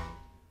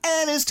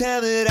 And it's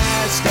time that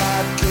I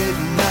stop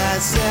kidding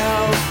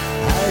myself.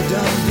 I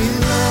don't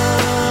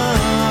belong.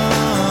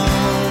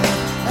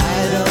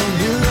 I don't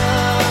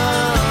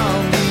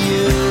belong to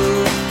you.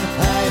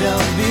 I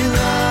don't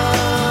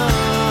belong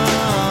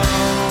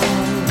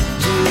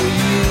to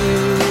you.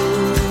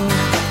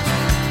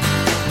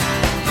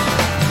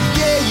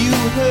 Yeah, you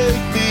hurt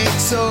me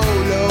so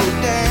low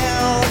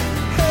down.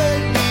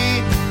 Hurt me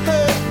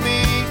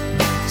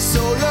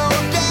so low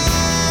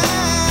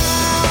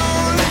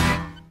down.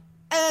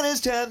 And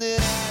it's time that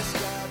I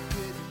stop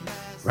kidding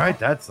myself. Right?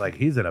 That's like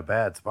he's in a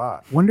bad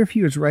spot. Wonder if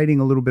he was writing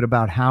a little bit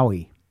about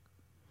Howie,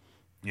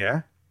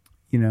 Yeah?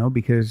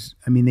 because,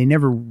 they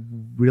never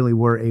really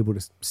were able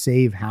to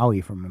save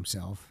Howie from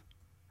himself.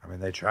 I mean,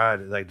 they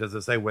tried. Like, does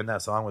it say when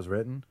that song was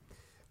written?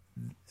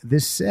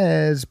 This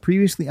says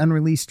previously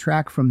unreleased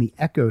track from the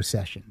Echo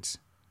Sessions,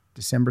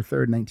 December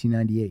 3rd,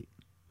 1998.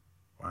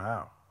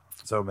 Wow.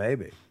 So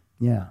maybe.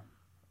 Yeah.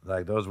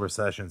 Like, those were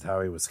sessions how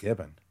he was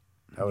skipping.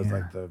 That was Yeah.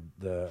 like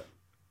that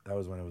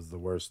was when it was the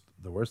worst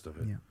of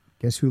it. Yeah.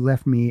 Guess who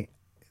left me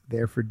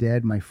there for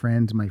dead? My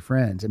friends, my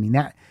friends.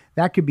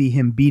 That could be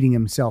him beating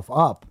himself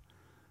up.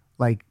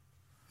 Like,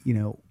 I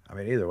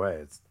mean, either way,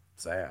 it's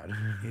sad.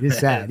 it is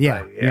sad. It's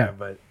Yeah. like, yeah.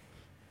 But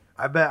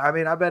I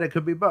bet it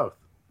could be both,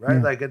 right?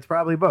 Yeah. Like, it's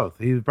probably both.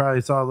 He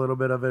probably saw a little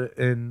bit of it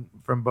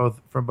from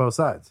both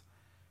sides.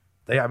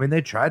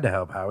 They tried to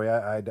help Howie.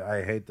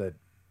 I hate that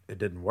it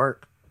didn't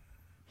work,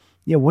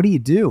 Yeah. What do you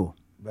do?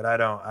 but I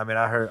don't. I mean,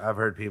 I've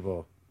heard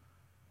people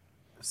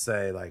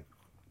say, like,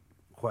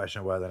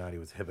 question whether or not he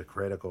was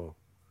hypocritical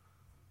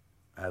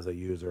as a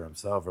user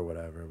himself or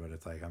whatever. But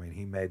it's like,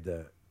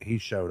 he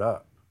showed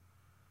up.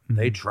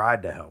 They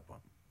tried to help him.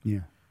 Yeah.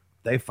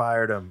 They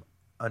fired him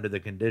under the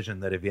condition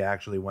that if he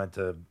actually went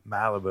to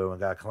Malibu and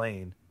got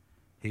clean,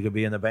 he could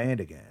be in the band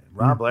again.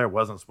 Ron Blair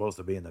wasn't supposed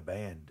to be in the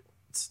band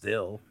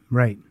still,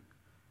 Right.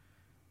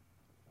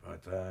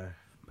 but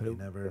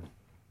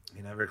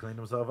he never cleaned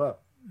himself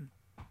up.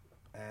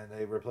 And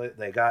they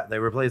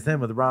replaced him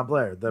with Ron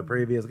Blair, the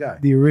previous guy,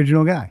 The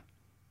original guy.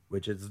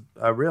 which is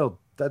a real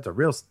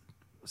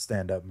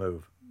stand-up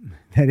move.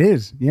 That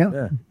is. Yeah.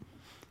 Yeah.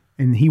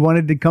 And he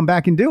wanted to come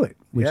back and do it,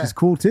 which Yeah. is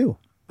cool too.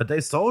 But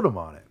they sold him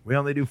on it. We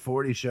only do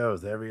 40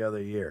 shows every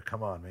other year.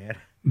 Come on, man.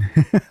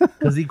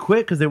 Because he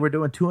quit because they were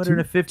doing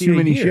 250 Too a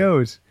many year.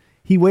 shows.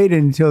 He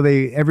waited until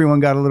everyone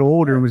got a little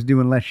older and was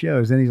doing less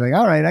shows. Then he's like,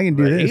 all right, I can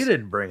do But this. he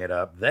didn't bring it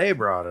up. They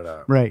brought it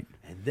up. Right.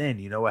 And then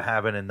you know what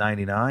happened in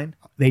 '99?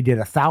 They did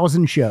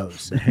 1,000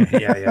 shows.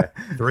 yeah,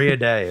 3 a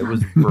day. It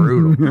was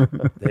brutal.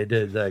 They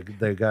did.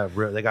 They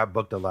got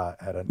booked a lot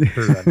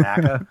through a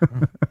NACA.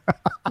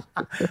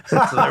 So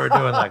they were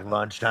doing like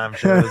lunchtime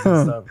shows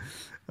and stuff.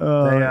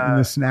 In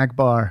the snack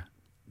bar.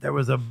 There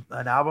was an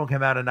album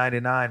came out in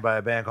 '99 by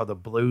a band called the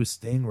Blue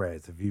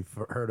Stingrays. Have you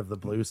heard of the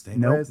Blue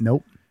Stingrays?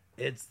 Nope.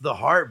 It's the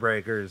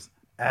Heartbreakers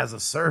as a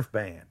surf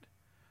band.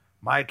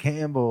 Mike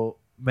Campbell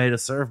made a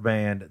surf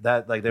band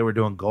that like they were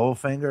doing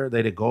Goldfinger.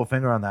 They did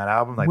Goldfinger on that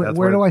album. Like that's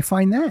Where do I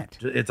find that?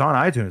 It's on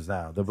iTunes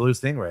now. The Blue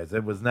Stingrays.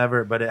 It was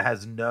never, but it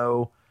has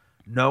no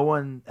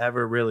one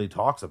ever really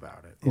talks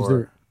about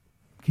it.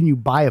 Can you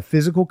buy a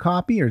physical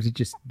copy or is it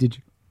just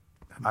digital?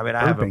 I mean,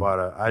 I haven't burping. bought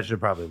I should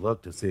probably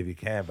look to see if you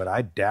can, but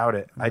I doubt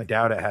it. I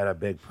doubt it had a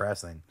big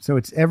pressing. So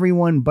it's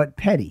everyone but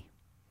Petty.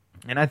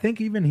 And I think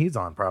even he's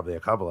on probably a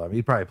couple of them.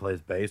 He probably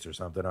plays bass or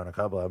something on a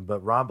couple of them.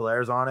 But Ron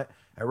Blair's on it.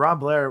 And Ron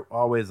Blair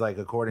always, like,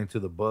 according to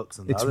the books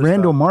and the It's other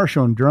Randall stuff. Marsh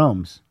on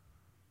drums.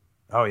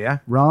 Oh, yeah?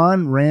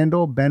 Ron,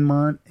 Randall,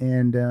 Benmont,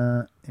 and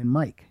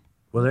Mike.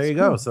 Well, there you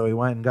go. So he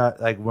went and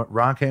got, like,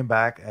 Ron came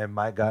back and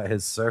Mike got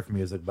his surf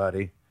music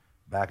buddy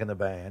back in the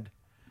band.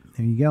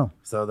 There you go.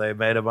 So they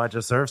made a bunch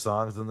of surf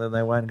songs and then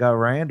they went and got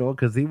Randall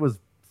because he was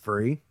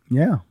free.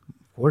 Yeah,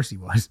 of course he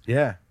was.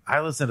 Yeah. I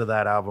listen to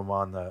that album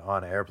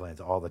on airplanes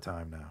all the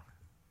time now.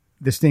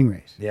 The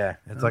Stingrays. Yeah.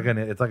 It's like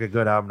a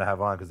good album to have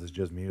on because it's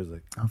just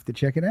music. I'll have to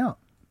check it out.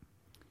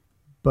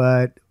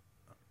 But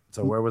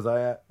So where was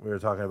I at? We were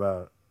talking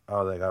about,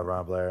 they got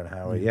Ron Blair and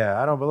Howie.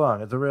 Yeah, I Don't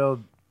Belong. It's a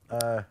real,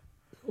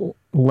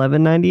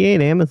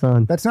 $11.98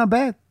 Amazon. that's not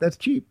bad. That's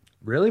cheap.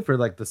 really for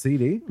like the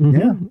CD?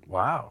 Yeah,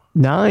 Wow.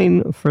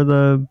 $9 for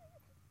the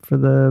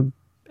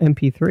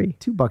MP3.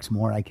 $2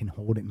 more. I can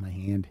hold it in my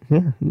hand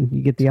Yeah,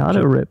 you get the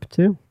auto rip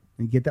too.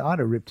 and get the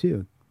auto rip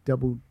too.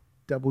 Double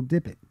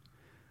dip it.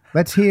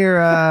 Let's hear.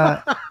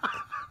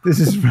 This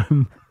is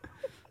from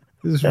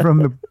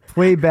the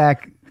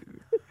playback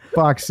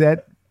box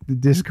set. The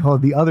disc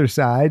called "The Other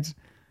Sides."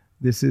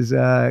 This is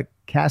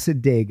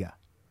Casadega,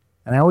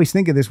 and I always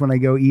think of this when I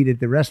go eat at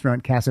the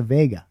restaurant Casa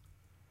Vega.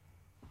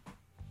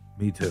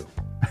 Me too.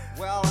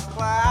 Well, the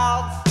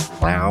clouds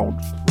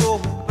roll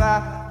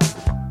by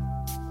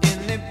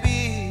in the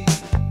big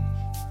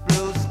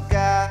blue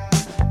sky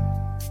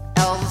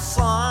as the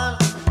sun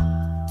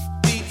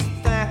beats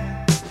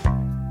down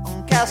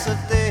on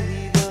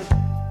Casadega,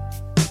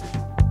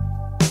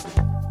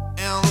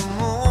 and the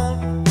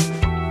moon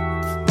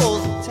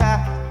pulls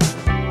tight,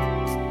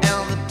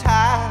 and the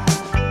tide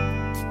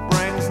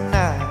brings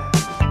night,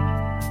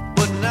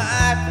 but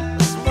night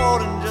is more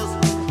than just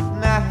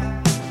night.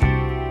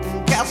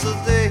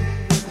 Casadega.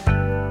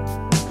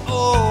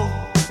 Oh,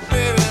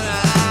 baby,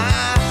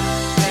 I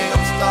think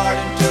I'm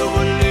starting to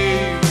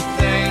believe the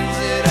things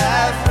that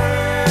I've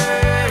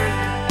heard.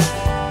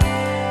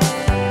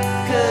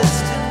 'Cause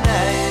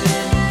tonight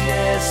in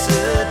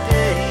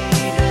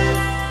Casadega,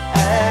 I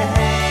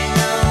hang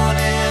on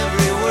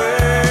every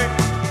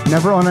word.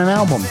 Never on an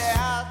album.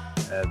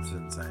 That's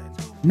insane.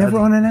 Never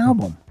on an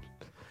album.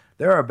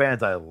 There are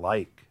bands I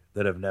like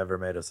that have never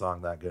made a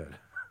song that good.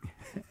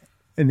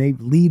 And they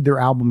lead their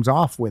albums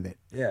off with it.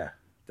 Yeah.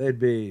 They'd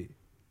be.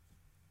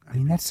 I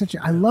mean, that's such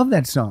a. I love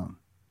that song.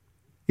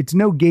 It's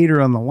no Gator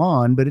on the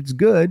Lawn, but it's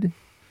good.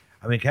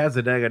 I mean,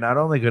 Casadega, not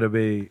only could it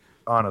be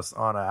on an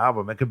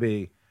album, it could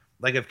be.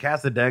 Like if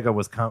Casadega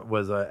was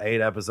an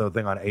 8-episode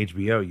thing on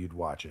HBO, you'd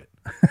watch it.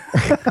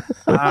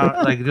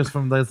 Like just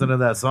from listening to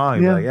that song,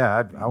 you'd Yeah. be like,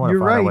 yeah, I want to You're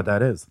find right. out what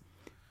that is.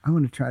 I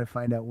want to try to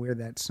find out where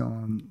that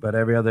song. But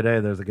every other day,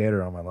 there's a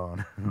gator on my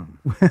lawn.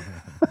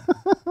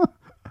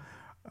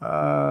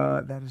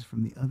 That is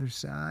from The Other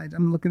Side.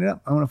 I'm looking it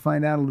up. I want to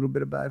find out a little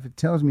bit about it. If it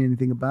tells me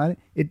anything about it.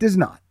 It does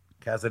not.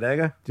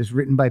 Casadega? Just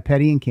written by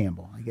Petty and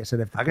Campbell. I guess I'd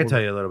have to. I can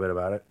tell you a little bit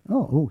about it.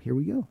 Oh, here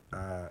we go.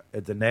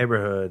 It's a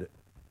neighborhood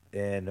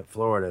in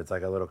Florida. It's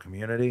like a little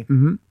community.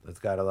 Mhm. It's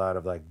got a lot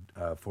of like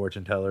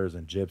fortune tellers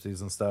and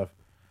gypsies and stuff.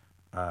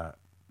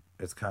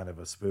 It's kind of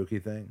a spooky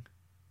thing.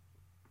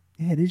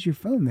 Yeah, it is your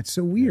phone. That's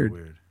so weird.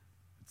 Weird.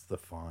 It's the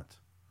font.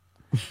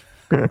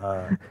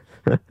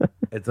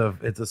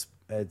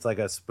 It's like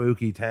a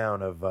spooky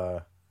town of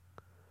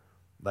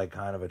like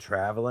kind of a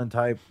traveling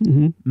type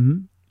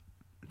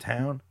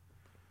town.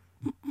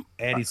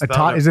 And he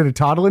spelled Is it a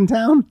toddling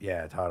town?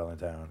 Yeah, Toddling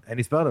Town. And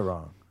he spelled it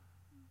wrong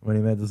when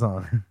he made the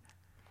song.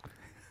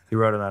 He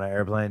wrote it on an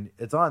airplane.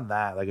 It's on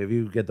that. Like if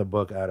you get the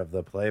book out of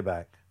the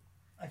playback.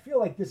 I feel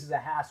like this is a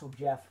hassle,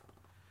 Jeff.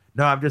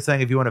 No, I'm just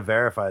saying if you want to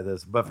verify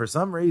this. But for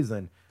some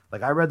reason,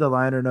 like I read the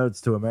liner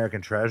notes to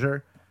American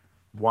Treasure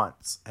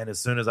once, and as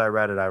soon as I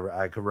read it,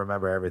 I could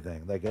remember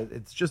everything. Like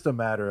it's just a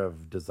matter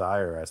of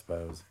desire, I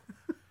suppose.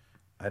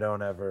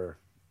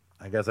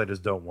 I guess I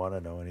just don't want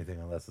to know anything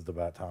unless it's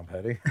about Tom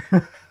Petty.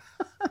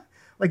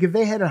 Like if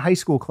they had a high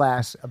school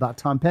class about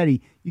Tom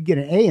Petty, you'd get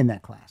an A in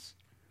that class.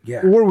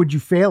 Yeah. Or would you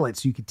fail it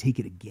so you could take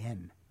it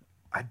again?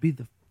 I'd be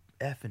the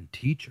effing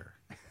teacher.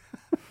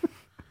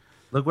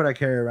 Look what I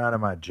carry around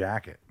in my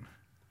jacket.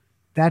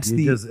 That's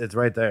It's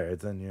right there.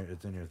 It's in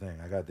your thing.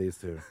 I got these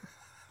two.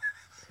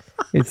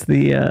 It's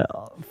the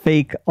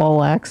fake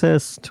all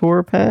access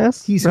tour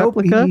pass. he's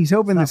replica.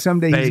 hoping that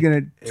someday he's Fake.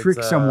 going to trick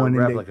It's a someone into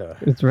replica.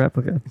 It's a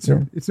replica.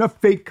 It's not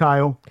fake,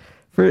 Kyle.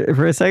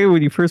 For a second,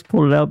 when you first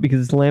pulled it out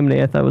because it's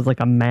laminated, I thought it was like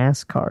a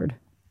mass card.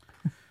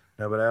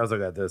 No, but I also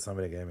got this.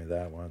 Somebody gave me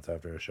that once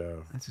after a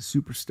show. That's a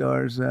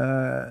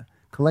Superstars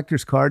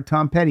collector's card.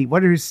 Tom Petty.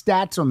 What are his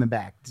stats on the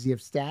back? Does he have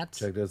stats?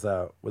 Check this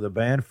out. With a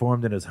band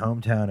formed in his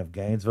hometown of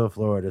Gainesville,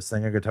 Florida,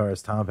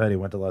 singer-guitarist Tom Petty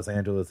went to Los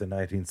Angeles in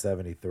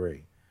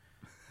 1973.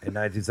 In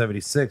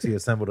 1976, he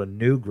assembled a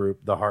new group,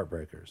 the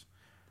Heartbreakers.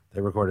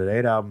 They recorded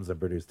 8 albums and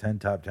produced 10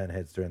 top 10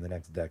 hits during the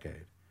next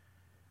decade.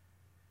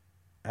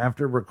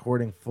 After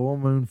recording Full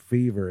Moon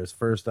Fever, his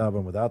first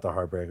album without the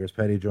Heartbreakers,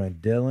 Petty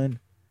joined Dylan,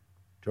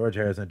 George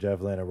Harrison,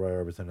 Jeff Lynne, and Roy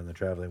Orbison and the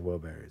Traveling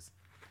Wilburys.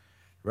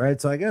 Right?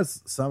 So I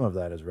guess some of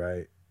that is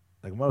right.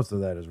 Like most of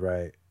that is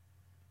right.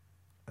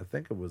 I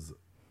think it was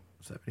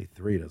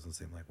 73 doesn't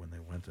seem like when they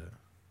went to...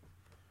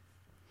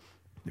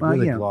 They Well,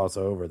 really yeah. gloss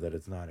over that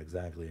it's not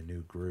exactly a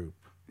new group.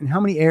 And how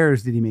many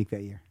errors did he make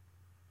that year?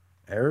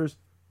 Errors?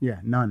 Yeah,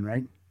 none,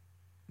 right?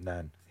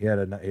 None. He had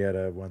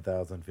a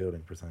 1,000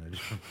 fielding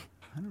percentage.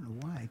 I don't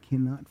know why I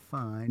cannot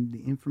find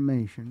the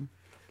information.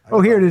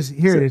 Oh, here it is.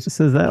 Here it is.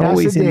 So is that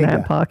always in Casadega.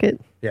 that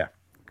pocket? Yeah.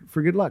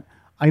 For good luck.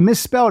 I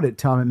misspelled it,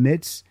 Tom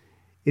admits.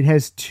 It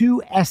has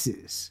 2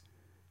 S's.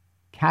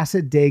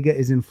 Casadega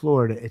is in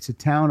Florida. It's a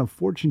town of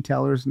fortune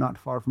tellers not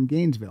far from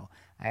Gainesville.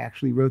 I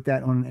actually wrote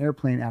that on an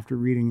airplane after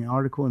reading an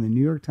article in the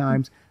New York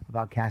Times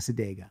about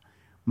Casadega.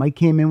 Mike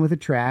came in with a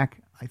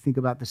track, I think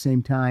about the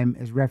same time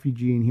as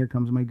Refugee and Here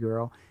Comes My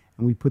Girl,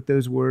 and we put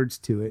those words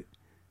to it,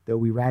 though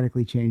we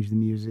radically changed the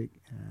music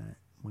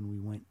when we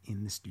went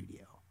in the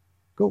studio.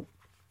 Go.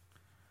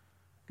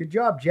 Good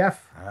job,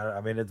 Jeff. I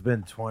mean, it's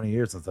been 20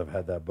 years since I've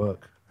had that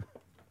book.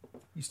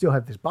 You still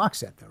have this box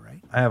set, though,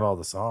 right? I have all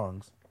the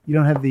songs. You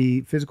don't have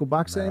the physical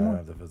box set No, I don't anymore?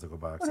 have the physical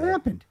box What set.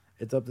 happened?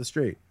 It's up the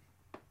street.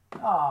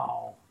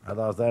 Oh. I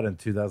lost that in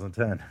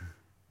 2010.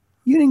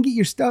 You didn't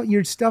get some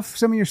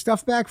of your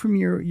stuff back from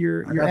your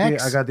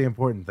ex? I got the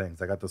important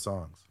things. I got the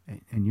songs.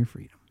 And your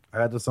freedom. I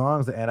got the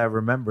songs, and I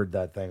remembered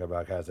that thing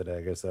about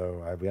Casadega,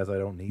 so I guess I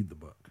don't need the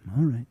book.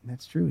 All right,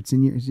 that's true. It's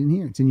in here.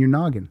 It's in your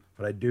noggin.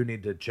 But I do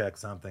need to check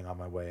something on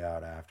my way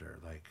out after.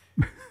 Like,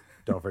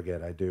 don't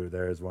forget, I do.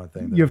 There is one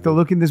thing. That You have to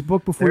look in this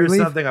book before you There's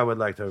leave. something I would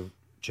like to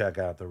check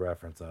out the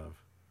reference of.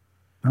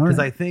 All Because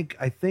right.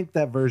 I think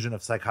that version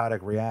of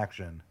Psychotic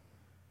Reaction,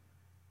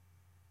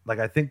 like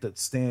I think that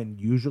Stan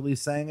usually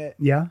sang it,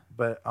 Yeah.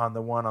 but on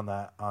the one on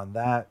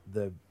that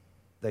the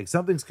like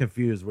something's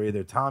confused where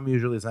either Tom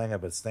usually sang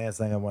it, but Stan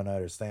sang it one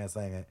night, or Stan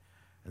sang it,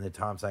 and then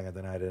Tom sang it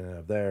the night it ended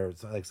up there.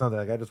 It's like something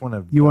like I just want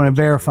to. You want to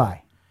verify.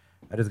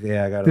 I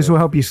got. This will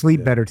help you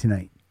sleep better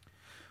tonight.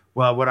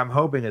 Well, what I'm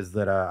hoping is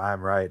that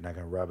I'm right and I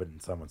can rub it in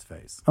someone's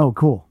face. Oh,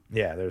 cool.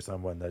 Yeah, there's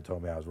someone that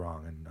told me I was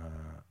wrong, and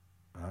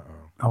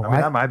Oh, I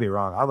mean, I might be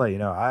wrong. I'll let you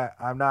know.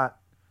 I'm not.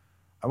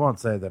 I won't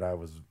say that I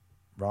was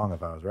wrong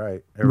if I was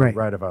right, or Right.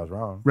 right if I was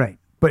wrong. Right.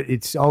 But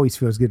it always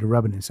feels good to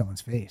rub it in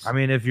someone's face. I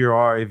mean, if I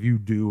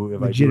do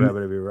Legitimate.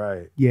 happen to be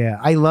right. Yeah,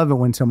 I love it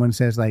when someone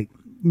says like,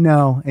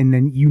 no, and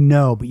then you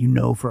know, but you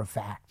know for a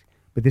fact.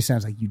 But this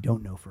sounds like you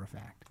don't know for a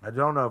fact. I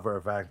don't know for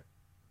a fact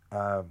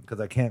because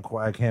I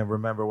can't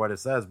remember what it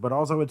says. But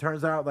also, it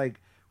turns out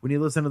like when you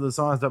listen to the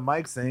songs that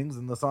Mike sings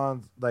and the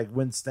songs like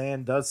when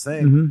Stan does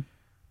sing,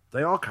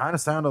 they all kind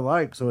of sound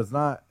alike. So it's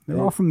not. They're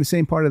all from the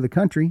same part of the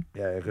country.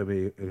 Yeah, it could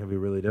be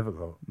really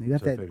difficult. They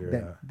got to figure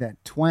it out.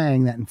 that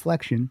twang, that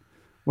inflection.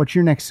 What's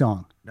your next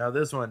song? Now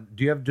this one,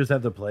 do you just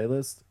have the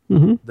playlist?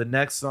 Mm-hmm. The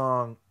next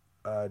song,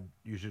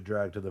 you should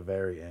drag to the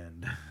very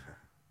end.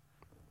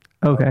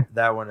 Okay.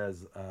 That one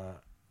is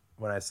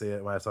when I saw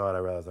it, I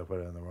realized I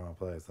put it in the wrong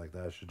place. Like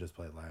that should just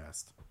play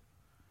last.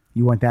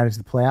 You want that as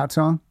the play out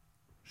song?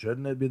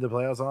 Shouldn't it be the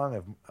playout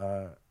song?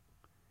 Or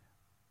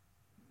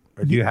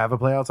do you have a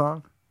playout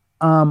song?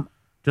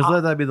 Just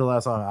let that be the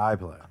last song I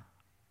play.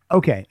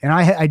 Okay, and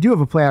I do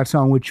have a play out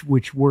song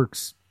which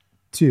works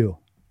too.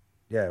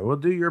 Yeah, we'll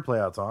do your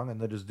playout song and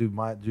then just do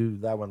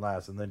that one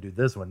last and then do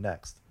this one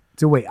next.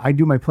 So wait, I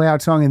do my play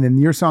out song and then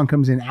your song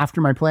comes in after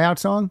my play out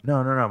song,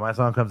 No. My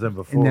song comes in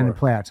before. and then the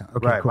play out song.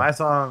 Okay, right. cool. My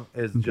song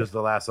is just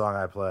the last song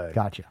I play.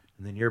 Gotcha.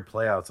 And then your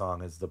playout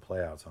song is the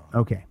playout song.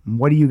 Okay,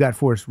 what do you got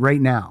for us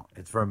right now?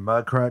 It's from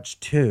Mudcrutch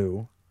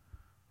 2,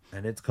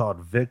 and it's called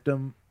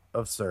Victim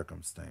of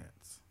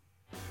Circumstance.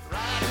 With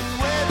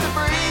the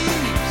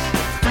breeze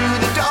through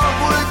the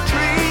dogwood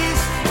trees,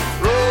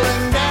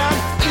 rolling down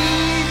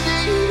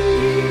easy.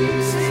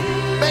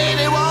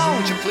 Baby,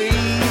 won't you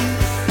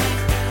please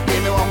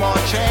give me one more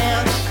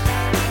chance?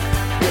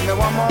 Give me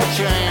one more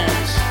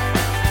chance.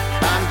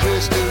 I'm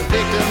just a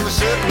victim of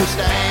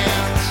circumstance.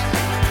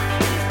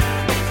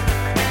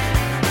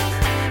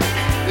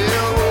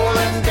 You're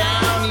rolling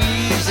down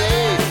easy,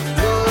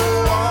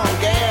 low on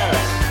gas.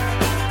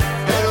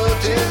 Pedal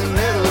to the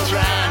middle,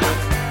 trying to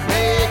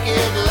make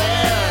it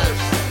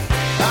last.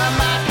 I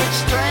might get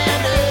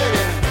stranded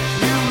in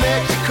New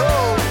Mexico.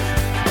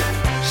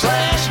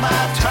 Slash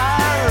my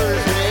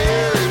tires, and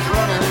air is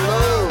running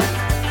low.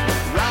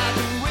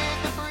 Riding with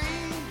the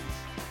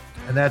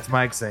breeze. And that's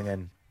Mike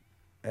singing,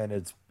 and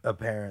it's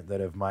apparent that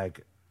if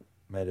Mike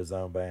made his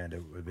own band,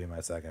 it would be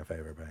my second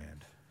favorite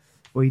band.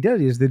 Well, he does.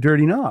 He has the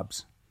Dirty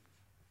Knobs,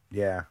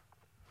 Yeah.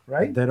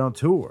 right? They don't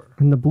tour,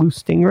 And the Blue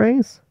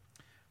Stingrays?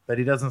 but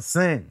he doesn't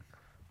sing,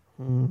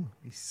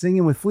 He's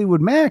singing with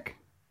Fleetwood Mac.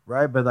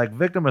 right? But like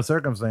Victim of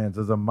Circumstance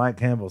is a Mike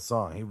Campbell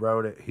song. He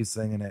wrote it, he's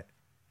singing it.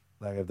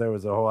 Like if there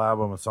was a whole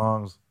album of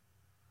songs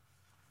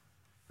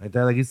like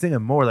that, like he's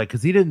singing more, like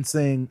because he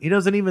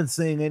doesn't even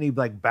sing any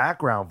like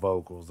background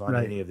vocals on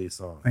Right. any of these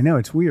songs. I know,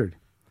 it's weird.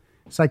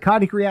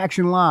 Psychotic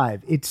Reaction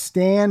Live. It's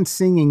Stan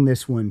singing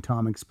this one,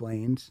 Tom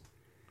explains.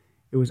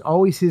 It was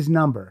always his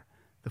number.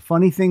 The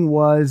funny thing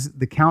was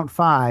the Count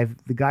Five,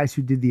 the guys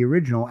who did the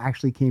original,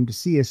 actually came to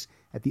see us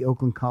at the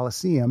Oakland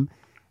Coliseum,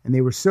 and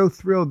they were so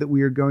thrilled that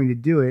we were going to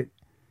do it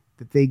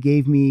that they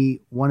gave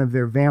me one of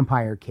their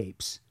vampire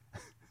capes.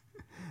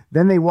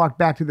 Then they walked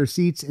back to their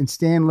seats, and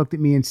Stan looked at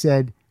me and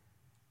said,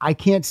 I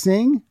can't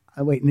sing?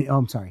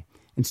 I'm sorry.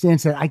 And Stan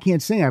said, I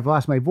can't sing. I've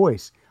lost my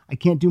voice. I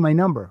can't do my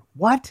number.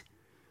 What?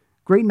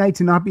 Great night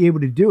to not be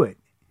able to do it.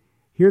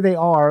 Here they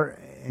are,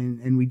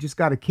 and we just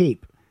got a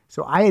cape.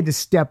 So I had to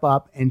step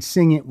up and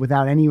sing it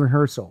without any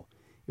rehearsal.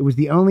 It was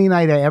the only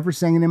night I ever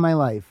sang it in my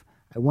life.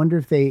 I wonder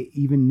if they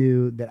even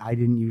knew that I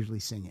didn't usually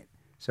sing it.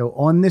 So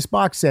on this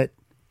box set,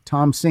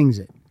 Tom sings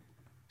it.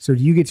 So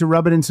do you get to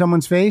rub it in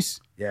someone's face?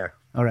 Yeah.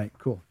 All right,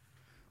 cool.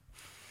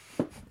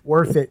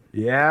 Worth it.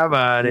 Yeah,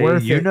 buddy.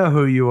 Worth You it. know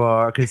who you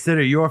are.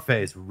 Consider your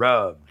face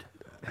rubbed.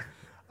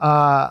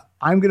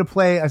 I'm going to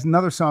play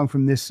another song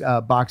from this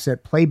box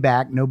set,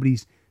 Playback.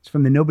 It's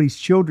from the Nobody's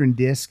Children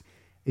disc.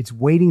 It's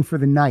Waiting for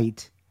the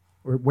Night.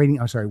 Or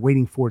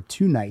Waiting for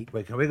Tonight.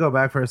 Wait, can we go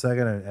back for a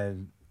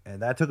second?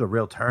 And that took a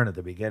real turn at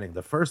the beginning.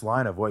 The first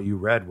line of what you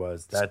read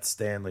was, that's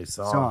Stanley's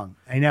song.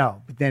 I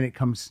know, but then it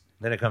comes...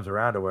 Then it comes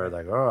around to where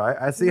like, oh,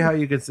 I see how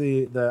you could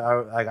see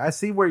I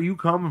see where you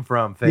coming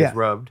from, face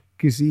rubbed.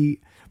 Because you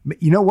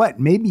know what?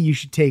 Maybe you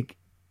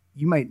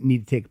might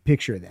need to take a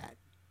picture of that.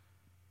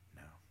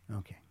 No.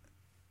 Okay.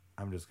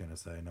 I'm just going to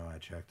say, no, I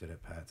checked it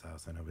at Pat's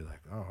house, and he'll be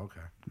like, oh,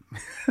 okay.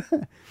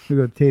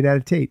 We'll go Tate out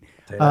of Tate.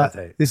 Tate out of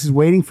Tate. This is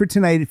Waiting for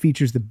Tonight. It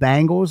features the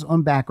Bangles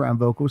on background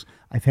vocals.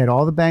 I've had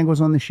all the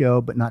Bangles on the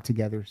show, but not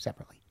together,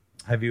 separately.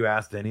 Have you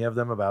asked any of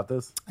them about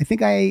this? I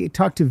think I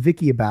talked to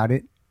Vicky about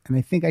it, and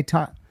I think I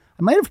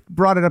might have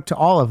brought it up to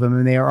all of them,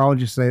 and they are all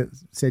just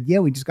said, yeah,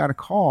 we just got a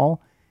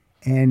call,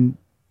 and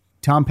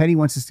Tom Petty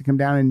wants us to come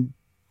down and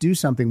do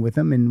something with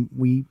him, and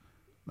we,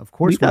 of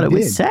course, we thought it did.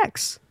 was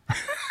sex.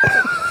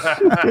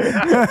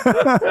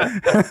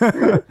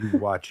 You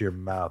watch your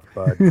mouth,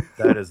 bud.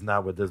 That is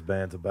not what this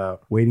band's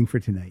about. Waiting for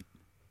Tonight.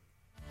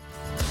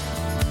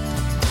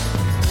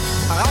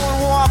 I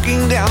was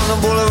walking down the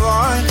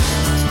boulevard,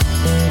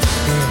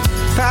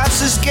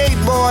 past the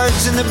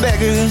skateboards and the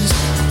beggars.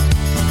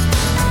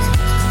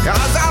 I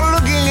started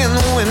looking in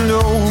the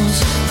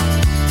windows,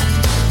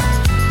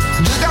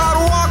 just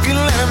started walking,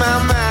 letting my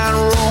mind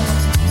roll.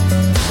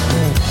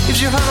 If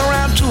she hung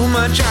around too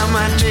much, I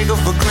might take her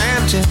for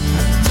granted.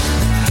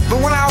 But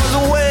when I was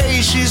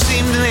away, she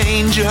seemed an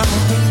angel,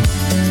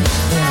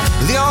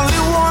 the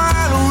only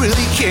one who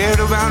really cared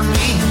about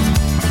me,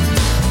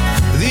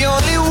 the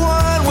only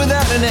one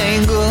without an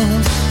angle.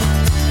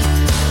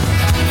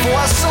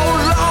 For so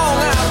long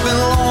I've been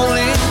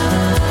lonely,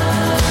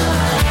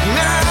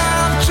 now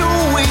I'm too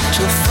weak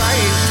to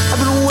fight. I've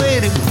been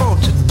waiting for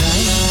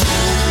tonight,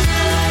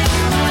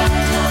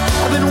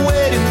 I've been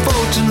waiting for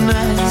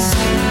tonight.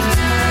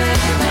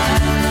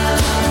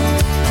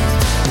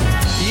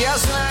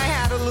 Yes, and I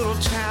had a little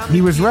time.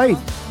 He was right.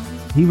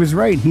 He was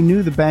right. He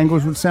knew the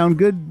Bangles would sound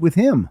good with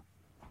him.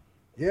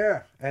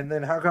 Yeah, and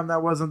then how come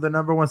that wasn't the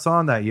number one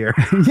song that year?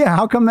 Yeah,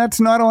 how come that's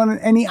not on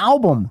any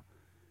album?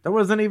 That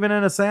wasn't even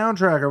in a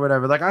soundtrack or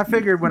whatever. Like, I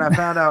figured when I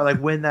found out, like,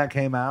 when that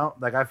came out,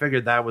 like, I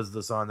figured that was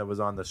the song that was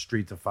on the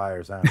Streets of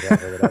Fire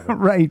soundtrack or whatever.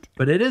 Right.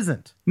 But it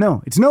isn't.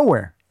 No, it's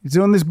nowhere. It's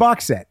on this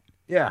box set.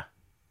 Yeah.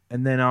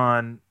 And then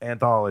on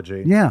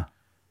Anthology. Yeah.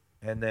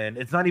 And then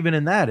it's not even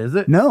in that, is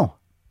it? No.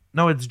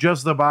 No, it's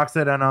just the box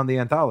set and on the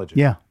Anthology.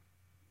 Yeah.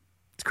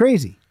 It's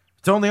crazy.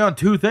 It's only on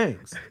two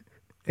things. It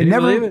Can you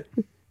never, believe it?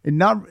 it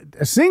not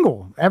a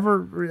single ever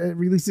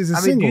releases a I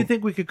mean, single. do you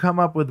think we could come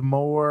up with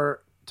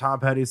more Tom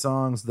Petty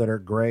songs that are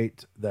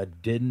great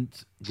that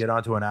didn't get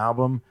onto an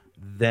album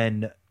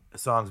than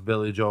songs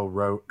Billy Joel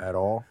wrote at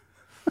all?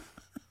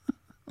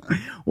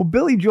 Well,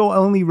 Billy Joel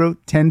only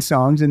wrote 10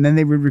 songs, and then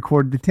they would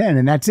record the 10,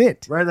 and that's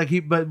it. Right, like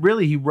he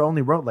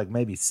only wrote like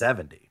maybe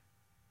 70.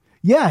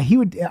 Yeah, he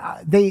would.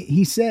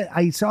 He said,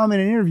 I saw him in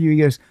an interview. He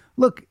goes,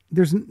 "Look,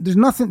 there's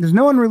nothing. There's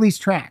no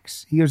unreleased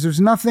tracks." He goes, "There's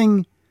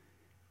nothing."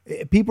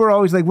 People are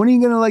always like, "When are you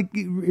going to like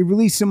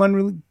release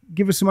some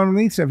give us some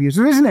unreleased stuff?" He goes,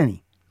 "There isn't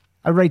any.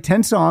 I write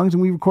 10 songs,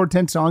 and we record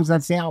 10 songs.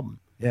 That's the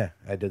album." Yeah,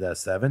 I did that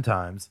 7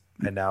 times,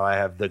 and now I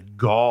have the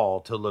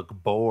gall to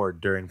look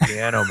bored during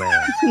Piano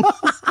Man.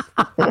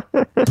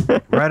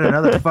 Write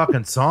another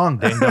fucking song,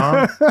 ding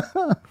dong.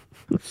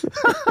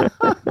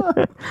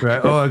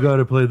 Right? Oh, I got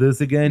to play this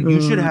again. You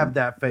should have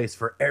that face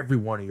for every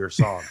one of your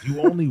songs.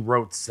 You only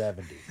wrote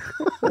 70.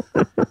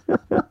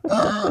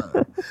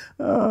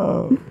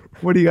 Oh,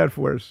 what do you got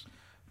for us?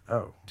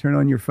 Oh, Turn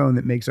on your phone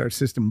that makes our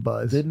system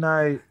buzz. didn't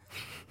I?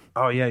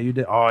 Oh yeah, you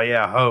did. Oh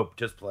yeah, Hope.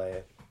 Just play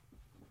it.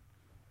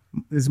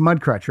 This is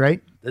Mudcrutch,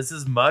 right? This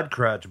is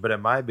Mudcrutch, but it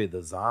might be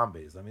the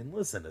Zombies. I mean,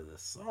 listen to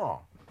this song.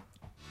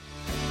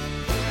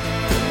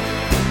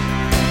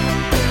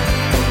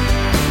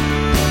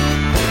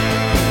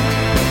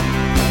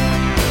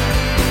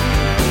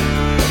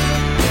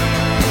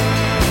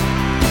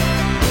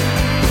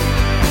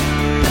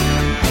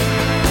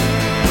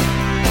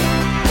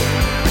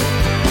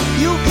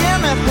 You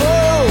give me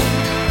hope,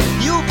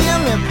 you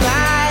give me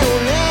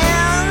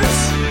violence.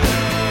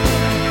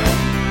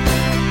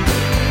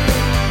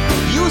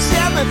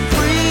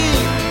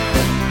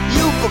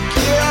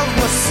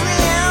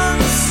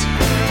 sins.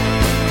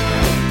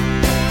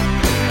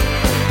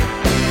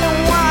 And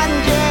one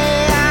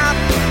day I'll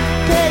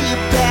pay you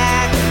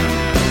back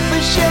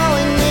for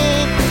showing me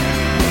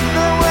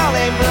the world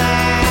ain't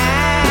black.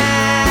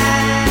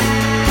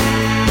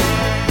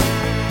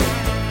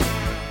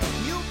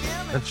 You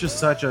give me That's just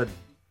such a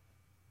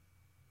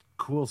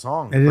cool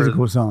song. It is a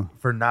cool song.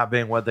 For not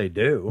being what they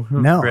do.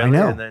 No, I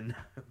know. And then,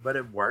 but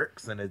it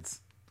works, and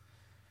it's,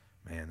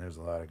 man, there's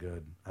a lot of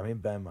good. I mean,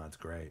 Benmont's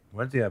great.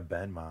 Once you have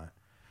Benmont,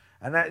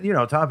 and that, you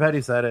know, Tom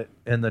Petty said it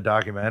in the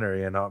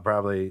documentary, and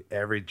probably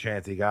every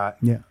chance he got.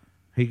 Yeah.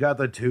 He got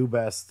the two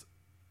best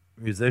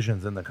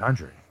musicians in the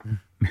country,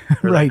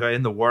 or Right. like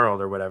in the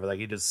world, or whatever. Like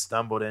he just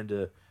stumbled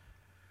into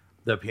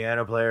the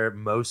piano player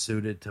most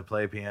suited to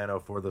play piano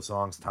for the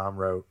songs Tom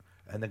wrote,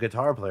 and the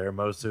guitar player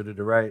most suited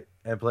to write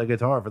and play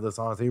guitar for the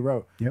songs he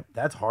wrote. Yep.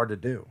 That's hard to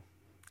do,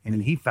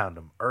 and he found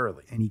them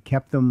early. And he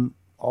kept them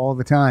all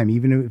the time.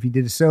 Even if he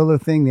did a solo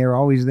thing, they were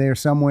always there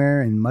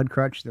somewhere. In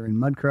Mudcrutch, they're in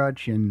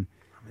Mudcrutch. And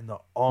I mean, the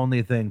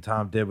only thing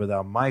Tom did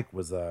without Mike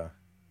was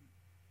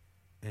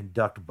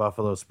induct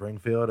Buffalo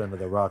Springfield into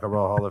the Rock and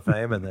Roll Hall of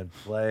Fame, and then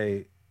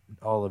play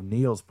all of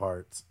Neil's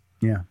parts.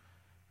 yeah.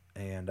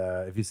 And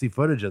if you see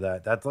footage of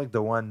that, that's like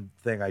the one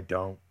thing I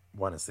don't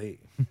want to see.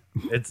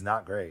 It's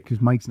not great.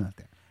 Because Mike's not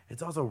there.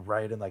 It's also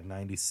right in like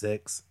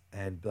 '96,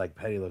 and like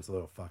Petty looks a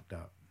little fucked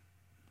up.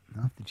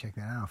 I'll have to check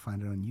that out. I'll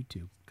find it on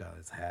YouTube. Got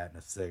his hat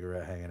and a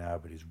cigarette hanging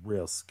out, but he's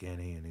real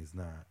skinny, and he's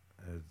not.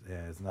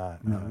 It's not.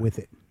 I'm not with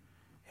it.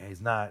 Yeah,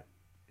 he's not.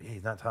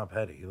 He's not Tom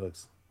Petty. He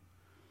looks.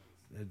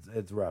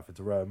 It's rough. It's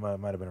a rough.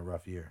 Might have been a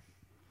rough year.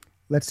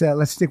 Let's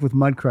stick with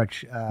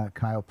Mudcrutch.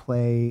 Kyle,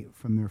 play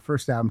from their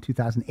first album,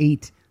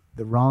 2008,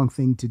 "The Wrong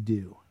Thing to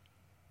Do."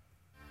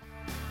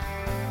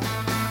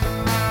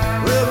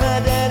 Well, my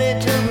daddy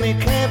took me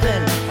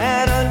camping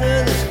out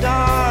under the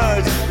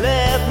stars,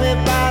 left me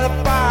by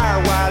the fire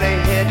while he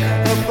hit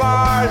the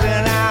bars,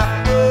 and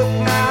I broke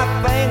my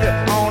finger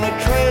on a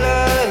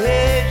trailer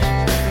hitch.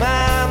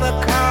 Mama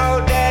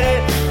called daddy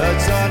a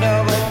son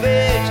of a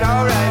bitch.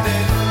 All right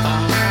then.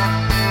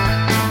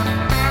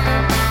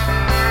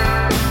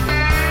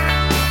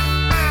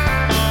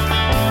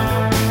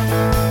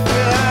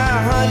 Well,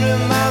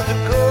 100 miles to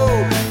go,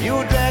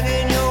 you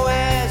dragging your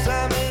ass.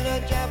 I'm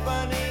in a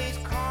Japanese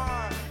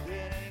car.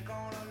 It ain't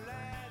gonna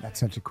last. That's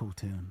such a cool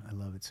tune. I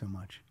love it so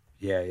much.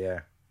 Yeah,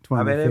 yeah. It's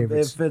one of my it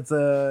favorites. fits.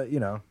 You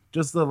know,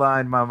 just the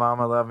line, "My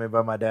mama loved me,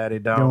 but my daddy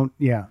don't."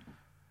 Yeah,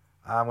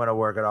 I'm gonna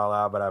work it all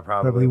out, but I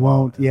probably, probably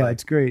won't. It's Yeah, like,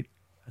 it's great.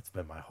 that's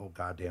been my whole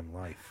goddamn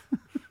life.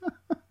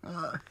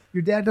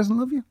 Your dad doesn't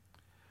love you?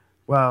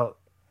 Well,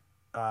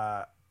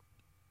 Are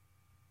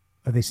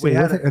they still We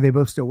had with it? Are they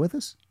both still with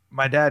us?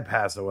 my dad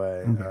passed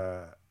away,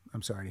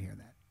 I'm sorry to hear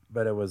that.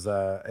 but it was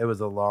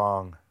a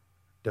long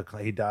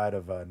decline. He died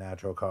of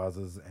natural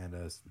causes and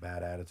a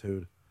bad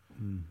attitude.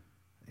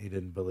 He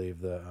didn't believe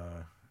the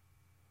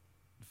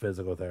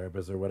physical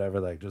therapist or whatever.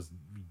 Like just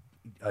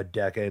a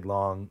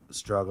decade-long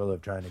struggle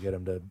of trying to get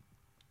him to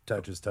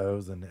touch his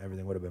toes, and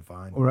everything would have been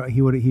fine. Or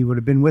he would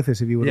have been with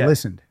us if he would have Yeah.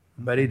 listened.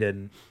 But he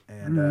didn't,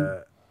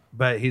 and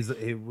but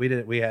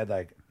we had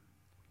like,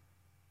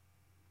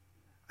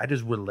 I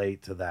just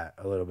relate to that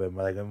a little bit.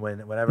 Like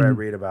whenever I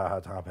read about how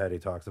Tom Petty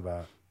talks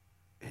about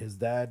his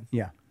dad,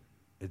 Yeah.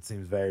 it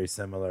seems very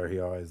similar. He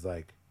always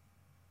like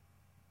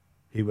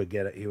he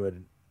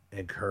would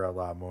incur a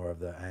lot more of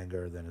the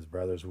anger than his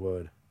brothers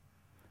would,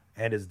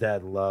 and his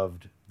dad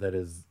loved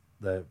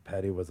that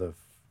Petty was a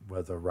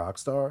rock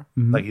star.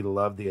 Like he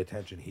loved the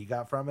attention he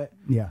got from it,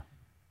 Yeah.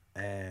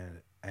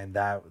 and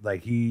that,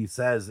 like he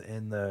says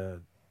in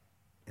the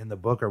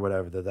book or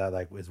whatever, that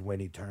like was when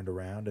he turned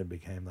around and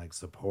became like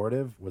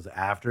supportive, was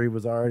after he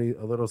was already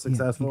a little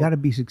successful. You got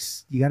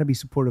to be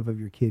supportive of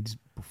your kids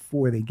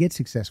before they get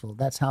successful.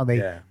 That's how they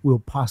Yeah. will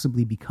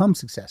possibly become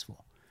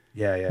successful.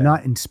 Yeah.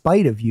 Not in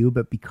spite of you,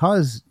 but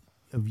because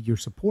of your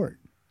support.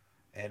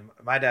 And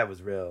my dad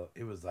was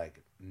he was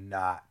like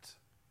not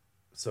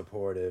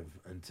supportive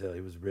until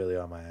he was really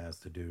on my ass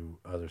to do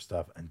other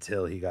stuff,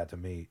 until he got to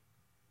meet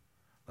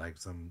like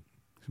some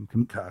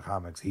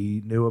comics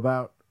he knew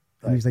about.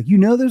 And he's like, you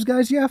know those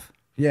guys, Jeff?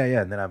 Yeah.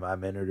 And then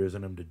I'm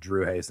introducing him to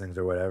Drew Hastings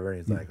or whatever. And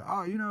he's like,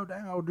 oh, you know,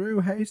 dang old Drew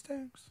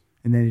Hastings.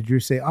 And then did Drew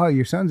say, oh,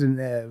 your son's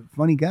a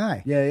funny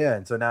guy? Yeah.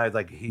 And so now he's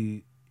like,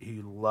 he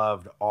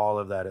loved all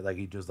of that. Like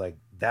he just like,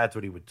 that's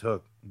what he would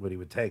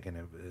take. And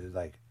it was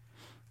like,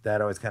 that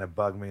always kind of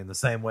bugged me in the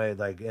same way.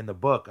 Like in the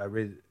book, I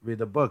read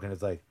the book, and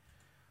it's like,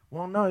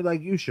 well, no,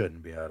 like you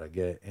shouldn't be able to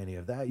get any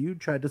of that. You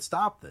tried to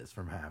stop this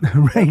from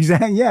happening. Right,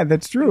 exactly. Yeah,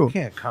 that's true. You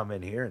can't come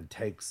in here and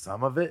take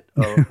some of it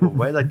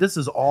away. Like this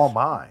is all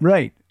mine.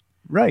 Right.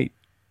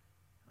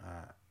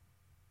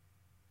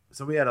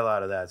 So we had a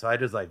lot of that. So I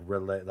just like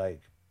relate,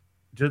 like,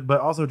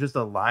 but also just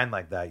a line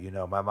like that. You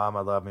know, my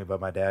mama loved me,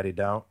 but my daddy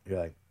don't. You're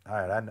like, all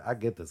right, I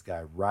get this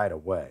guy right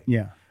away.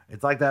 Yeah.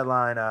 It's like that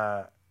line.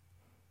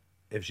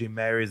 If she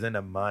marries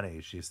into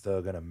money, she's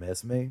still gonna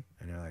miss me.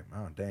 And you're like,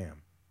 oh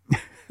damn.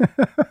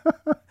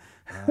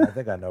 I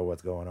think I know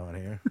what's going on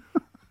here.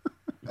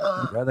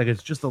 Right? Like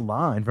it's just a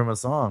line from a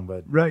song,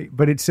 but Right.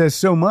 But it says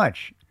so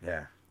much.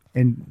 yeah.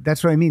 And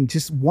that's what I mean.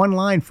 Just one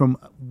line from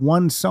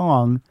one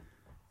song.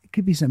 It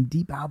could be some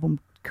deep album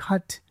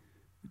cut.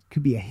 It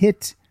could be a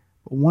hit.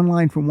 But one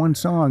line from one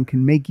song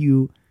can make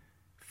you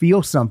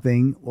feel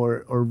something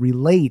or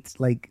relate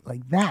like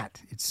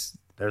that. It's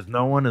There's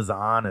no one as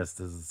honest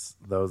as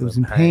those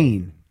in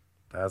pain.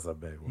 That's a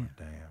big one.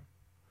 Damn.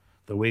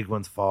 The weak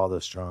ones fall, the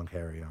strong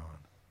carry on.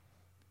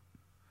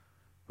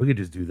 We could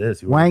just do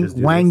this. You wanna Wang just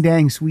do Wang this?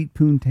 Dang Sweet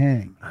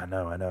Poontang. I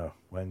know.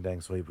 Wang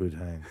Dang Sweet Poo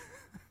Tang.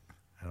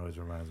 It always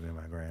reminds me of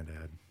my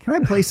granddad. Can I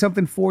play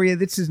something for you?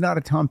 This is not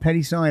a Tom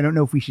Petty song. I don't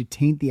know if we should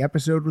taint the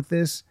episode with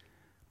this,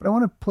 but I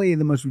want to play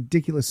the most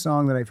ridiculous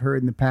song that I've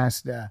heard in the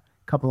past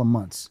couple of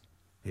months.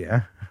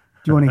 Yeah.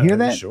 Do you want to hear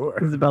that? Sure.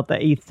 This is about the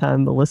 8th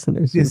time the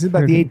listeners. This is have about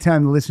heard the it. 8th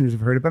time the listeners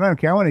have heard it, but I don't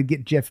care. I want to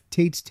get Jeff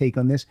Tate's take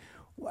on this.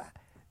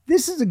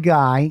 This is a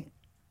guy,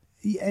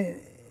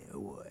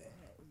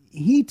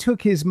 he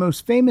took his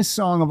most famous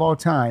song of all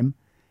time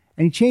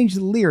and he changed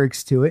the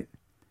lyrics to it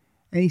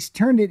and he's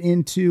turned it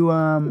into,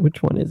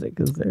 Which one is it?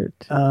 Because they're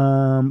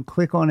two.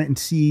 click on it and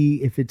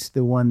see if it's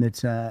the one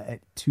that's at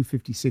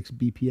 256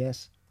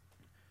 BPS.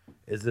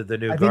 Is it the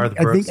new I Garth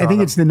think, Brooks I think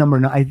song? it's the number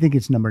 9. I think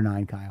it's number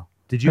 9, Kyle.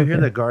 Did you hear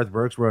that Garth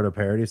Brooks wrote a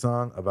parody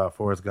song about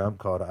Forrest Gump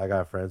called I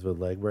Got Friends with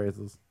Leg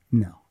Braces?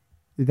 No,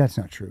 that's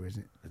not true, is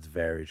it? It's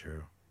very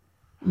true.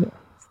 No,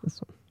 it's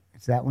this one.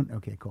 It's that one?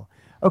 Okay, cool.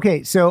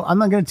 Okay, so I'm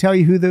not going to tell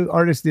you who the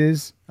artist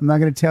is. I'm not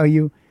going to tell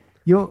you.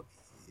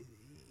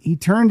 He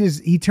turned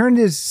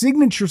his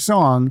signature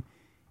song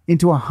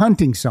into a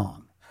hunting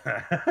song.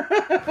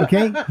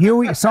 Okay?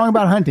 A song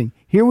about hunting.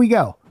 Here we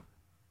go.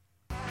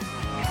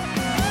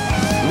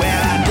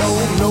 Well, I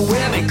don't know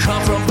where they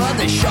come from, but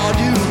they sure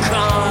do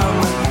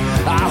come.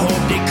 I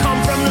hope they come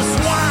from the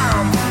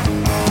swamp.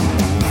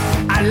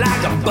 I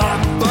like a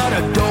buck, but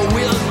a doe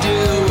will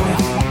do.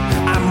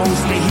 I'm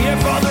mostly here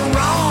for the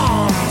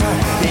wrong.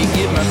 They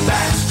give me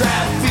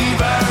backstrap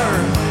fever.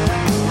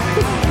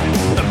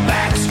 The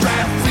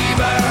backstrap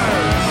fever.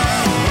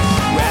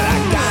 Well, I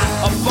got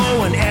a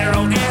bow and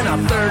arrow and a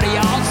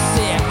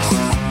 30-06.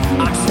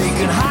 I'm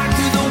taking hike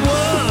to the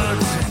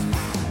woods.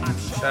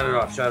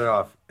 Shut it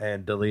off,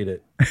 and delete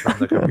it from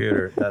the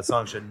computer. That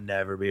song should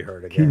never be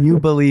heard again. Can you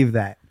believe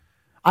that?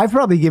 I've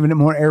probably given it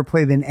more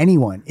airplay than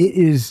anyone. It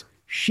is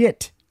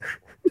shit.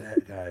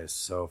 That guy is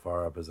so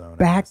far up his own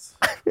ass.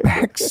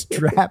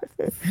 Backstrap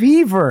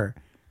fever.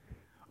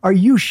 Are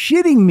you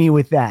shitting me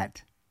with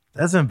that?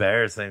 That's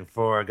embarrassing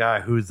for a guy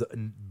who's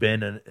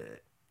been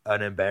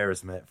an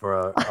embarrassment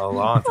for a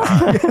long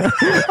time.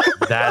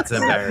 That's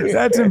embarrassing.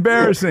 That's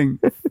embarrassing.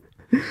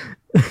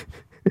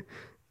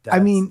 I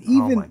mean,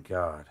 oh even my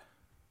god.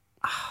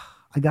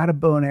 I got a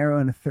bow and arrow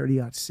and a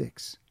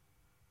 30-06.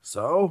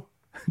 So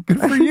Good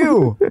for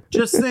you.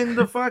 just sing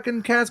the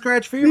fucking Cat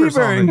Scratch Fever, Fever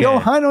song and go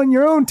again. hunt on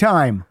your own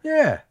time.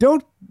 Yeah.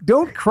 Don't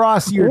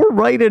cross your. Or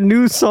write a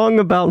new song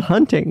about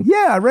hunting.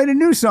 Yeah, write a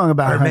new song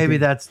about Or hunting. maybe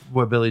that's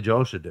what Billy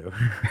Joel should do.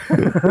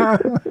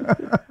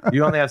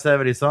 You only have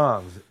 70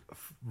 songs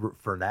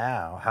for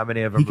now. How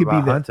many of them he could be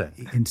about the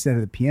hunting? instead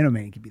of the piano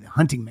man. He could be the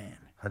hunting man.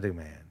 Hunting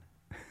Man.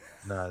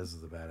 No, this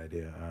is a bad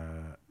idea.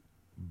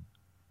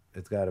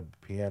 It's got a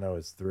piano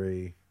is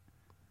 3.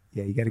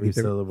 Yeah, you got to Three get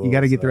the. syllables, You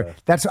got to get the.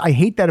 That's I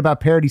hate that about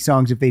parody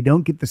songs if they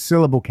don't get the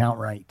syllable count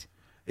right.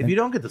 If you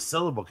don't get the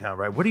syllable count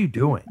right, what are you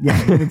doing?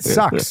 Yeah, then it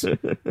sucks.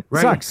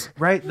 Right? Sucks.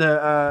 Right?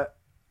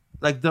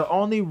 The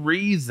only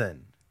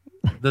reason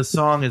the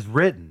song is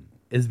written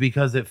is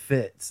because it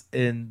fits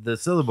in the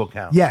syllable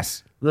count.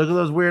 Yes. Look at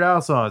those Weird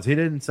Al songs. He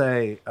didn't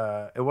say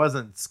it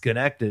wasn't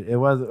Schenectady. It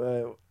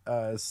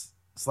was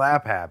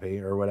Slap Happy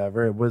or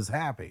whatever. It was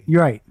Happy.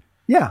 You're right.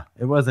 Yeah.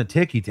 It wasn't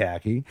Ticky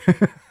Tacky.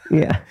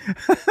 Yeah.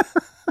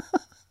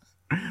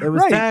 It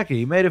was Right. tacky.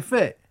 He made it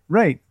fit.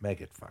 Right.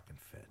 Make it fucking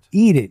fit.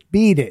 Eat it.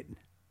 Beat it.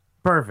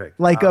 Perfect.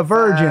 Like a I'm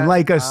virgin. fat,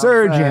 Like a I'm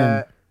surgeon.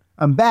 fat.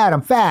 I'm bad.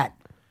 I'm fat.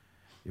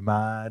 You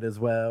might as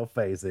well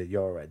face it.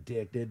 You're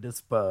addicted to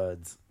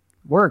spuds.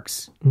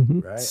 Works.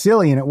 Right?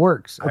 Silly and it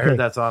works. I Okay. heard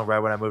that song right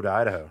when I moved to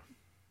Idaho.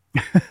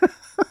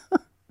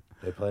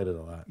 They played it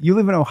a lot. You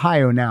live in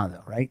Ohio now,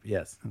 though, right?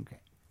 Yes. Okay.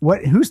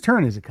 Whose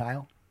turn is it,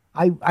 Kyle?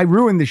 I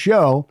ruined the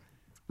show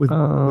with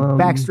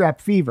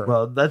Backstrap Fever.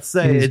 Well, let's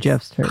say It is it's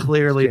Jeff's turn.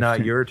 clearly It's Jeff's not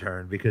turn. your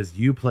turn because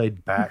you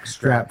played Backstrap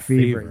Strap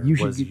Fever. Fever. You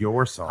should was get-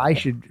 your song. I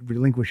should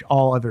relinquish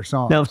all other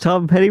songs. Now, if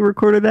Tom Petty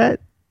recorded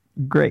that,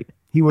 great.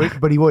 He would,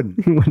 but he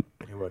wouldn't. You wouldn't.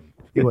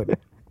 He wouldn't.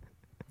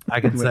 I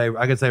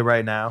could say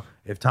right now,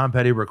 if Tom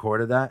Petty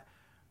recorded that,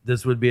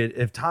 this would be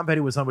if Tom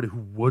Petty was somebody who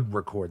would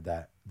record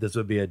that, this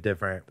would be a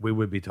different. We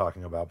would be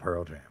talking about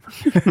Pearl Jam,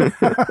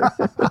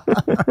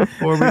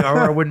 or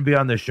I wouldn't be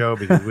on the show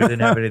because we didn't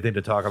have anything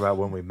to talk about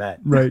when we met.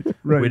 Right.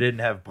 Right. We didn't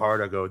have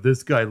Pardo go,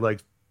 this guy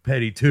likes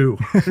Petty too.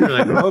 You're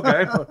like,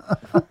 okay,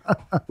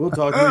 we'll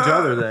talk to each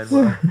other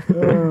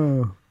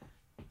then.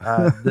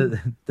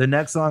 The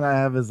next song I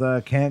have is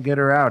Can't Get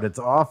Her Out. It's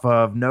off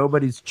of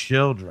Nobody's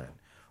Children,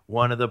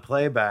 one of the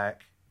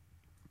playback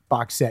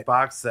Box set.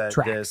 box set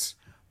Tracks. discs.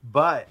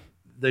 But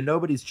the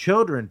Nobody's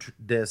Children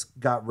disc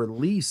got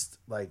released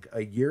like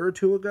a year or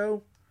two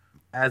ago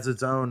as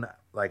its own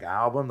like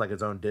album, like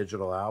its own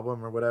digital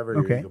album or whatever.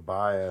 Okay. You could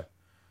buy a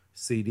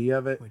CD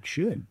of it. It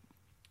should.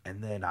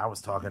 And then I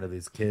was talking to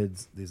these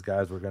kids. These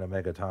guys were going to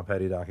make a Tom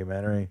Petty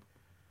documentary.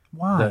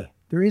 Why?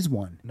 There is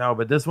one. No,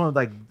 but this one,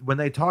 like, when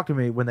they talked to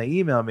me, when they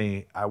emailed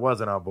me, I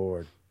wasn't on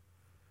board.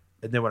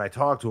 And then when I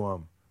talked to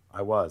them,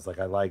 I was. Like,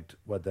 I liked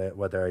what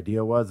their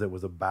idea was. It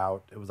was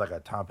like a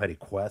Tom Petty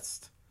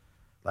quest,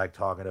 like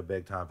talking to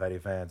big Tom Petty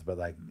fans. But,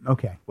 like,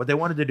 Okay. what they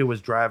wanted to do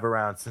was drive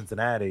around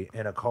Cincinnati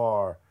in a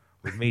car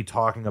with me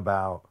talking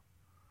about,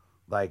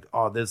 like,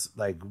 all this,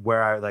 like,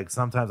 where I, like,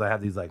 sometimes I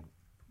have these, like,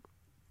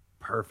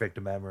 perfect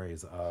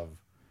memories of,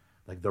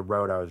 like, the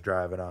road I was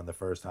driving on the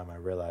first time I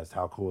realized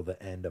how cool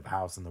the end of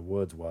House in the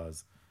Woods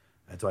was.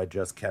 And so I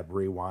just kept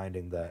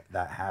rewinding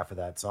that half of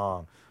that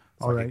song.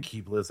 So All I right. could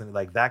keep listening.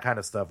 Like, that kind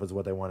of stuff was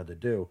what they wanted to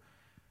do.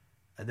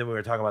 And then we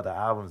were talking about the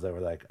albums. They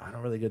were like, I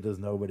don't really get this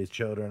Nobody's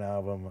Children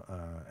album.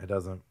 It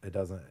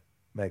doesn't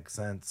make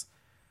sense.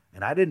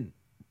 And I didn't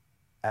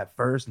at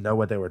first know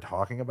what they were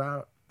talking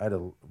about. I had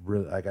to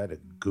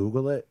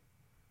Google it.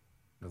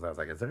 Because I was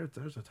like,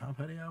 there's a Tom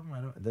Petty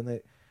album?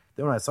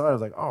 Then when I saw it, I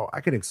was like, oh,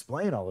 I could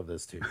explain all of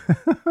this to you.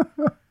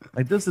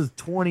 Like, this is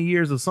 20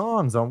 years of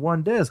songs on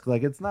one disc.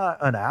 Like, it's not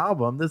an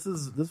album. This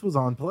was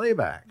on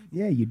playback.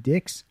 Yeah, you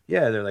dicks.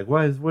 Yeah, they're like,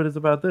 what is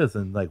about this?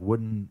 And like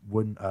Wooden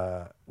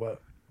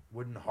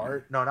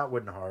Heart? No, not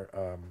Wooden Heart.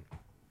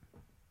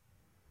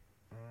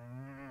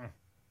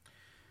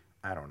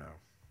 I don't know.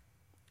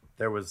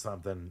 There was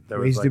something.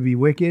 Ways to be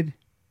wicked.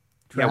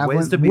 Yeah,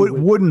 Ways to be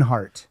Wooden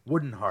Heart.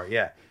 Wooden Heart.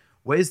 Yeah,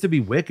 Ways to be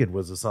Wicked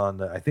was a song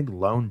that I think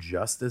Lone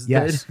Justice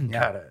Yes, did.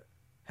 yeah.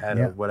 Had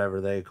Yeah. a whatever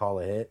they call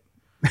a hit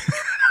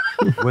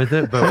with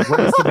it. But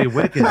Ways to be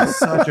Wicked is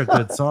such a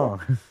good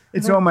song.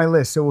 It's on my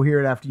list, so we'll hear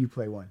it after you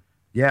play one.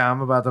 Yeah,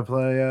 I'm about to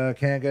play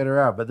Can't Get Her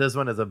Out, but this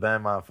one is a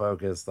Benmont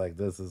focus. Like,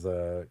 this is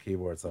a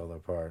keyboard solo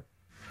part.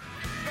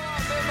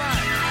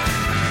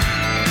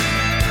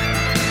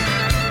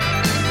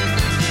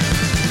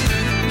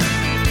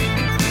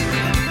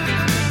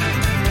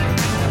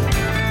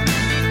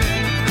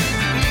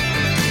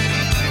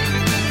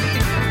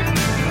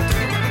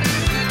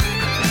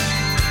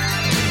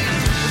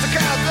 It's the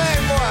kind of thing,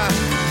 boy,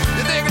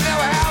 you think it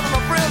never happened.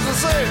 My friends will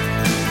say,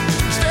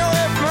 stay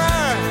away from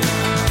her.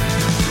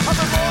 I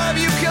said, boy, have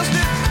you kissed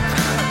it?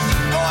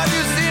 Boy, have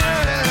you seen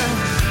her?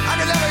 I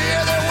can never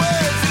hear their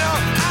words, you know.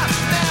 I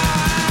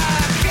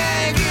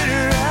can't get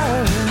her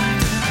out.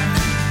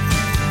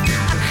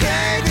 I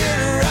can't get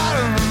her out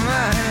of my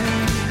mind.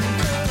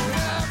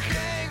 I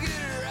can't get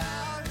her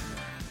out.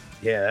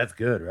 Yeah, that's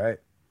good, right?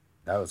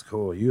 That was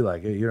cool. You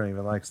like it. You don't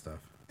even like stuff.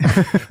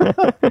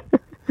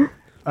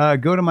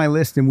 Go to my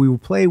list and we will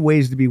play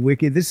Ways to be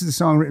Wicked. This is a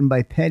song written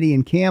by Petty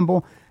and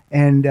Campbell.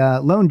 And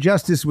Lone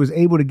Justice was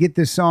able to get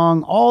this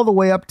song all the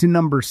way up to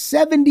number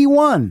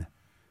 71.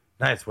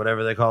 Nice,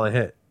 whatever they call a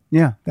hit.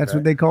 Yeah, that's what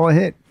Right. they call a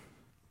hit.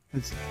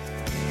 Honey,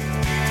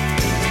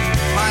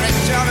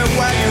 tell me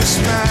why you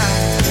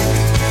smile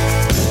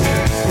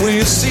when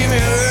you see me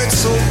hurt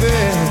so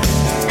bad.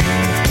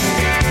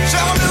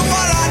 Tell me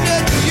what I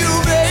did to you,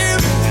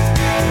 babe,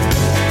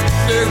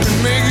 that could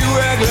make you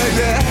act like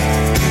that.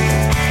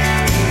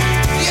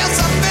 Yes,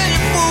 I've been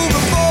your fool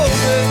before,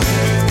 babe,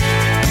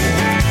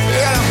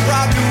 and I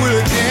probably will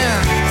again.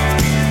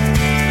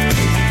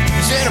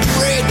 You ain't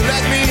afraid to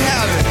let me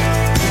have it.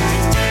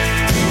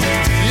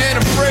 You ain't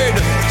afraid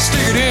to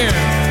stick it in.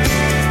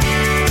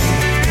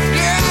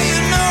 Yeah, you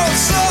know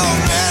so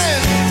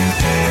many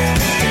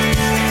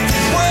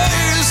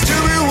ways to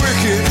be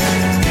wicked,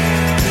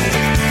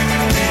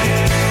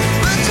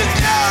 but you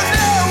don't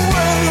know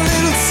one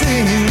little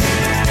thing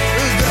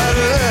about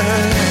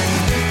love.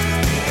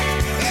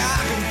 Yeah,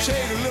 I can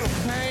take a little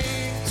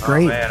pain. It's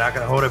great. Oh, man, I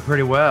can hold it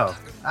pretty well.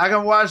 I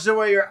can watch the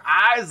way your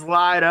eyes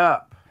light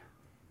up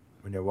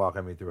when you're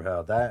walking me through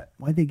hell.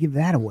 Why'd they give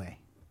that away?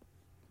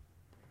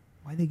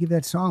 Why'd they give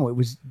that song away?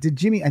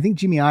 I think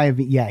Jimmy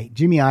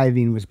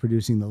Iovine was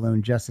producing the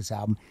Lone Justice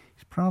album.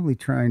 He's probably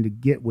trying to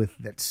get with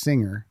that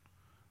singer.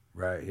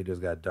 Right, he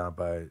just got dumped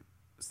by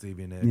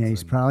Stevie Nicks. Yeah,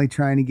 he's and- probably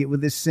trying to get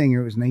with this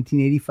singer. It was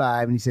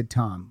 1985, and he said,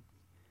 Tom,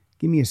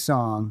 give me a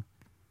song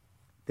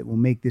that will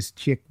make this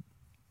chick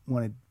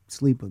want to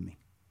sleep with me.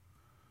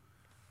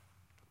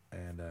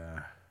 And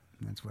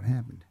And that's what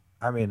happened.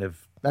 I mean,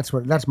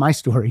 That's my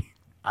story.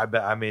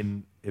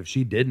 if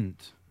she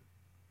didn't,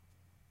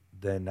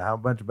 then how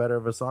much better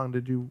of a song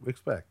did you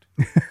expect?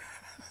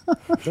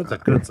 That's a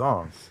good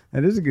song.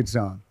 That is a good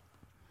song.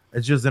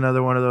 It's just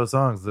another one of those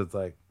songs that's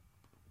like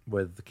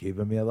with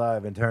Keeping Me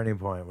Alive and Turning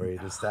Point, where you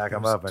just stack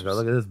them up and go,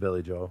 look at this,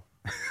 Billy Joel.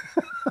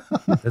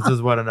 This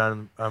is what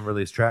an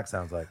unreleased track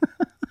sounds like.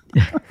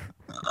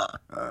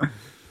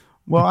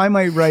 Well, I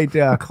might write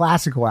a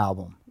classical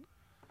album.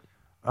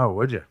 Oh,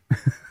 would you?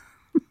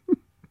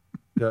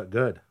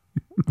 Good.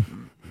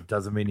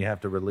 Doesn't mean you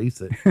have to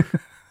release it.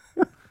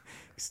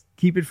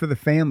 Keep it for the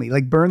family.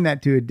 Like burn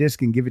that to a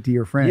disc and give it to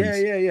your friends.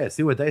 Yeah.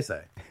 See what they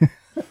say.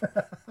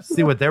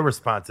 See what their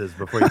response is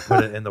before you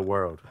put it in the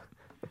world.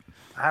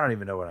 I don't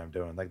even know what I'm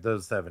doing. Like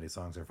those 70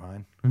 songs are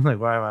fine. I'm like,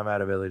 why am I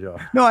mad at Billy Joel?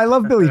 No, I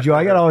love Billy Joel.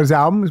 I got all his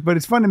albums, but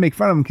it's fun to make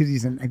fun of him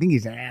because I think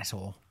he's an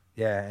asshole.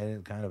 Yeah,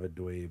 and kind of a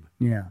dweeb.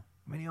 Yeah.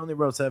 I mean, he only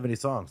wrote 70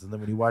 songs, and then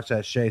when you watch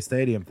that Shea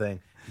Stadium thing,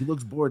 he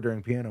looks bored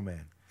during Piano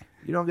Man.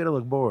 You don't get to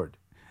look bored.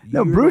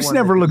 No, You're the Bruce one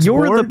never that- looks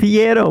You're bored. the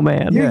piano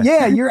man.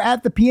 You're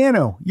at the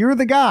piano. You're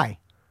the guy.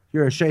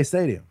 You're a Shea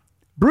Stadium.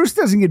 Bruce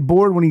doesn't get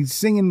bored when he's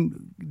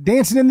singing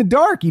Dancing in the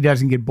Dark. He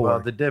doesn't get bored. Well,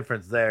 the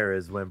difference there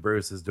is when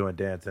Bruce is doing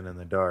Dancing in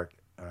the Dark,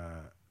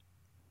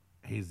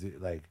 he's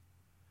like,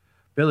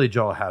 Billy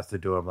Joel has to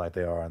do them like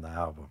they are on the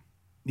album.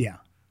 yeah.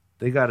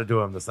 They got to do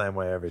them the same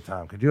way every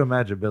time. Could you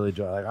imagine Billy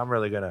Joel? Like, I'm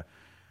really going to,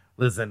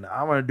 listen,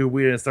 I'm going to do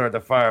We Didn't Start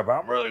the Fire, but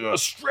I'm really going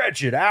to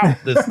stretch it out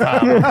this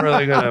time. I'm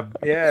really going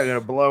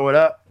to blow it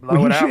up,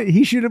 blow it out.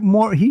 He should have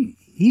more.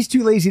 He's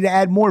too lazy to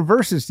add more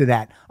verses to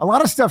that. A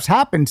lot of stuff's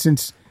happened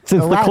since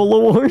Since the Cola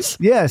Wars?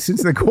 Yeah,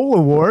 since the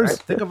Cola Wars.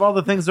 Think of all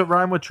the things that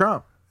rhyme with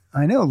Trump.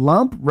 I know.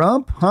 Lump,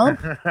 rump, hump,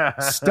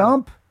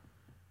 stump,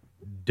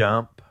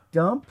 Dump.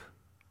 dump.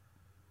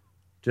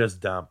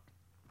 Just dump.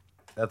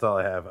 That's all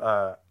I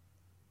have.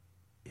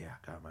 Yeah,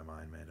 got my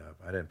mind made up.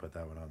 I didn't put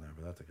that one on there,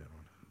 but that's a good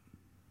one.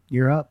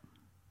 You're up.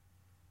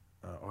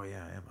 Oh,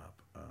 yeah, I am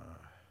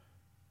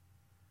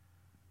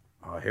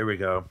up. Here we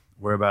go.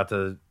 We're about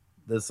to...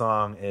 This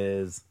song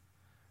is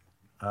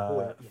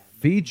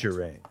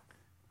featuring...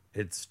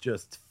 It's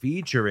just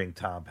featuring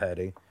Tom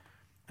Petty,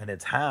 and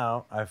it's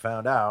how I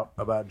found out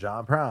about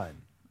John Prine.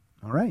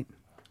 All right.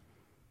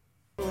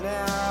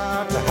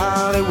 Out to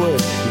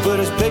Hollywood, put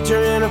his picture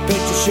in a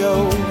picture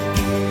show.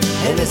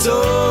 And it's,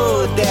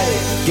 oh,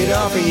 daddy, get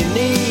off of your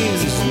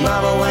knees.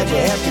 Mama, why'd you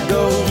have to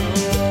go?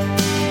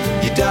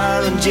 Your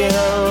darling Jim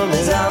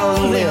is out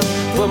on a limb.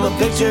 Put my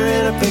picture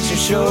in a picture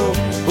show.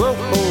 Whoa,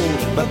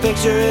 whoa, my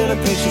picture in a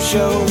picture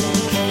show.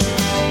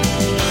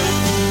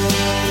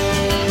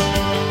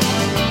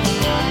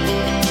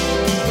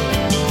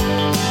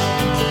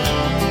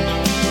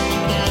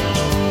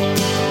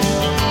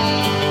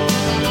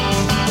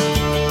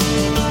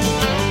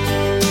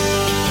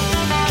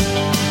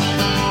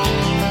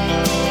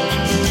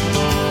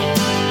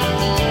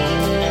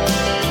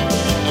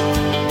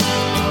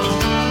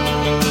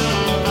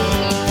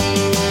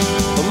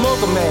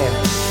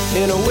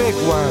 In a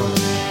wigwam,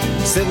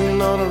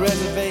 sitting on a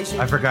reservation.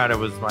 I forgot it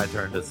was my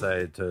turn to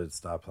say to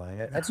stop playing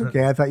it. That's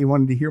okay. I thought you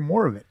wanted to hear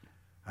more of it.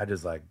 I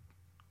just like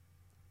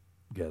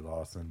get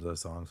lost into the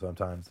song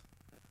sometimes.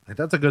 Like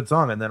that's a good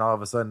song, and then all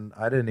of a sudden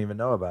I didn't even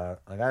know about it.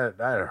 Like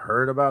I had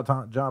heard about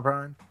John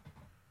Prine,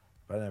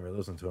 but I never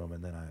listened to him.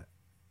 And then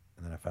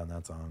I found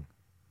that song,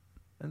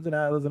 and then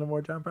I listened to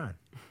more John Prine.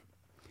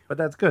 But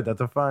that's good.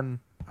 That's a fun.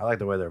 I like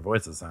the way their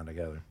voices sound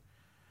together.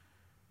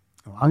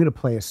 I'm going to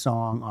play a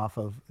song off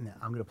of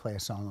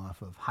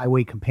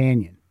Highway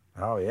Companion.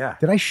 Oh yeah,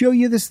 Did I show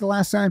you this the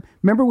last time?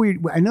 Remember,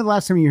 I know the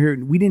last time you were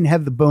here, we didn't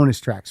have the bonus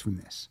tracks from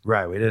this.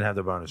 right. We didn't have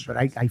the bonus But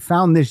track. I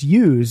found this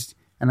used,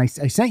 and I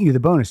sent you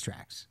the bonus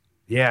tracks.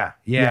 Yeah.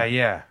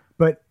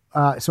 But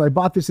so I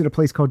bought this at a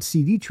place called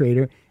CD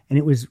Trader, and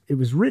it was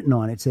written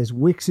on it. It says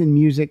Wixon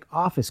Music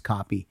Office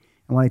Copy.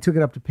 And when I took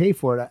it up to pay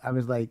for it, I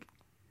was like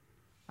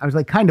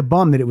kind of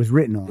bummed that it was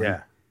written on.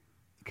 Yeah.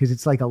 Because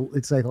it's like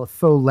a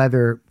faux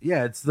leather.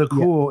 Yeah, it's the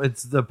cool.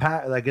 It's the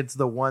like it's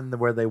the one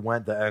where they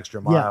went the extra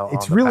mile. Yeah,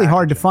 it's on the really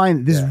hard to packaging.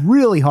 find. This is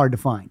really hard to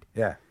find.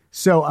 Yeah.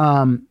 So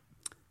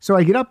so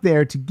I get up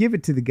there to give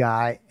it to the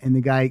guy, and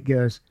the guy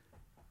goes,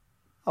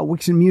 "Oh,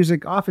 Wixon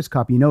Music Office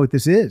Copy. You know what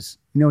this is?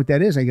 You know what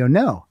that is?" I go,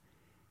 "No."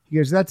 He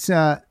goes, "That's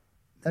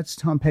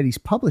Tom Petty's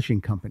publishing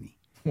company."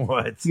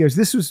 What? He goes,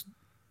 This was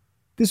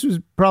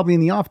probably in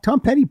the off. Tom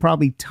Petty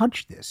probably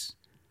touched this.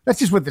 That's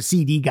just what the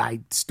CD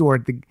guy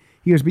stored.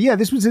 He goes, "But yeah,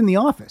 this was in the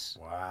office."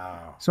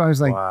 Wow. So I was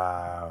like,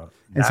 wow.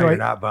 And Now so you're I-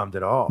 not bummed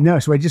at all. no.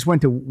 So I just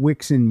went to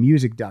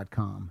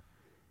WixonMusic.com,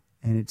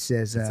 and it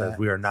says, It says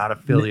we are not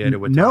affiliated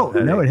with no, Tom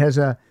Petty. no. It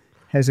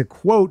has a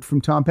quote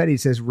from Tom Petty.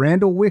 It says,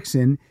 "Randall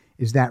Wixon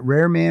is that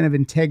rare man of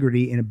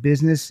integrity in a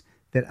business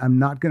that I'm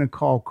not going to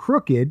call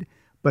crooked,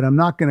 but I'm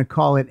not going to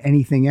call it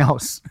anything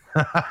else."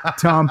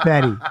 Tom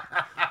Petty.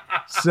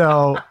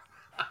 So,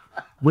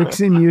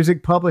 Wixon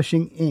Music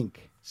Publishing Inc.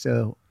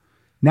 So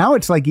now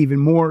it's like even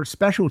more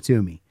special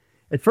to me.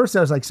 At first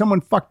I was like, someone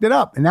fucked it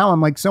up, and now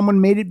I'm like,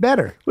 someone made it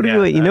better. What Yeah, do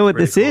you wait? You know that's what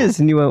this pretty cool. is?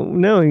 And you went,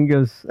 no. And he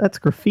goes, that's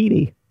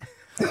graffiti.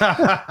 What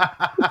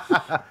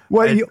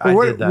I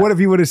did that. if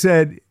he would have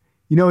said,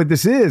 "You know what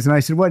this is?" And I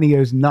said, "What?" And he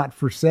goes, "Not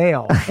for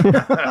sale."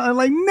 I'm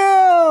like,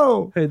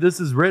 no. Hey, this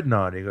is written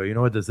on. You go, you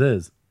know what this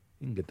is?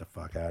 You can get the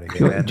fuck out of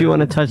here. man. Do you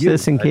want to touch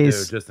this in I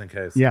case? do, just in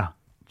case. Yeah,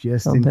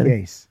 just Tom in Petty.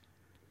 case.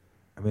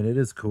 I mean, it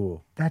is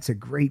cool. That's a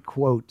great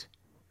quote.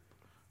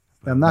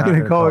 I'm not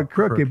going to call it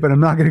crooked, but I'm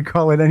not going to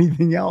call it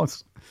anything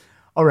else.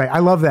 All right. I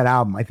love that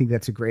album. I think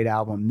that's a great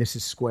album. This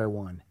is Square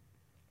One.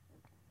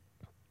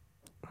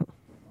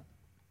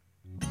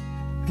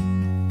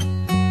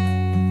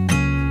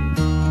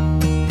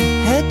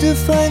 Had to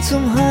find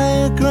some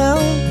higher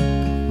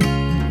ground.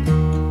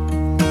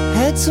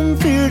 Had some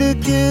fear to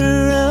get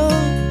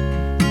around.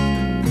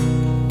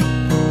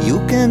 You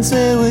can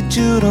say what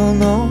you don't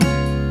know.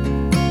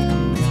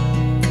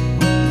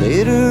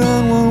 Later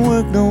on won't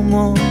work no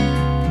more.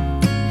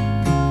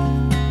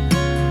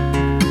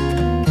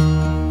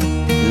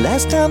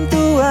 Last time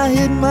through I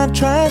hit my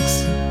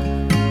tracks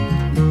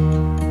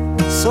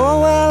so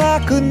well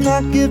I could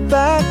not get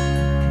back.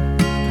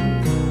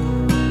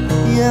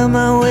 Yeah,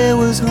 my way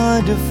was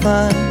hard to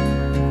find.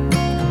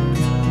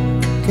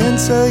 Can't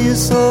sell your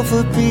soul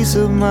for peace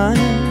of mind.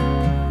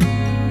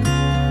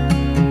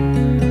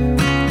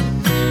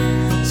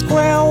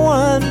 Square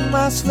one,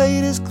 my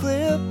slate is clear.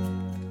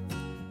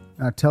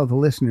 I'll tell the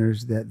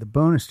listeners that the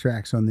bonus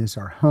tracks on this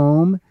are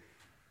Home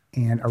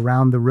and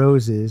Around the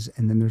Roses,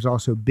 and then there's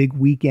also Big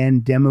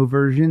Weekend demo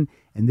version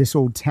and This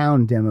Old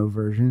Town demo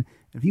version.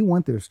 If you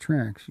want those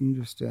tracks, you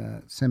can just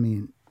send me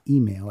an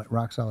email at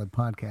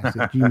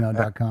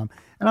rocksolidpodcast@gmail.com,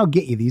 and I'll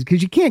get you these,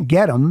 because you can't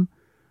get them.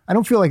 I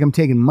don't feel like I'm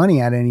taking money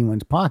out of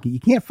anyone's pocket. You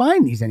can't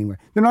find these anywhere.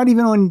 They're not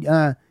even on,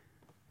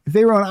 if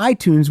they were on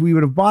iTunes, we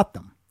would have bought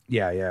them.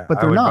 Yeah. But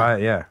I they're would not. Buy,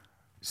 yeah.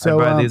 So,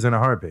 I'd buy these in a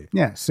heartbeat.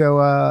 Yeah,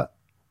 so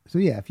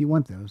yeah, if you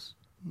want those,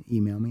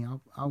 email me.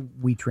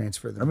 We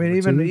transfer them. I mean,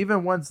 over to you.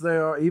 even once they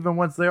are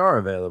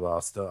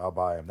available, I'll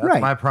buy them. That's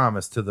Right. my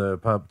promise to the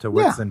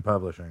Whitson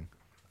Publishing.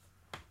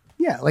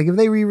 Yeah, like if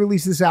they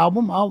re-release this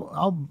album,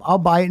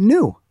 I'll buy it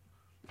new.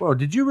 Well,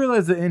 did you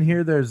realize that in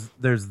here there's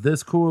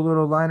this cool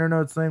little liner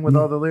notes thing with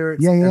all the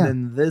lyrics? Yeah. And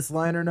then this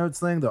liner notes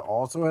thing that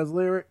also has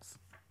lyrics.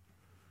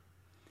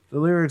 The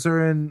lyrics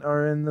are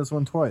in this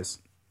one twice.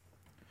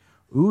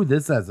 Ooh,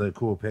 this has a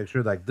cool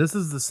picture. Like, this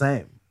is the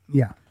same.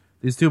 Yeah,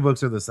 These two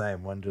books are the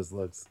same. One just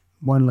looks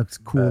one looks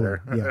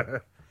cooler.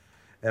 better.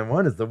 Yeah, And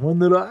one is the one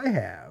that I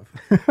have.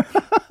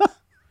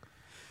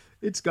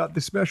 it's got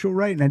the special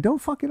right. Now,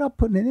 don't fuck it up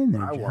putting it in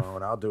there. I Jeff.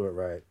 won't. I'll do it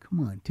right. Come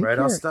on, take Right,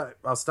 care.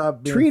 I'll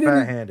stop being Treat it-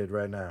 fat-handed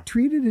right now.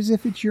 Treat it as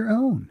if it's your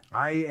own.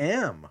 I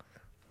am.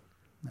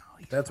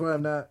 That's why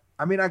I'm not.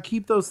 I mean, I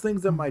keep those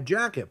things in my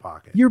jacket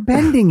pocket. You're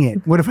bending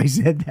it. What if I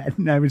said that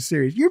and I was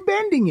serious? You're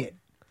bending it.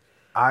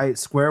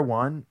 Square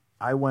one.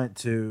 I went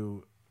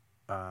to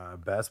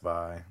Best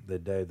Buy the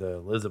day the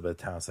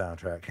Elizabethtown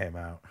soundtrack came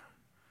out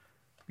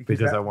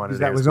because I wanted to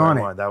that hear was Square on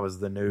it. One. That was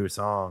the new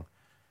song,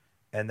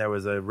 and there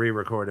was a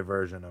re-recorded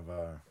version of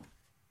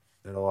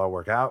 "It'll All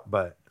Work Out."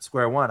 But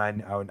Square One,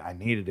 I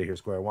needed to hear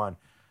Square One,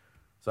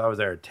 so I was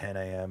there at 10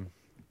 a.m.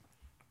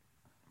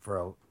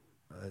 for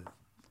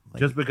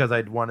just because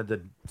I wanted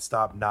to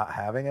stop not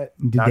having it.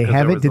 Did Not they 'cause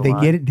have there it? was Did a they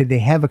line. get it? Did they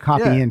have a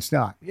copy Yeah. in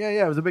stock? Yeah,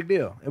 it was a big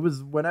deal. It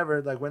was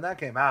whenever, like when that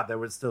came out, there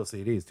was still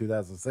CDs.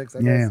 2006, I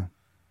Yeah. guess.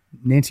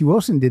 Nancy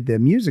Wilson did the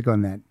music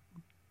on that.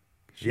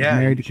 She was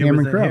married to she Cameron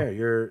was in Crowe.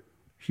 here.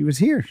 She was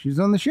here. She was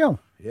on the show.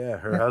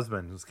 Her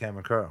husband was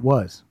Cameron Crowe.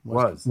 Was.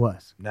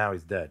 Now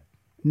he's dead.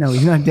 No,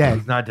 he's not dead.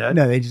 He's not dead?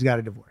 No, they just got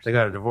a divorce. They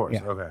got a divorce.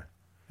 Yeah. Okay.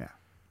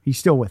 He's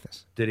still with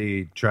us. Did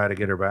he try to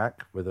get her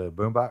back with a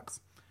boombox?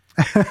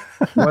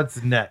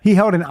 What's next? He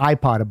held an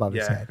iPod above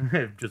his Yeah,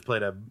 head. just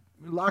played a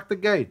Lock the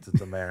Gates.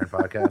 It's a Maron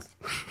podcast.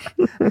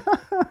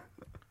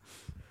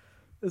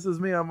 This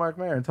is me on Mark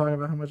Maron talking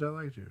about how much I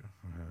liked you.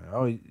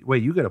 Oh,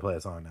 wait, you got to play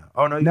a song now.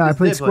 Oh no, you No, I just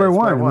played did play Square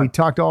One. And we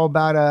talked all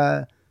about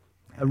a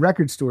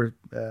record store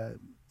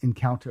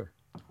encounter.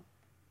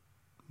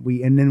 We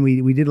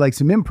did like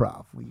some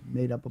improv. We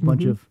made up a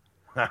bunch of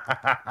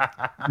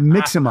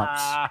mix 'em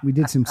ups. We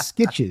did some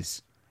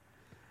sketches.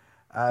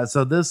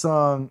 So this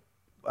song,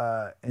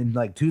 in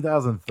like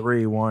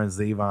 2003, Warren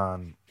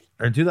Zevon,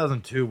 or in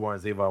 2002, Warren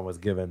Zevon was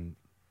given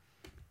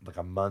like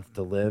a month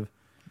to live,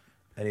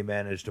 and he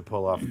managed to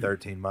pull off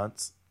 13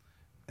 months.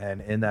 And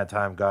in that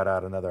time, got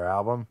out another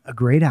album, A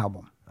great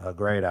album. a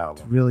great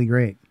album, Really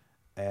great.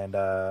 and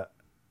it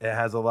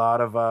has a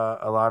lot of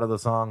the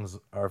songs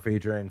are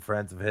featuring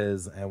friends of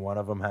his, and one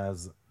of them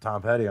has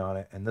Tom Petty on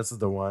it, and this is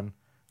the one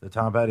that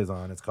Tom Petty's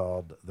on. It's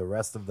called "The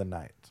Rest of the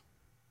Night."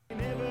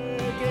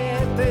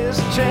 Get this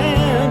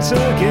chance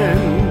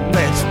again.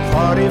 Let's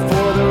party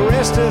for the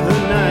rest of the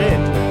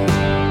night.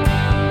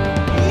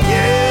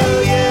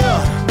 Yeah,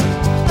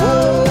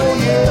 oh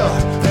yeah.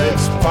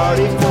 Let's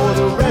party for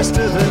the rest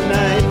of the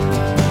night.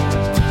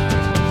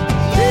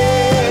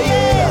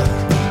 Yeah,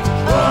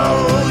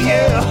 oh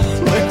yeah.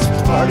 Let's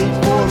party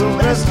for the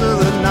rest of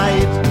the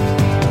night.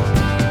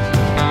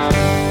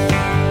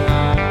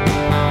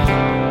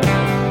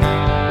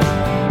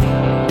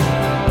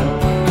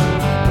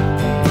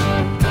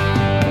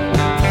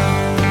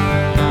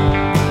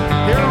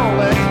 Here,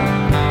 Ole.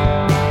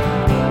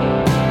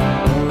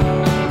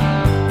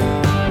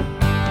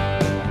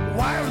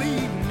 Why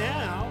leave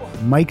now?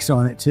 Mike's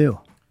on it too.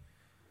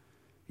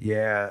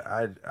 Yeah,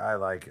 I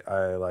like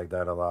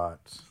that a lot.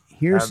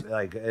 Here's-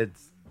 like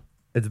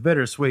it's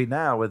bittersweet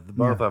now with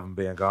both Yeah. of them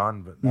being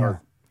gone, but that Yeah. was-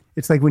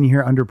 It's like when you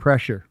hear Under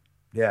Pressure.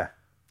 yeah.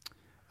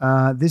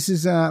 This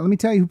is, let me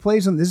tell you who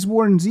plays on this. Is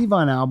Warren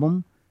Zevon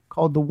album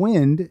called The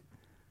Wind.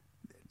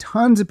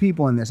 Tons of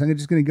people in this. I'm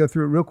just going to go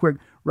through it real quick.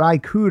 Ry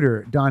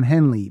Cooder, Don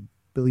Henley,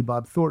 Billy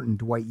Bob Thornton,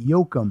 Dwight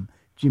Yoakam,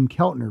 Jim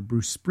Keltner,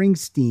 Bruce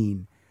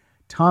Springsteen,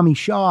 Tommy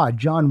Shaw,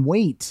 John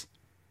Waite,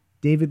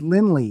 David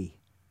Lindley,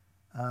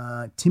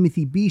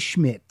 Timothy B.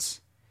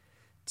 Schmidt,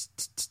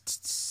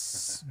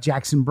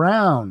 Jackson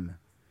Brown,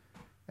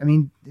 I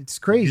mean, it's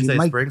Did crazy. you say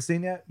Mike,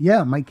 Springsteen yet?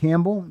 yeah, Mike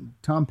Campbell,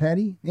 Tom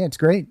Petty. Yeah, it's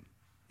great.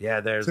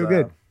 Yeah, there's So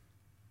good.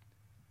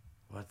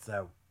 What's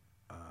that?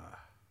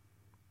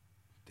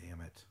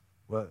 Damn it!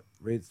 What?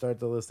 Start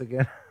the list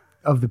again.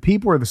 Of the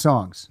people or the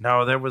songs?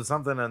 No, there was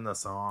something in the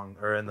song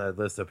or in the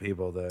list of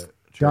people that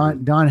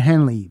Don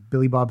Henley,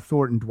 Billy Bob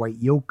Thornton, Dwight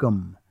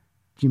Yoakam,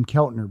 Jim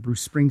Keltner,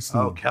 Bruce Springsteen.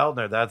 Oh,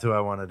 Keltner. That's who I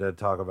wanted to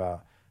talk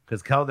about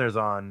because Keltner's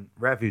on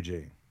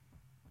Refugee.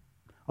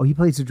 Oh, he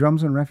plays the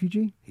drums on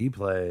Refugee? He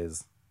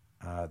plays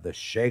the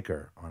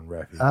shaker on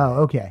Refugee.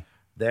 Oh, okay.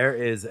 There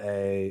is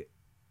a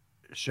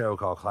show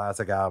called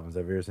Classic Albums.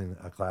 Have you ever seen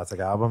a Classic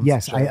Albums?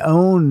 Yes, show? I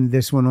own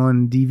this one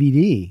on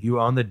DVD.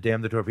 You own the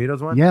Damn the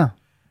Torpedoes one? Yeah.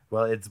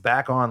 Well, it's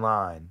back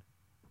online,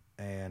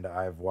 and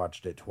I've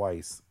watched it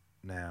twice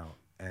now.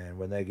 And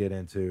when they get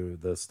into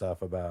the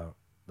stuff about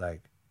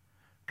like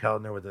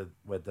Keltner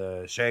with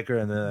the shaker,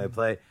 and then they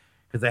play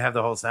because they have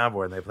the whole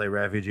soundboard, and they play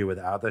Refugee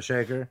without the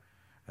shaker,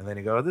 and then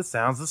you go, "This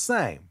sounds the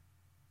same,"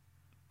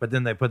 but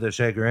then they put the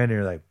shaker in, and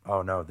you're like,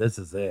 "Oh no, this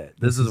is it.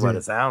 This is what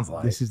it sounds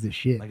like. This is the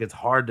shit. Like it's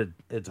hard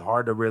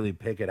to really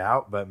pick it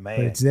out, but man,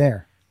 But it's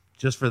there.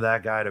 just for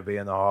that guy to be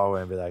in the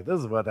hallway and be like,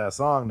 "This is what that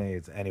song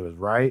needs," and he was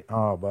right.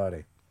 Oh,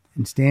 buddy.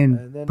 And Stan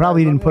And then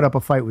probably I love didn't put it. up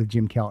a fight with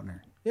Jim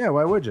Keltner. Yeah,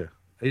 why would you?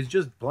 He's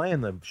just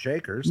playing the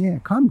shakers. Yeah,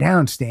 calm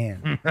down,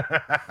 Stan.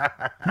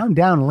 Calm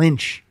down,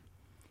 Lynch.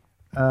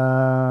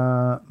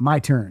 My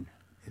turn.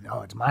 Oh,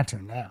 it's my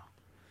turn now.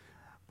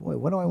 Boy,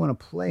 what do I want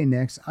to play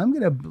next?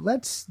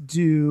 Let's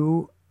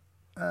do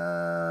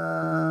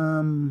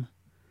I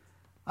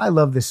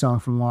love this song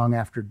from Long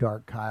After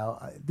Dark,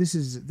 Kyle.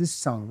 This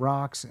song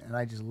rocks and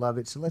I just love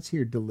it. So let's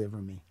hear Deliver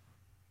Me.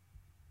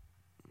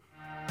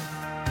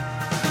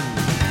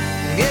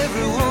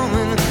 Every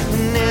woman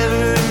and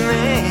every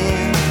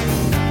man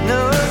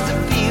knows the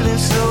feeling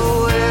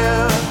so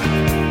well.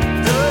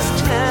 Those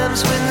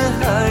times when the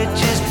heart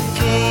just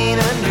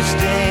can't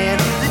understand.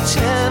 The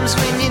times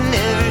when you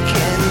never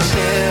can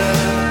tell.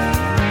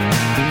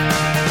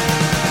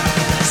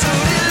 So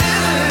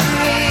deliver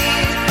me,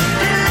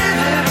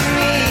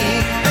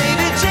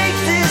 baby, take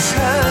this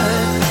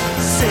heart,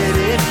 set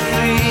it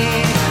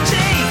free.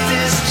 Take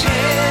this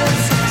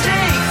chance,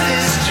 take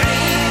this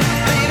dream,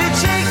 baby,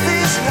 take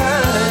this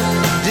heart,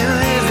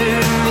 deliver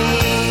me.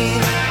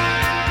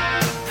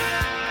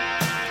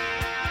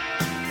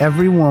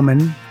 Every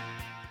woman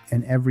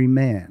and every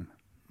man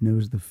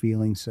knows the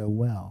feeling so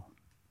well.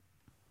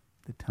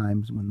 The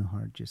times when the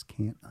heart just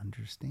can't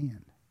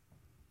understand.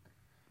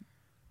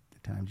 The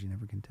times you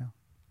never can tell.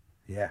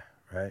 Yeah,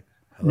 right.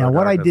 Now,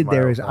 what I Darkness, did my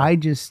there old is friend. I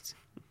just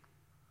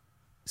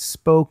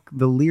spoke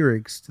the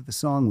lyrics to the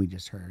song we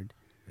just heard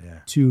Yeah.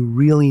 to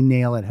really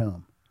nail it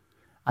home.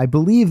 I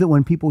believe that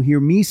when people hear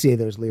me say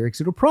those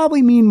lyrics, it'll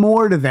probably mean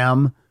more to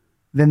them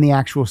than the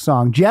actual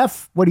song.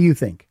 Jeff, what do you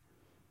think?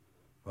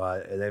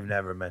 Well, they've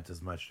never meant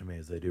as much to me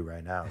as they do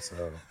right now,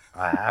 so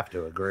I have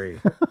to agree.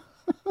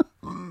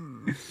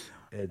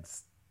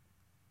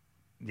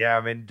 Yeah,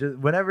 I mean, just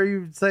whenever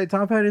you say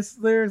Tom Petty's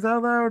lyrics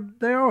out loud,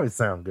 they always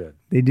sound good.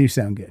 They do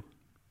sound good.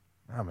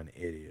 I'm an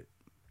idiot.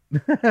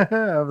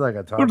 I'm like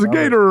a Tom There's a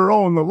gator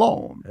on the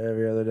lawn.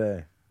 every other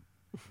day.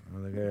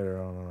 There's a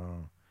gator on and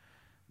on.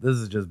 This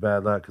is just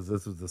bad luck because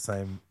this was the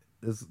same.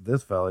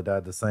 This fella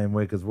died the same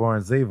week as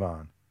Warren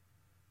Zevon.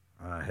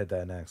 Hit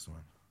that next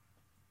one.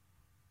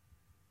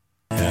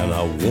 And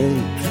I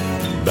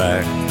won't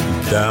back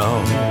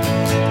down.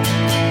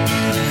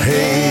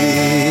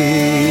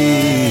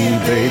 Hey,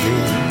 baby,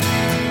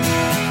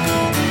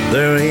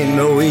 there ain't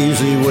no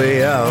easy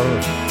way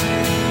out.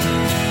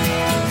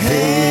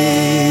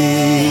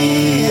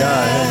 Hey,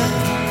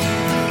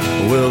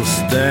 I will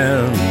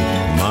stand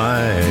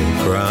my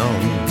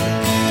ground,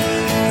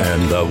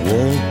 and I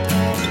won't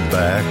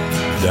back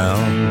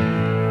down.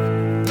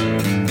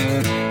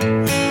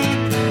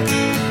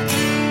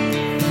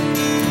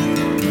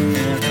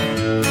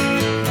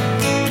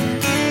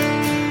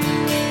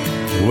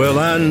 Well,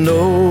 I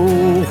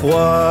know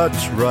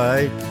what's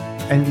right.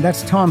 And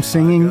that's Tom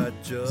singing.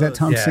 Is that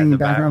Tom Yeah, singing the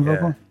back, background yeah.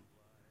 vocal?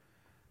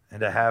 And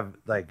to have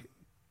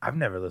I've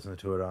never listened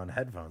to it on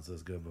headphones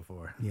this good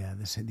before. Yeah,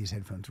 these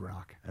headphones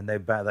rock. And they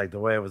the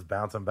way it was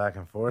bouncing back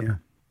and forth. Yeah.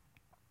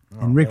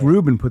 And Rick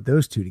Rubin put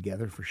those two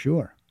together for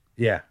sure.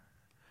 Yeah.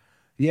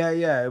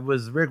 It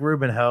was Rick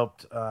Rubin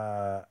helped,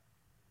 but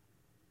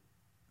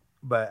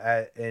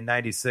in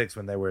 '96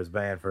 when they were his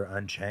band for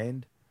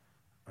Unchained,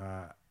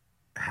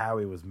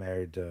 Howie was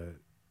married to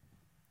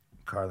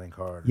Carlene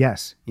Carter.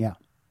 Yes, yeah.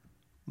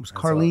 Was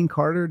That's Carlene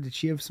Carter? Did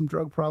she have some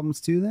drug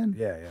problems too? Then?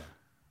 Yeah.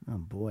 Oh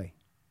boy,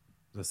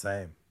 The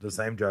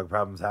same drug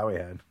problems Howie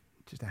had.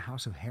 just a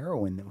house of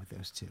heroin with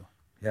those two.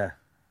 Yeah.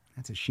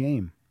 That's a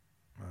shame.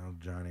 Well,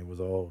 Johnny was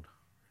old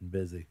and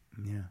busy.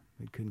 Yeah,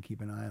 they couldn't keep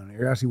an eye on it.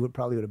 Or else he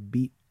probably would have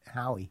beat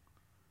Howie.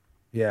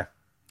 Yeah.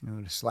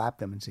 Would have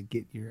slapped him and said,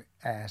 "Get your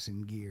ass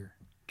in gear.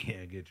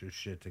 Can't get your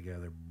shit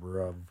together,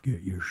 bruv.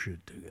 Get your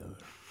shit together."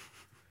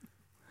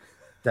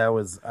 That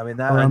was, that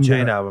I'm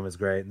Unchained gonna- album is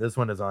great. This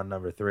one is on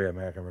number 3,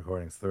 American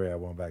Recordings 3. I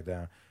Won't Back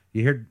Down.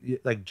 You hear,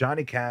 like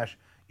Johnny Cash,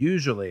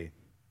 usually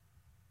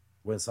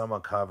when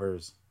someone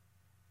covers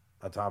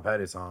a Tom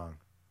Petty song.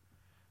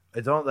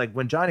 It's all like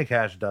when Johnny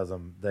Cash does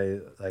them, they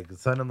like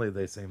suddenly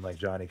they seem like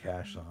Johnny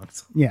Cash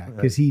songs. Yeah,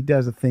 because he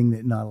does a thing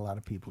that not a lot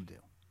of people do,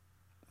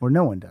 or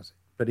no one does it.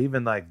 But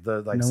even like the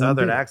No one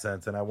Southern did it.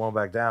 accents and I Won't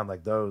Back Down,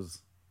 like those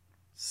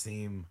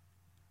seem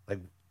like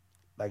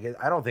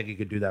I don't think he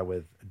could do that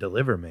with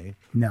Deliver Me.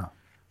 No.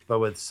 But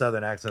with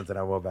Southern accents and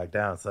I Won't Back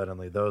Down,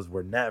 suddenly those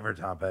were never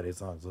Tom Petty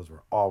songs. Those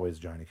were always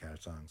Johnny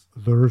Cash songs.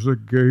 There's a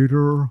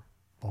gator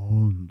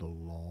on the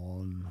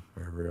lawn.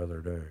 Every other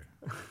day.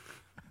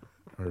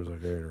 There's a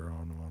gator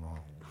on the lawn.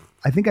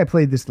 I think I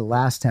played this the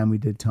last time we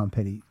did Tom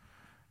Petty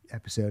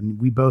episode, and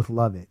we both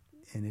love it.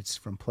 And it's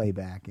from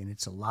Playback, and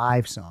it's a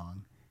live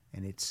song,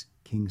 and it's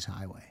King's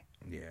Highway.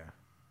 Yeah.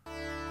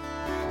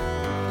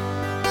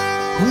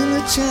 When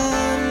the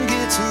time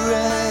gets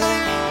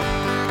right,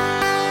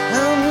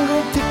 I'm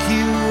gonna pick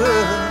you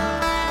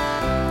up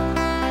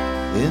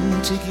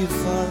and take you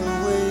far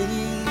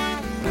away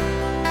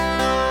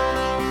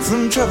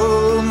from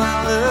trouble,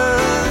 my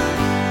love,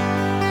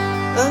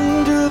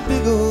 under a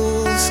big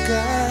old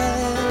sky,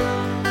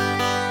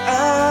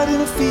 out in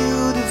a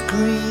field of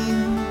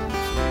green.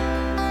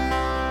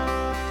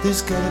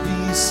 There's gotta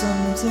be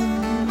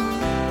something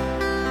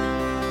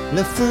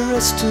left for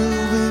us to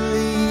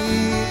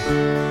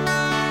believe.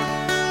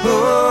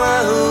 Oh,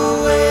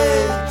 I'll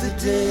wait the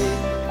day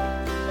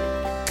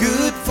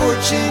good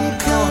fortune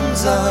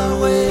comes our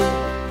way,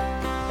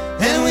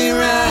 and we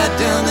ride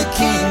down the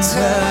King's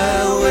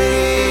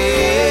Highway.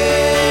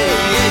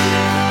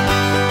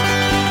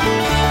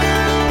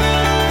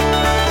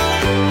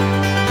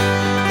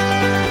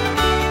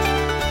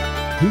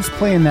 Who's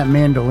playing that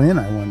mandolin,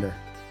 I wonder?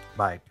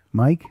 Mike.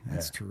 Mike?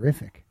 That's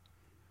terrific.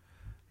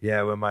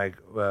 Yeah, when Mike,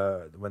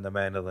 when the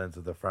mandolin's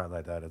at the front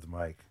like that, it's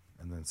Mike,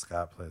 and then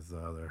Scott plays the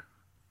other.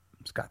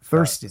 Scott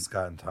Thurston.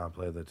 Scott and Tom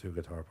play the two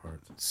guitar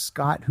parts.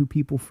 Scott, who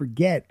people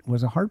forget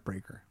was a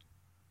heartbreaker.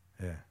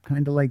 Yeah,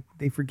 Kind of like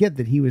they forget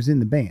that he was in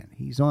the band.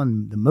 He's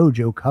on the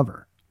Mojo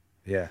cover.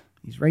 yeah.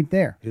 He's right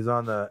there. He's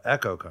on the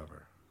Echo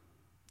cover.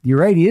 You're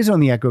right. He is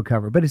on the Echo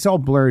cover, but it's all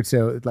blurred.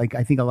 So, like,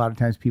 I think a lot of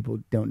times people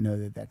don't know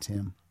that that's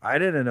him. I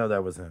didn't know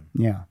that was him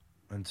Yeah.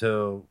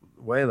 until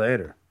way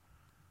later.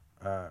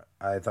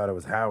 I thought it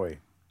was Howie,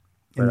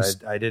 but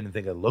I didn't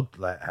think it looked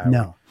like Howie.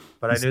 No.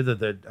 But I knew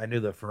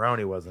that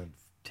Ferroni wasn't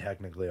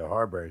technically a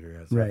heartbreaker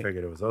yet, so I Right.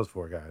 figured it was those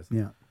four guys.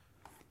 Yeah.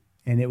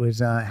 And it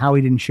was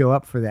Howie didn't show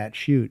up for that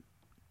shoot.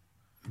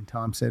 And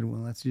Tom said, well,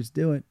 let's just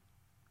do it.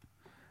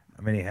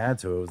 I mean, he had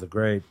to. It was a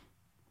great.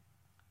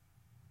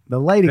 The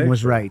lighting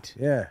was picture. right.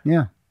 Yeah,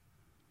 Yeah.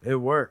 it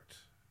worked.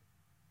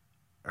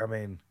 I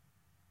mean,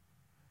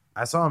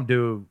 I saw him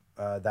do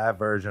that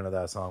version of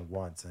that song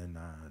once in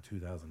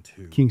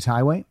 2002. King's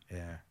Highway.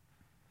 Yeah.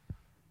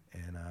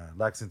 In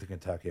Lexington,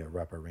 Kentucky at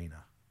Rupp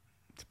Arena.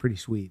 It's pretty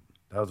sweet.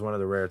 That was one of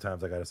the rare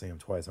times I got to see him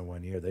twice in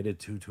 1 year. They did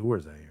 2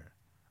 tours that year,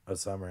 a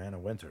summer and a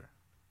winter.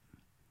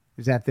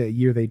 Is that the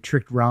year they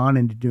tricked Ron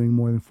into doing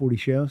more than 40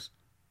 shows?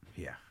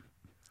 Yeah.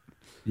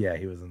 Yeah,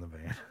 he was in the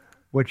band.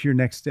 What's your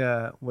next,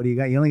 what do you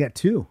got? You only got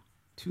two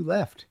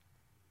left.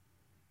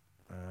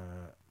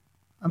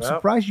 I'm well-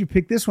 surprised you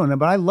picked this one,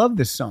 but I love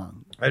this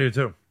song. I do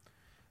too.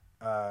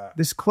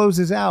 This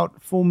closes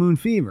out Full Moon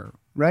Fever,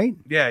 right?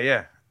 Yeah,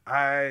 yeah.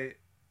 I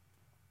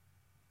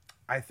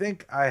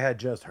think I had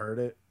just heard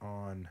it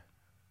on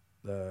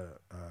the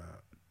Tom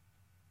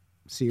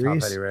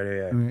Serious? Petty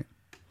radio, yeah. Right.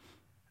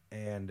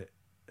 And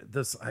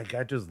this, like,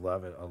 I just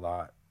love it a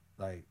lot.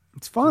 Like,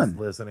 It's fun. just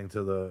listening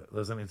to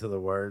the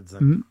words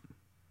and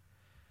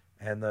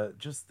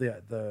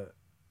the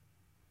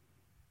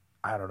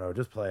I don't know,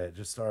 just play it,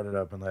 just start it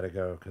up and let it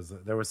go, because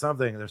there's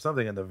something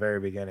in the very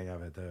beginning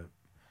of it that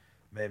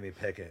made me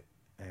pick it,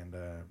 and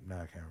now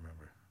I can't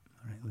remember.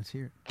 All right, let's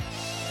hear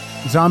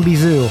it. Zombie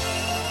Zoo.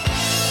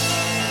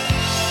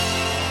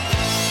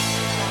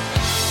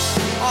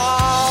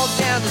 All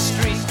down the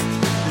street,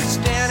 they're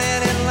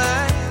standing in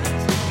line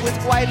with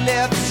white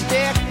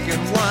lipstick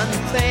and one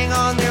thing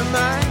on their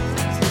mind.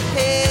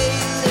 Hey,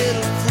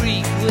 little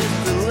freak with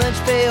the lunch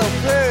pail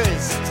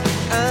purse,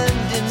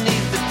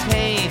 underneath the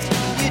paint,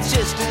 you're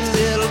just a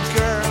little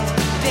girl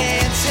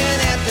dancing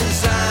at the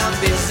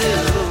zombie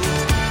zoo.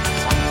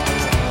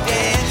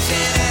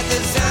 Dancing at the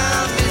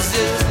zombie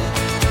zoo.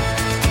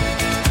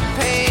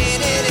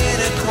 Painted in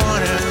a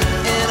corner,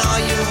 and all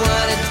you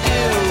wanna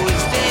do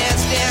is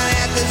dance down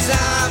at the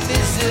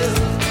zombie zoo.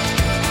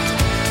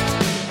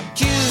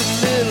 Cute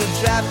little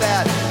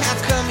dropout, how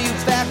come you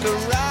back a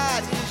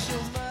ride? Is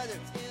your mother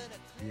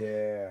in a...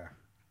 Yeah,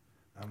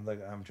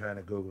 I'm trying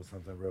to Google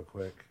something real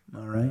quick.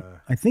 All right.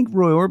 I think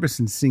Roy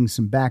Orbison sings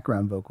some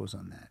background vocals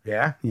on that.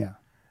 Yeah, Yeah,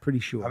 pretty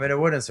sure. I mean, it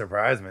wouldn't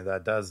surprise me.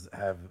 That does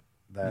have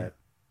that.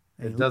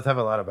 It does have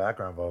a lot of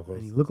background vocals.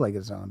 and you look like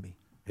a zombie.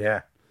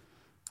 Yeah.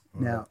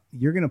 Now,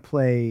 you're going to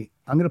play,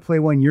 I'm going to play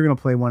one, you're going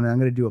to play one, and I'm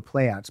going to do a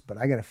playouts, but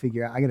I got to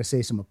figure out, I got to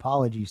say some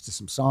apologies to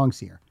some songs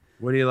here.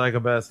 What do you like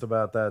best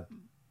about that?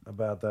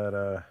 About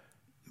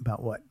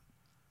About what?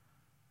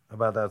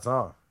 that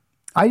song?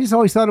 I just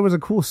always thought it was a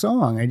cool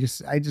song. I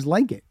just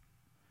like it.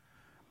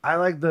 I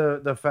like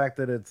the fact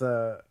that it's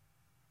I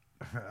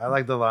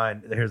like the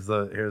line. Here's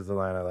the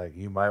line I like.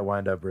 You might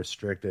wind up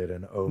restricted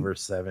and over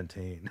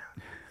 17.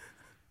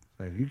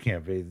 Like, you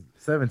can't be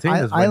 17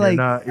 is when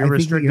you're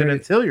restricted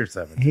until you're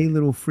 17. Hey,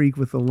 little freak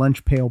with the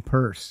lunch pail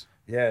purse.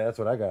 Yeah, that's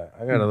what I got.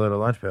 I got a little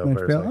lunch pail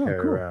purse I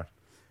carry around.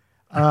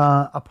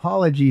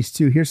 Apologies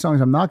too. Here's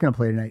songs I'm not going to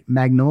play tonight.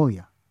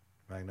 Magnolia.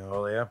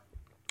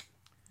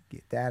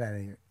 Get that out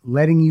of here.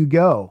 Letting You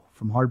Go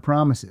from Hard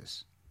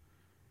Promises.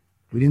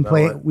 We didn't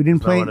play. No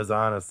one as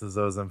honest as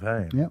those in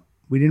pain. Yep.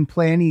 We didn't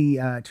play any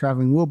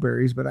Traveling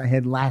Wilburys, but I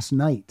had Last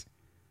Night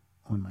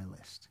on my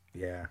list.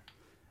 Yeah.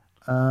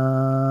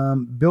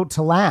 Built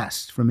to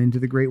Last from Into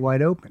the Great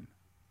Wide Open.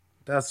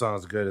 That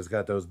song's good. It's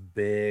got those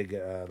big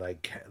that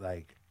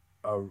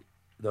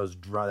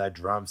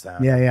drum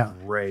sound. Yeah.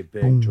 Great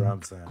big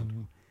drum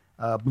sound.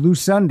 Blue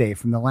Sunday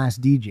from The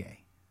Last DJ.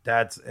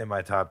 That's in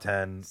my top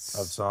 10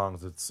 of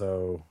songs. It's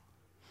so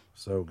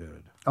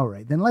good. All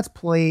right, then let's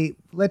play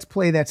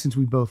that since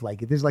we both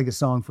like it. This is like a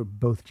song for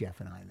both Jeff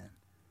and I then.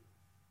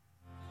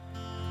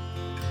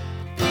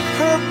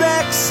 Her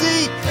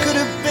backseat could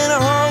have been a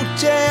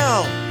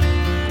hotel.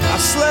 I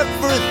slept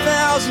for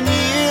 1,000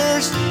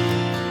 years.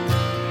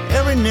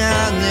 Every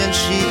now and then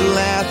she'd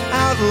laugh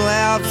out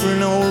loud for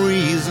no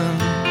reason.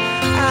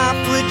 I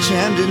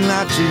pretended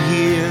not to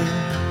hear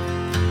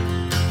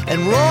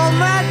and roll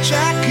my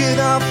jacket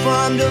up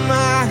under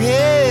my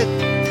head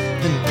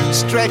and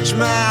stretch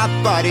my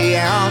body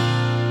out.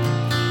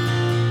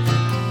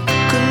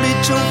 Couldn't be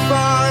too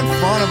far in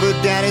front of her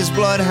daddy's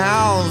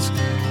bloodhounds,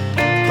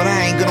 but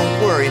I ain't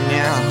gonna worry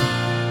now.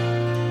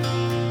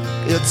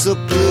 It's a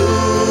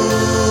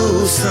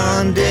blue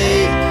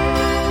Sunday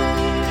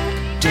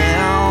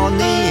down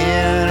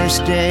the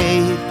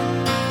interstate.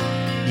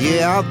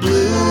 Yeah,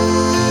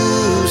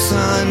 blue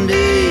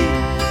Sunday,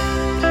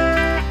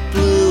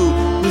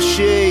 blue with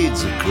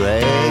shades of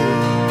gray.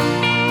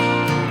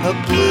 A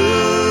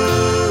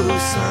blue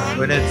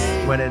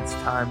Sunday. When it's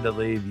time to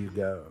leave, you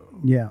go.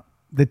 Yeah,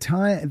 the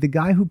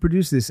guy who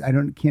produced this,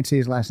 can't say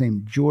his last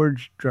name,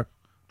 George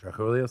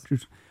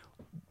Drakoulias.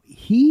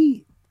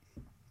 He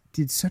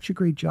did such a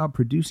great job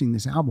producing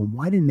this album.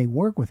 Why didn't they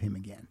work with him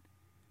again?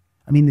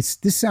 I mean, this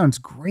sounds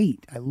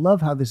great. I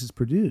love how this is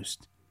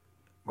produced.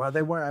 Well,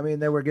 they weren't. I mean,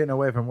 they were getting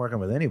away from working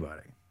with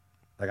anybody.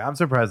 Like, I'm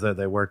surprised that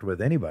they worked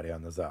with anybody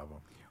on this album.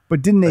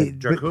 But didn't they? Like,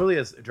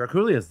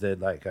 Drakoulias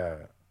did like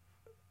the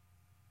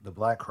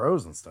Black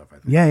Crows and stuff. I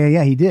think.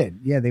 Yeah. He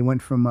did. Yeah, they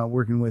went from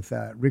working with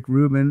Rick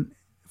Rubin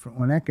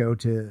on Echo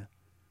to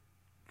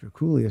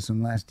Drakoulias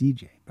on Last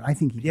DJ. But I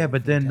think he did. Yeah,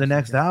 but then the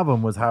next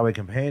album was Highway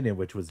Companion,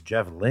 which was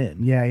Jeff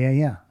Lynne.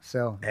 Yeah.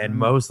 So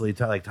mostly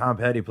like Tom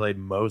Petty played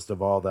most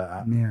of all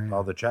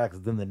the tracks.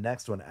 Then the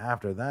next one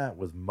after that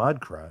was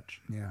Mudcrutch.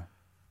 Yeah.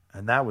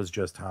 And that was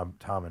just Tom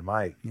and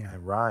Mike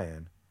and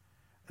Ryan.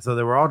 So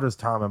they were all just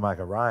Tom and Mike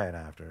and Ryan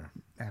after.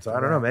 So I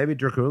don't know. Maybe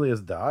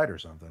Drakoulias died or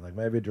something. Like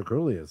maybe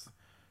Drakoulias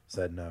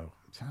said no.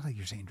 Sounds like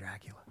you're saying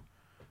Dracula.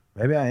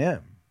 Maybe I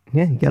am.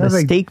 Yeah, he got a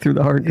stake through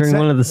the heart during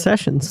one of the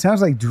sessions.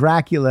 Sounds like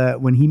Dracula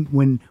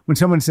when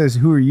someone says,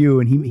 "Who are you?"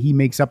 and he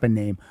makes up a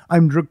name.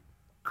 I'm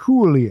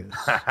Drakoulias.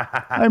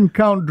 I'm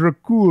Count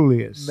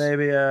Drakoulias.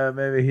 Maybe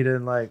he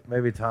didn't like.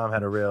 Maybe Tom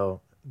had a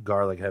real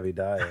garlic heavy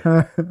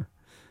diet.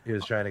 He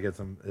was trying to get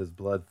his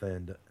blood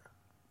thinned.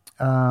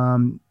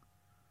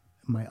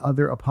 My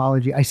other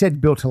apology. I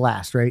said Built to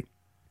Last, right?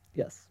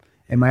 Yes.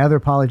 And my other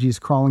apology is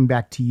Crawling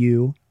Back to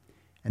You,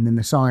 and then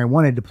the song I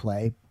wanted to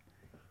play.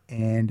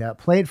 And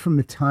play it from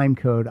the time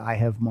code I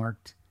have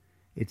marked.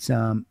 It's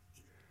this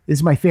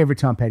is my favorite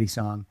Tom Petty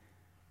song.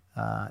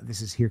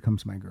 This is Here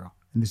Comes My Girl.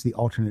 And this is the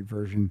alternate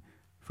version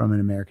from An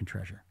American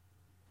Treasure.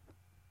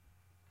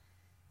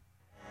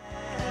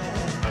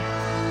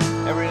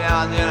 Every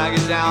now and then I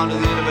get down to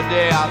the end of a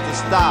day, I have to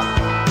stop,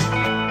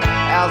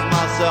 ask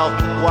myself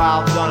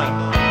why I've done it.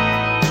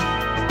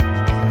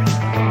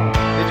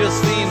 It just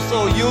seems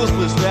so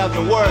useless to have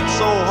to work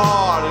so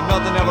hard and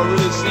nothing ever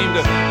really seemed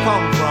to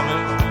come from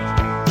it.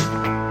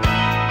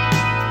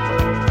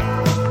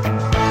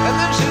 And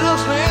then she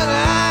looks me in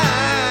the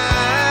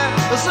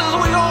eye and says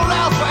we don't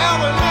last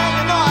forever, and then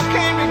you know I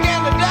can't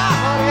begin to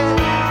die.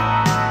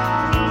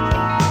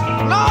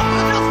 No,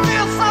 it just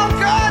feels so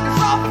good,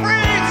 so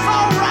free, so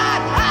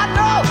right. I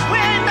know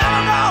we ain't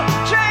never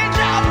gonna change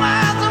our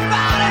minds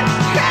about it.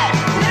 Hey,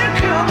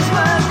 here comes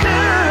my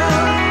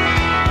girl.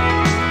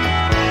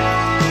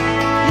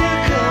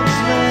 Here comes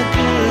my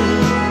girl.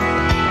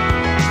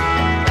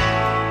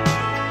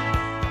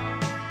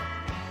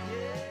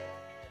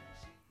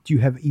 Do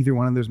you have either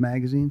one of those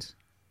magazines?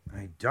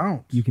 I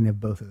don't. You can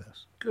have both of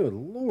those. Good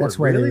Lord. That's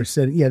why really? they were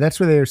sitting. Yeah, that's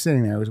where they were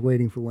sitting there. I was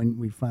waiting for when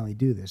we finally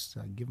do this, so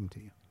I can give them to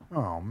you.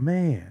 Oh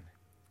man,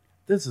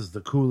 this is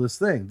the coolest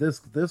thing. This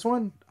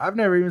one, I've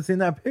never even seen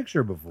that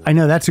picture before. I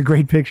know, that's a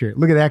great picture.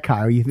 Look at that,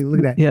 Kyle. Look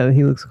at that. Yeah,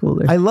 he looks cool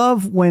there. I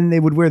love when they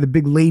would wear the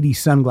big lady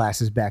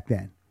sunglasses back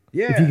then.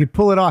 Yeah. If you could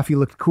pull it off, you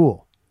looked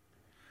cool.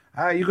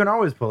 You can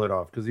always pull it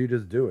off because you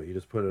just do it. You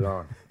just put it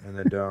on and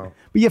then don't.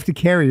 But you have to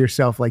carry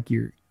yourself like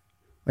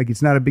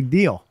it's not a big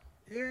deal.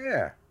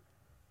 Yeah.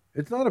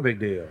 It's not a big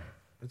deal.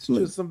 It's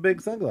just some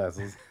big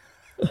sunglasses.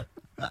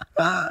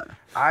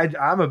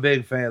 I'm a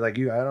big fan. Like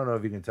you, I don't know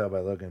if you can tell by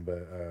looking,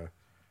 but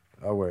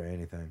I'll wear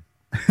anything.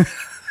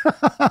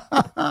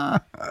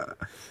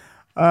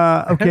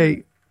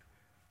 Okay.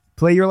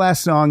 Play your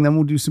last song, then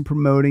we'll do some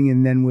promoting,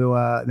 and then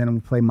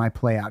we'll play my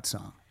play out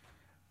song.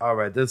 All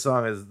right, this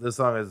song is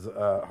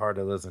hard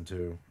to listen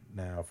to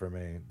now for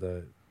me.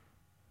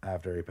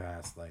 After he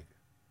passed, like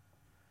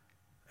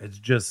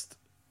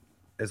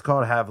it's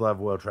called "Have Love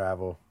Will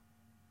Travel,"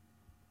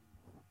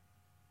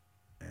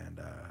 and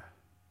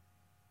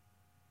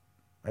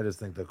I just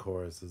think the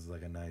chorus is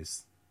like a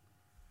nice,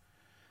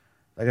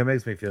 like it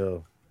makes me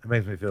feel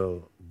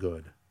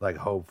good, like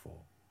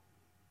hopeful,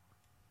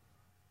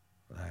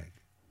 like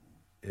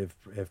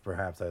if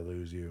perhaps I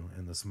lose you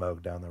in the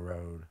smoke down the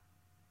road.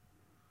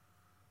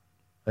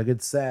 Like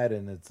it's sad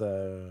and it's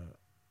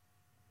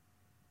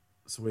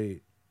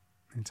sweet.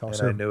 It's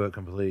also, and I knew it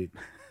complete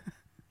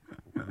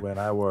when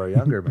I wore a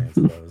younger man's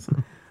clothes.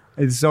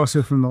 It's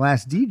also from The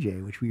Last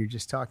DJ, which we were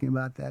just talking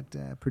about,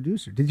 that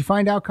producer. Did you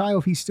find out, Kyle,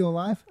 if he's still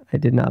alive? I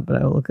did not,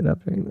 but I will look it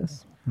up during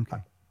this.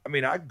 Okay. I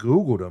mean, I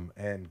Googled him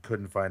and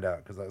couldn't find out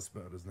because I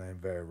spelled his name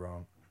very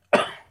wrong.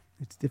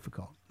 It's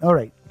difficult. All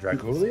right.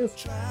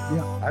 Draculius?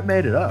 Yeah. I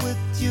made it up. With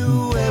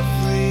you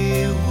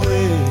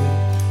everywhere,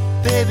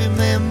 baby,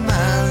 may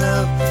my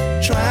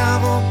love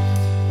travel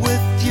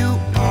with you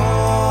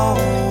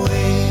always.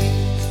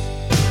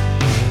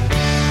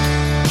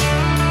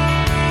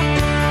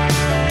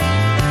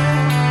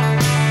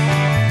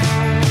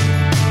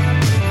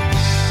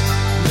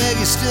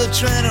 Maggie's still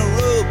trying to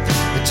rope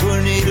a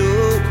tornado.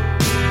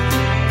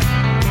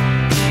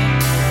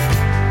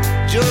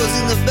 Joe's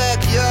in the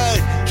backyard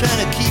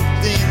trying to keep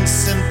things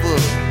simple.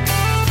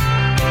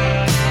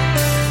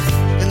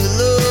 And the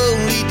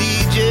lonely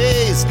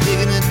DJ's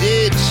digging a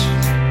ditch,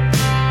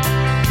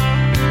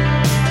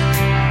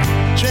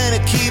 trying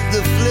to keep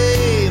the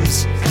flames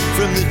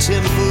from the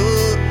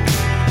temple.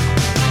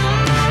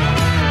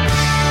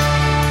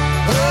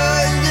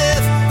 Oh, and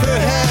if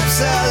perhaps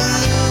I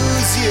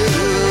lose you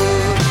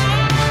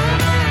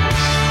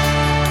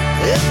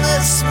in the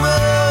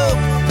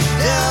smoke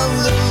down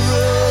the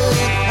road,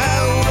 I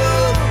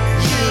want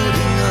you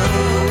to know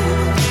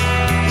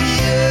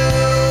you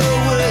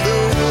were the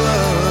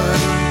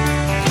one.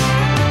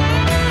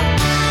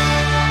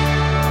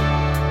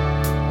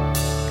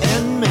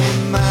 And may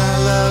my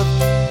love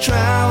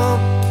travel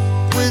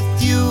with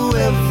you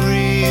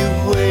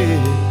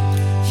everywhere.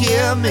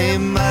 Yeah, may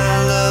my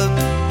love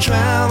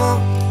travel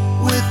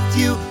with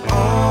you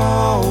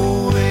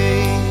always.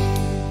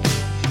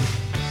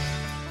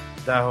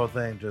 That whole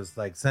thing, just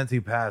like since he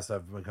passed,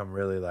 I've become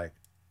really like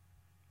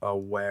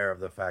aware of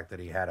the fact that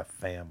he had a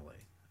family.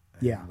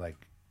 And, Yeah.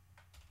 like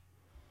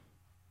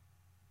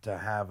to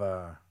have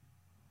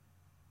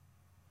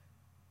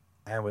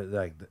and with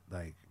like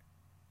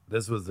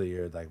this was the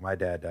year, like my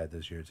dad died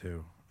this year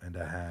too, and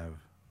to have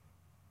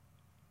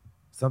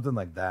something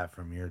like that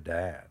from your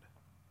dad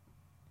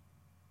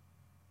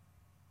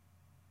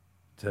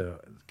to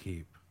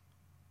keep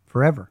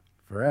Forever.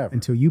 forever.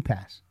 Until you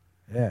pass.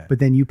 Yeah. But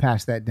then you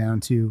pass that down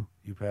to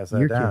you pass that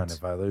your down kids.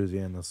 if I lose you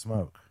in the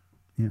smoke.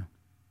 Yeah.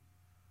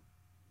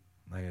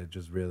 Like it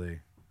just really,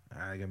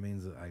 like it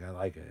means, like I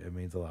like it. It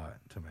means a lot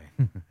to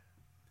me.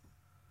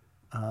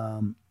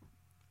 And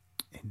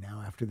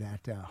now after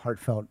that,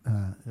 heartfelt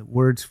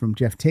words from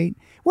Jeff Tate.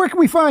 Where can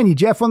we find you,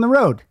 Jeff, on the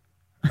road?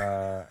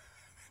 Well,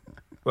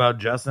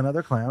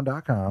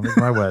 justanotherclown.com is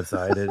my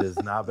website. It has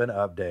not been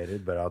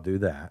updated, but I'll do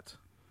that.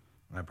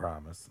 I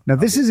promise. Now,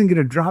 this isn't going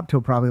to drop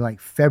till probably like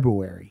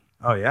February.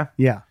 Oh, yeah?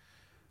 Yeah.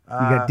 You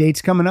got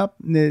dates coming up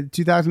in the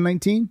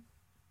 2019?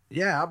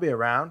 Yeah, I'll be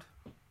around.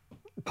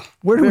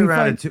 Where do I'll be we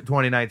around in find?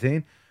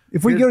 2019.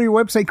 If we go to your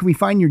website, can we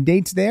find your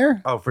dates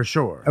there? Oh, for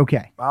sure.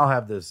 Okay. I'll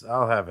have it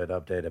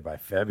updated by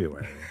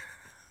February.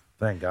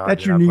 Thank God.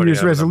 That's you're your not New putting Year's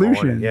it up in the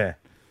resolution. morning. Yeah.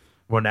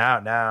 Well, now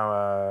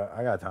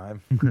I got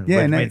time, Yeah,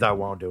 which now- means I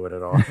won't do it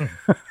at all.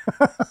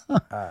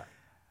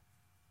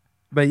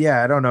 But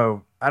yeah, I don't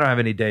know. I don't have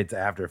any dates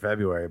after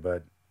February,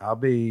 but I'll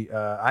be.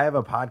 I have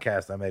a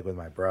podcast I make with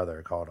my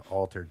brother called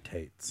Altered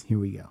Tates, Here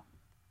we go.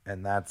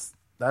 and that's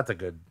a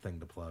good thing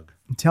to plug.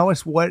 Tell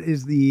us what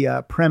is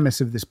the premise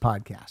of this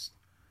podcast.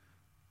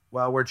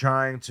 Well, we're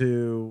trying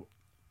to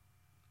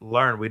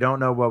learn. We don't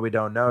know what we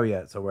don't know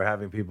yet, so we're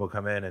having people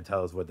come in and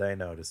tell us what they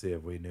know to see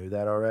if we knew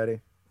that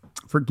already.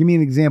 Give me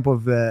an example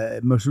of the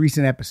most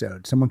recent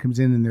episode. Someone comes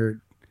in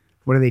and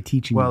what are they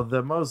teaching Well, you?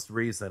 the most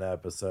recent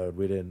episode,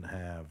 we didn't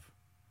have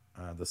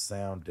the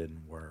sound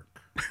didn't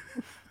work.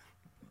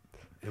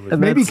 It was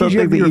And Maybe that's 'cause you something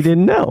have that your- you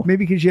didn't know.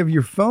 Maybe because you have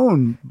your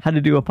phone. How to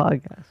do a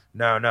podcast.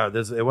 no.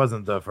 It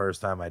wasn't the first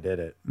time I did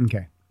it,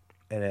 Okay.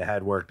 and it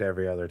had worked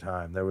every other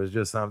time. There was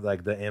just something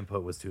like the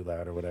input was too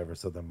loud or whatever,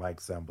 so the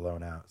mics sound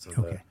blown out, so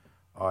Okay.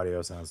 the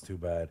audio sounds too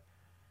bad.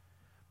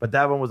 But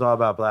that one was all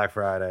about Black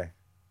Friday,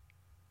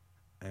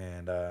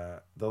 and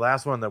the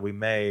last one that we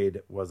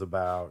made was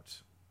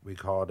about. We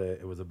called it.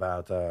 It was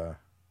about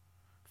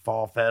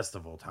fall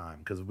festival time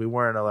because we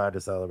weren't allowed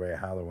to celebrate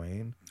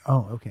Halloween.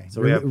 Oh, okay.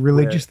 So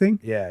religious thing?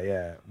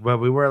 Yeah. But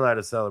we were allowed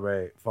to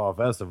celebrate fall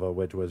festival,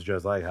 which was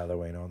just like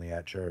Halloween, only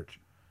at church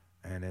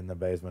and in the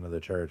basement of the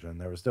church. And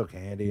there was still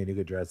candy and you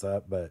could dress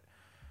up, but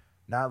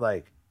not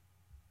like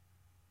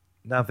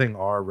nothing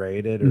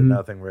R-rated or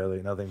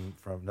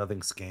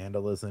nothing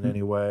scandalous in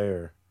any way.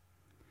 Or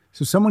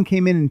So someone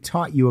came in and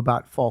taught you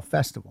about fall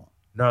festival.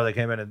 no, they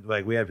came in and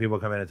we had people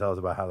come in and tell us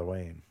about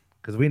Halloween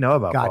because we know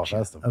about fall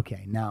festival.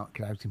 Okay, now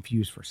because I was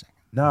confused for a second.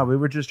 No, we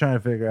were just trying to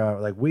figure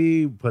out,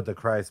 we put the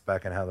Christ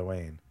back in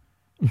Halloween,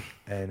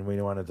 and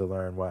we wanted to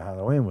learn what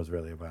Halloween was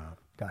really about.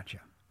 Gotcha.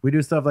 We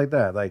do stuff like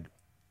that,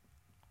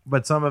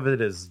 but some of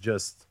it is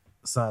just,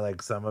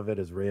 some of it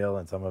is real,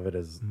 and some of it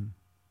is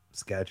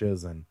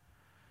sketches, and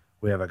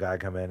we have a guy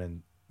come in,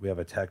 and we have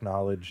a tech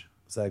knowledge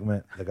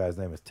segment. The guy's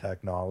name is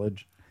Tech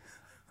Knowledge,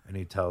 and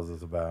he tells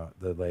us about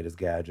the latest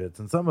gadgets,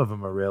 and some of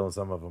them are real, and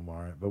some of them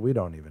aren't, but we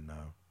don't even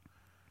know.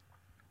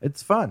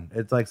 It's fun.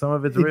 It's some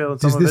of it's real. And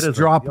some Does of it this isn't.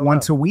 drop You'll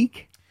once know. a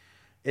week?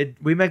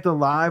 We make the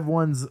live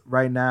ones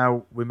right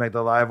now. We make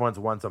the live ones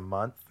once a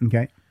month,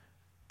 Okay.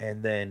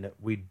 and then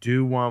we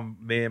do one.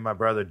 Me and my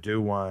brother do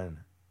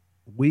one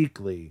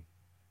weekly,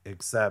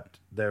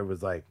 except there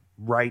was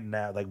right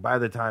now. By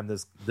the time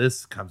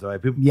this comes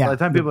out, by the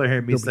time people are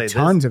hearing me there'll be say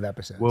tons this, of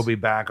episodes. we'll be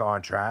back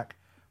on track.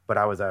 But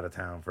I was out of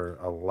town for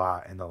a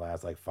lot in the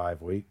last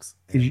 5 weeks,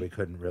 and we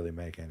couldn't really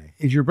make any.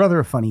 Is your brother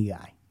a funny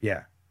guy?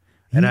 Yeah.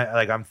 And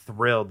I'm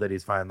thrilled that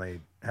he's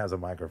finally has a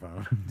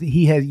microphone.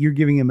 You're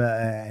giving him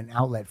an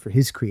outlet for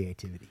his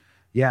creativity.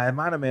 Yeah, it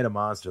might have made a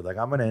monster.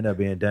 I'm going to end up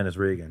being Dennis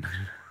Regan.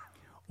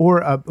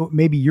 Or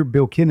maybe you're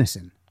Bill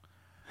Kinnison.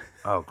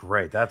 Oh,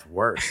 great. That's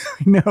worse.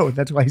 No,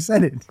 that's why I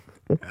said it.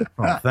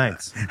 Oh,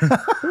 thanks.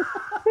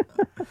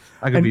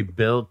 I could be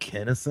Bill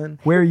Kinnison.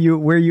 Where are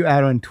you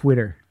at on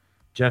Twitter?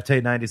 Jeff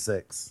Tate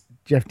 96.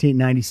 Jeff Tate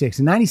 96.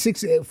 And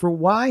 96 for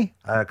why?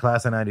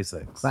 Class of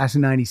 96. Class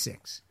of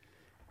 96.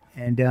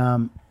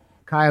 And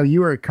Kyle,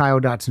 you are at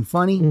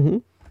Kyle.Funny.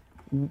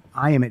 Mm-hmm.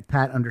 I am at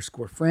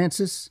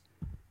Pat_Francis.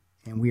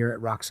 And we are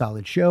at Rock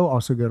Solid Show.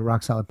 Also go to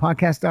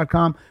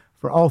rocksolidpodcast.com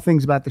for all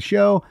things about the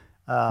show.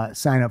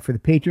 Sign up for the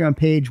Patreon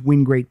page.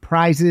 Win great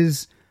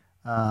prizes.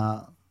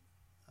 I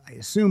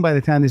assume by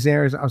the time this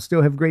airs, I'll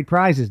still have great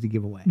prizes to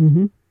give away.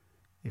 Mm-hmm.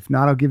 If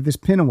not, I'll give this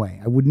pin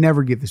away. I would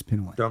never give this pin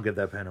away. Don't give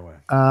that pin away.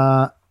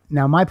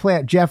 Now, my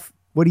play, Jeff,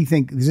 what do you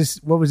think?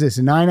 What was this,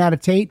 a 9 out of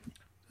Tate?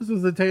 This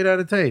was the Tate out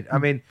of Tate. I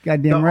mean,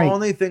 Goddamn the right.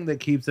 only thing that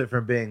keeps it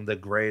from being the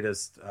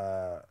greatest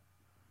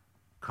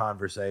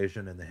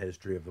conversation in the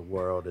history of the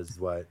world is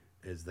what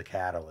is the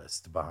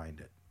catalyst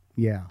behind it.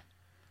 Yeah.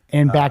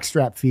 And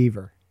backstrap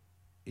fever.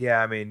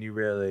 Yeah, I mean,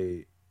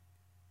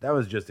 that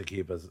was just to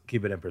keep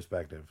it in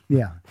perspective.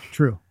 Yeah,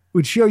 true.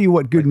 Would show you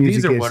what good music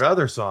is. These are what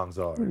other songs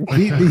are.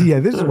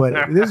 Yeah, this is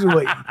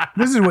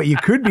what you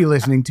could be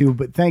listening to,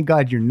 but thank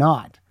God you're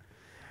not.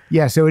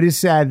 Yeah, so it is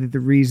sad that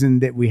the reason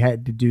that we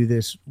had to do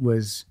this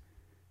was,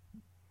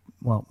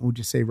 well, we'll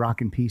just say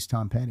rock and peace,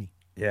 Tom Petty.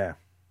 Yeah,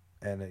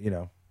 and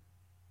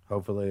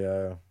hopefully,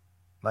 I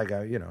had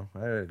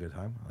a good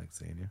time. I like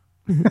seeing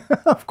you.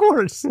 Of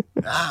course.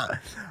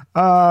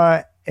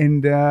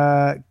 And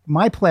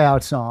my play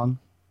out song,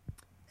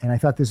 and I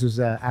thought this was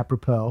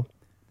apropos.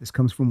 This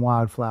comes from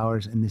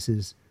Wildflowers, and this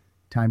is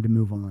Time to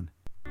Move On.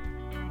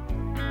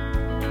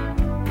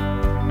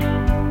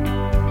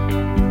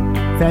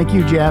 Thank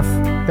you, Jeff.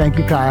 Thank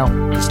you, Kyle.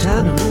 It's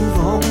time to move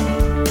on.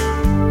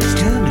 It's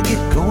time to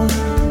get going.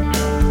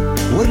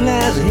 What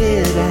lies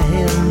ahead, I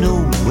have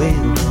no way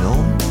of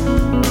knowing.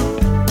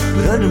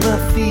 But under my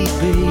feet,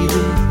 baby,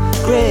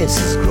 grass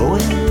is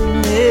growing.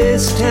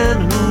 It's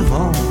time to move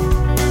on.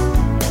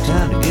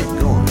 Time to get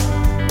going.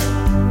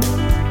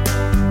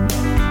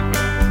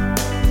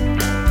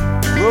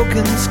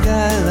 Broken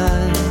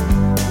skyline,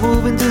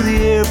 moving to the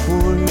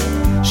airport.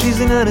 She's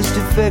an honest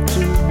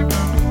defector,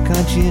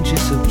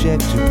 conscientious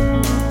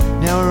objector,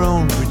 now her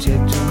own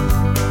protector.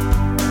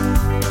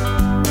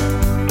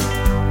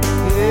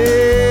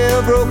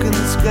 Yeah, broken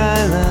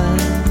skyline,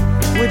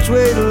 which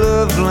way to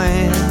love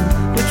land,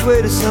 which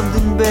way to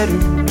something better,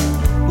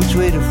 which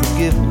way to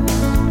forgiveness,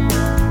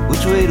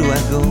 which way do I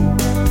go?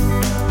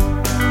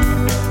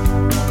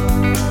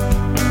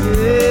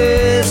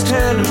 Yeah, it's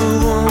time to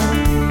move on.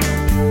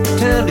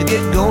 Time to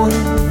get going.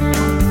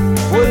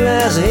 What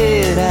lies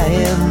ahead, I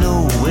have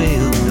no way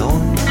of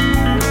knowing.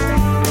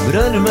 But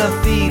under my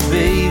feet,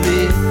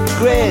 baby,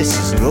 grass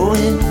is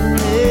growing.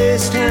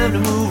 It's time to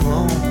move